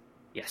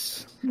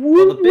 Yes. Whoop,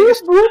 Well, the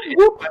biggest whoop, one is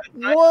whoop. by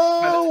the time-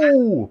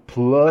 Whoa!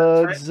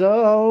 Plug by the time-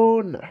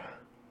 zone.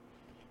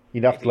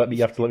 You have to let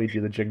me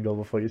do the jingle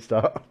before you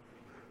start.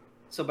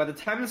 So by the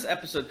time this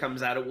episode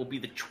comes out, it will be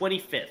the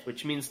 25th,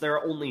 which means there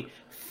are only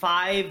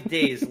 5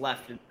 days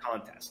left in the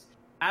contest.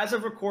 As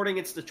of recording,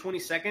 it's the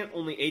 22nd,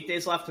 only 8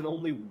 days left, and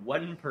only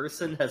one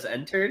person has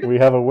entered. We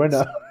have a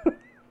winner.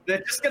 They're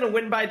just going to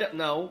win by...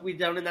 No, we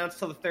don't announce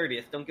till the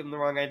 30th. Don't give them the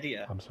wrong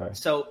idea. I'm sorry.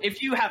 So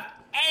if you have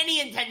any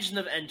intention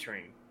of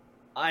entering,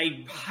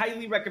 I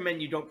highly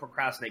recommend you don't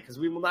procrastinate, because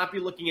we will not be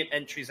looking at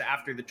entries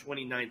after the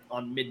 29th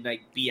on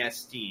midnight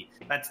BST.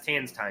 That's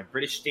Tan's time,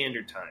 British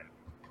Standard Time.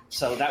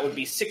 So that would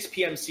be 6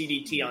 p.m.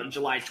 CDT on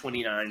July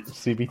 29th.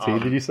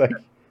 CBT, did you say?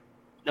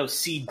 No,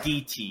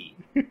 CDT.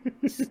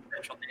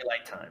 Central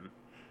Daylight Time.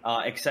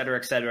 Et cetera,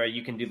 et cetera.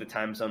 You can do the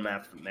time zone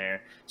math from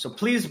there. So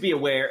please be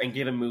aware and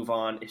get a move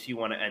on if you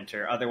want to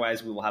enter.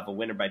 Otherwise, we will have a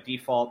winner by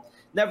default.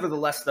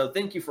 Nevertheless, though,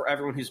 thank you for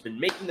everyone who's been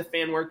making the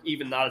fan work,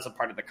 even not as a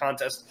part of the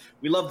contest.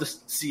 We love to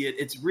see it.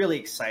 It's really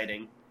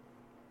exciting.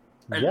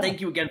 And thank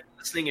you again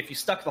for listening. If you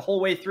stuck the whole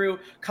way through,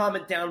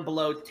 comment down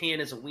below. Tan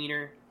is a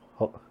wiener.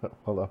 Hold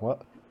on,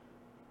 what?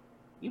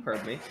 You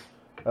heard me.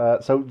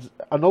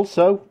 And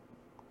also,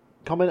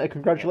 comment a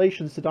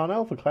congratulations to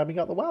Darnell for climbing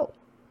out the well.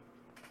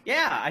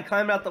 Yeah, I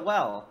climbed out the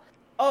well.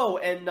 Oh,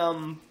 and,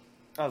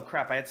 oh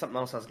crap, I had something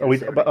else I was going to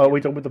say. Are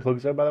we done with the plug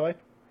zone, by the way?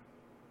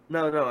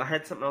 No, I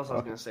had something else I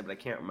was going to say, but I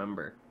can't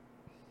remember.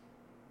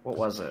 What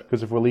was it?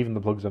 Because if we're leaving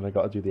the plug zone, I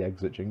got to do the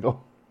exit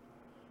jingle.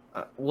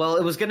 Well,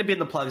 it was going to be in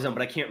the plug zone,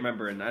 but I can't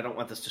remember, and I don't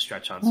want this to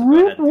stretch on, so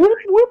go ahead.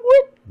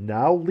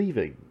 Now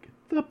leaving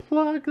the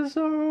plug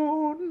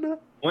zone.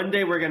 One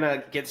day we're going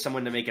to get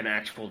someone to make an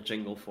actual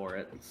jingle for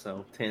it,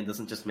 so Tan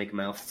doesn't just make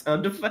mouth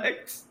sound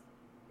effects.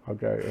 How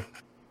dare you?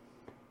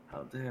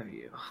 How dare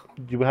you?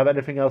 Do you have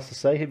anything else to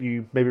say? Have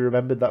you maybe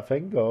remembered that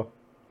thing, or...?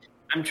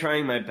 I'm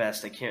trying my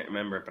best. I can't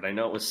remember it, but I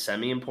know it was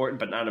semi-important,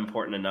 but not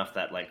important enough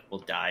that, like, we'll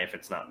die if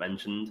it's not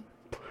mentioned.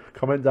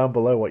 Comment down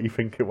below what you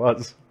think it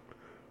was.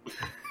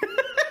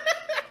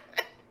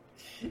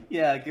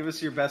 Yeah, give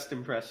us your best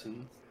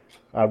impressions.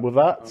 With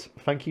that,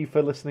 thank you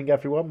for listening,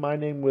 everyone. My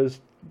name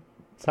was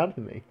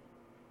Tanhony.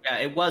 Yeah,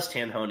 it was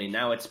Tanhony.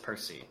 Now it's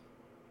Percy.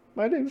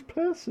 My name's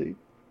Percy.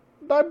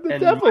 I'm the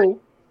devil.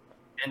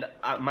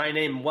 My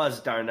name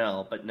was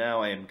Darnell, but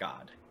now I am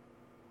God.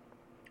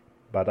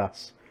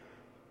 Badass.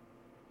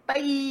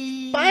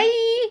 Bye.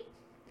 Bye.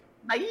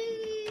 Bye.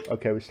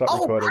 Okay, we stopped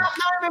recording. Crap,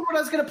 now I remember what I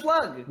was going to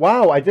plug.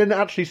 Wow, I didn't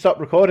actually stop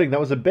recording. That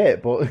was a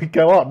bit, but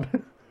go on.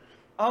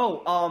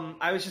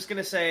 I was just going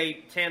to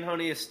say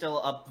Tanhony is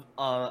still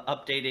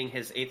updating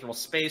his Aetheril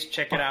Space.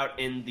 Check it out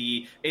in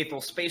the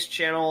Aetheril Space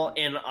channel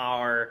in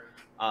our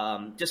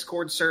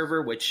Discord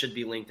server, which should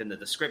be linked in the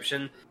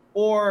description.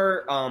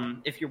 Or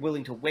if you're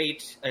willing to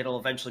wait, it'll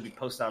eventually be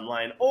posted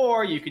online.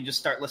 Or you can just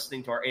start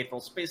listening to our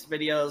Aetheril Space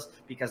videos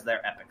because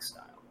they're epic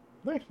style.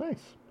 Nice.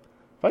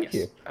 Thank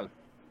you.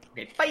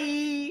 Okay,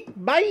 bye!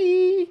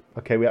 Bye!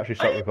 Okay, we actually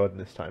stopped recording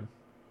this time.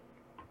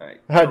 All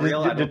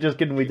right. Just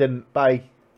kidding, we didn't. Bye.